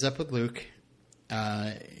ends up with Luke,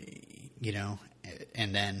 and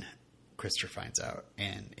then Christopher finds out,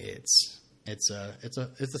 and it's a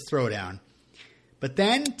throwdown. But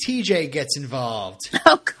then TJ gets involved.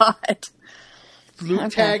 Oh God!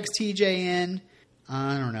 Luke tags TJ in.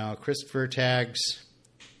 I don't know. Christopher tags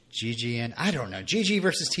Gigi in. I don't know. Gigi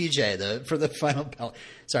versus TJ for the final bell.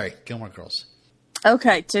 Sorry, Gilmore Girls.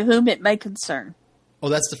 Okay, To Whom It May Concern. Oh,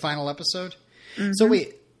 that's the final episode? Mm-hmm. So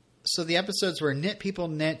wait. So the episodes were Knit People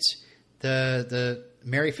Knit, the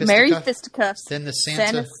Merry Fisticuffs. Then the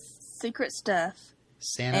Santa's Secret Stuff.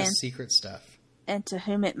 Santa's Secret Stuff. And To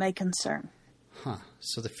Whom It May Concern. Huh.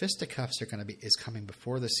 So the fisticuffs is coming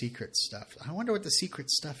before the secret stuff. I wonder what the secret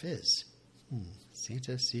stuff is.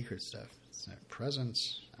 Santa's secret stuff. It's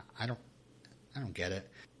presents. I don't get it.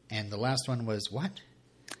 And the last one was what?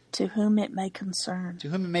 To whom it may concern. To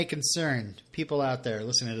whom it may concern. People out there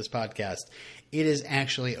listening to this podcast. It is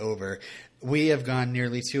actually over. We have gone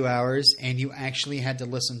nearly 2 hours, and you actually had to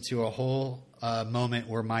listen to a whole moment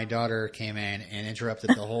where my daughter came in and interrupted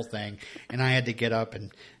the whole thing, and I had to get up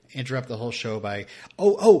and interrupt the whole show by,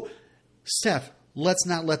 Steph, let's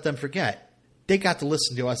not let them forget. They got to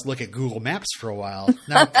listen to us look at Google Maps for a while.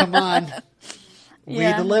 Now, come on. We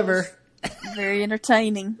deliver. Very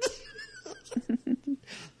entertaining.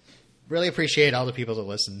 Really appreciate all the people that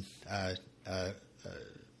listen. They're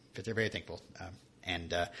very thankful. And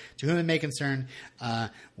to whom it may concern,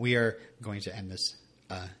 we are going to end this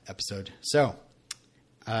episode. So,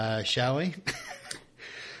 shall we?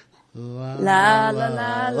 La la la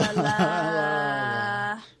la la la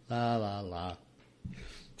la la la la.